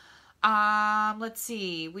 let's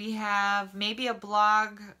see. We have maybe a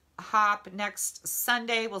blog hop next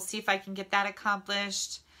Sunday. We'll see if I can get that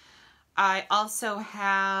accomplished. I also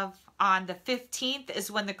have on the 15th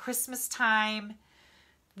is when the Christmas time,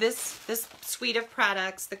 this suite of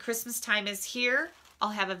products, the Christmas time is here. I'll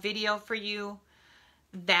have a video for you.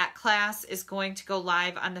 That class is going to go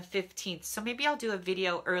live on the 15th. So maybe I'll do a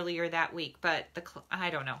video earlier that week, but I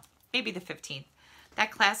don't know. Maybe the 15th.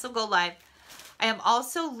 That class will go live. I am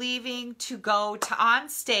also leaving to go to On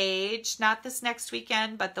Stage, not this next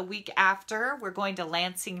weekend, but the week after. We're going to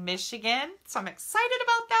Lansing, Michigan. So I'm excited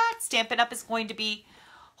about that. Stampin' Up! Is going to be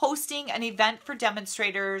hosting an event for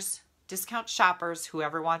demonstrators, discount shoppers,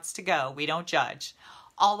 whoever wants to go. We don't judge.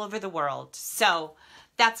 All over the world. So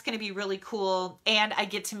that's going to be really cool. And I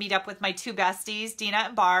get to meet up with my two besties, Dina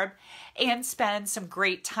and Barb, and spend some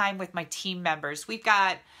great time with my team members. We've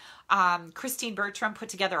got Christine Bertram put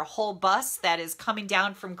together a whole bus that is coming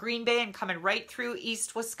down from Green Bay and coming right through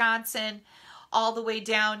East Wisconsin, all the way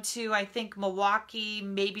down to, I think, Milwaukee,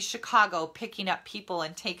 maybe Chicago, picking up people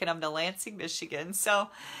and taking them to Lansing, Michigan. So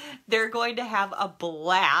they're going to have a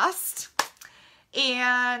blast.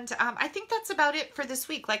 And I think that's about it for this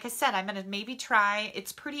week. Like I said, I'm going to maybe try.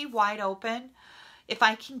 It's pretty wide open. If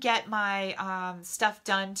I can get my stuff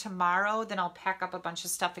done tomorrow, then I'll pack up a bunch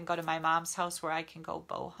of stuff and go to my mom's house where I can go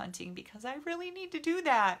bow hunting because I really need to do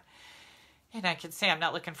that. And I can say I'm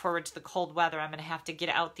not looking forward to the cold weather. I'm going to have to get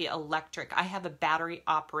out the electric. I have a battery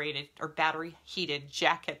operated or battery heated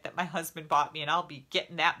jacket that my husband bought me, and I'll be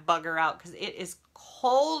getting that bugger out because it is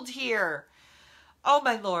cold here. Oh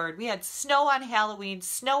my Lord. We had snow on Halloween,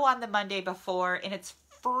 snow on the Monday before, and it's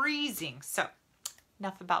freezing. So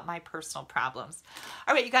enough about my personal problems.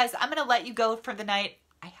 All right, you guys, I'm going to let you go for the night.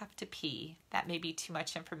 I have to pee. That may be too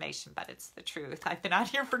much information, but it's the truth. I've been out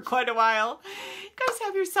here for quite a while. You guys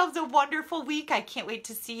have yourselves a wonderful week. I can't wait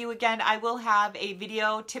to see you again. I will have a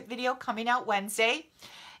tip video coming out Wednesday.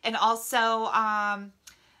 And also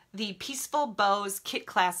the Peaceful Bows kit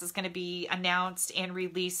class is going to be announced and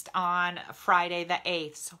released on Friday the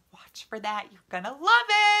 8th. So watch for that. You're going to love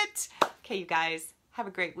it. Okay, you guys, have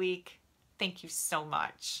a great week. Thank you so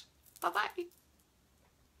much. Bye-bye.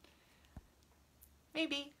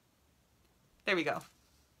 Maybe. There we go.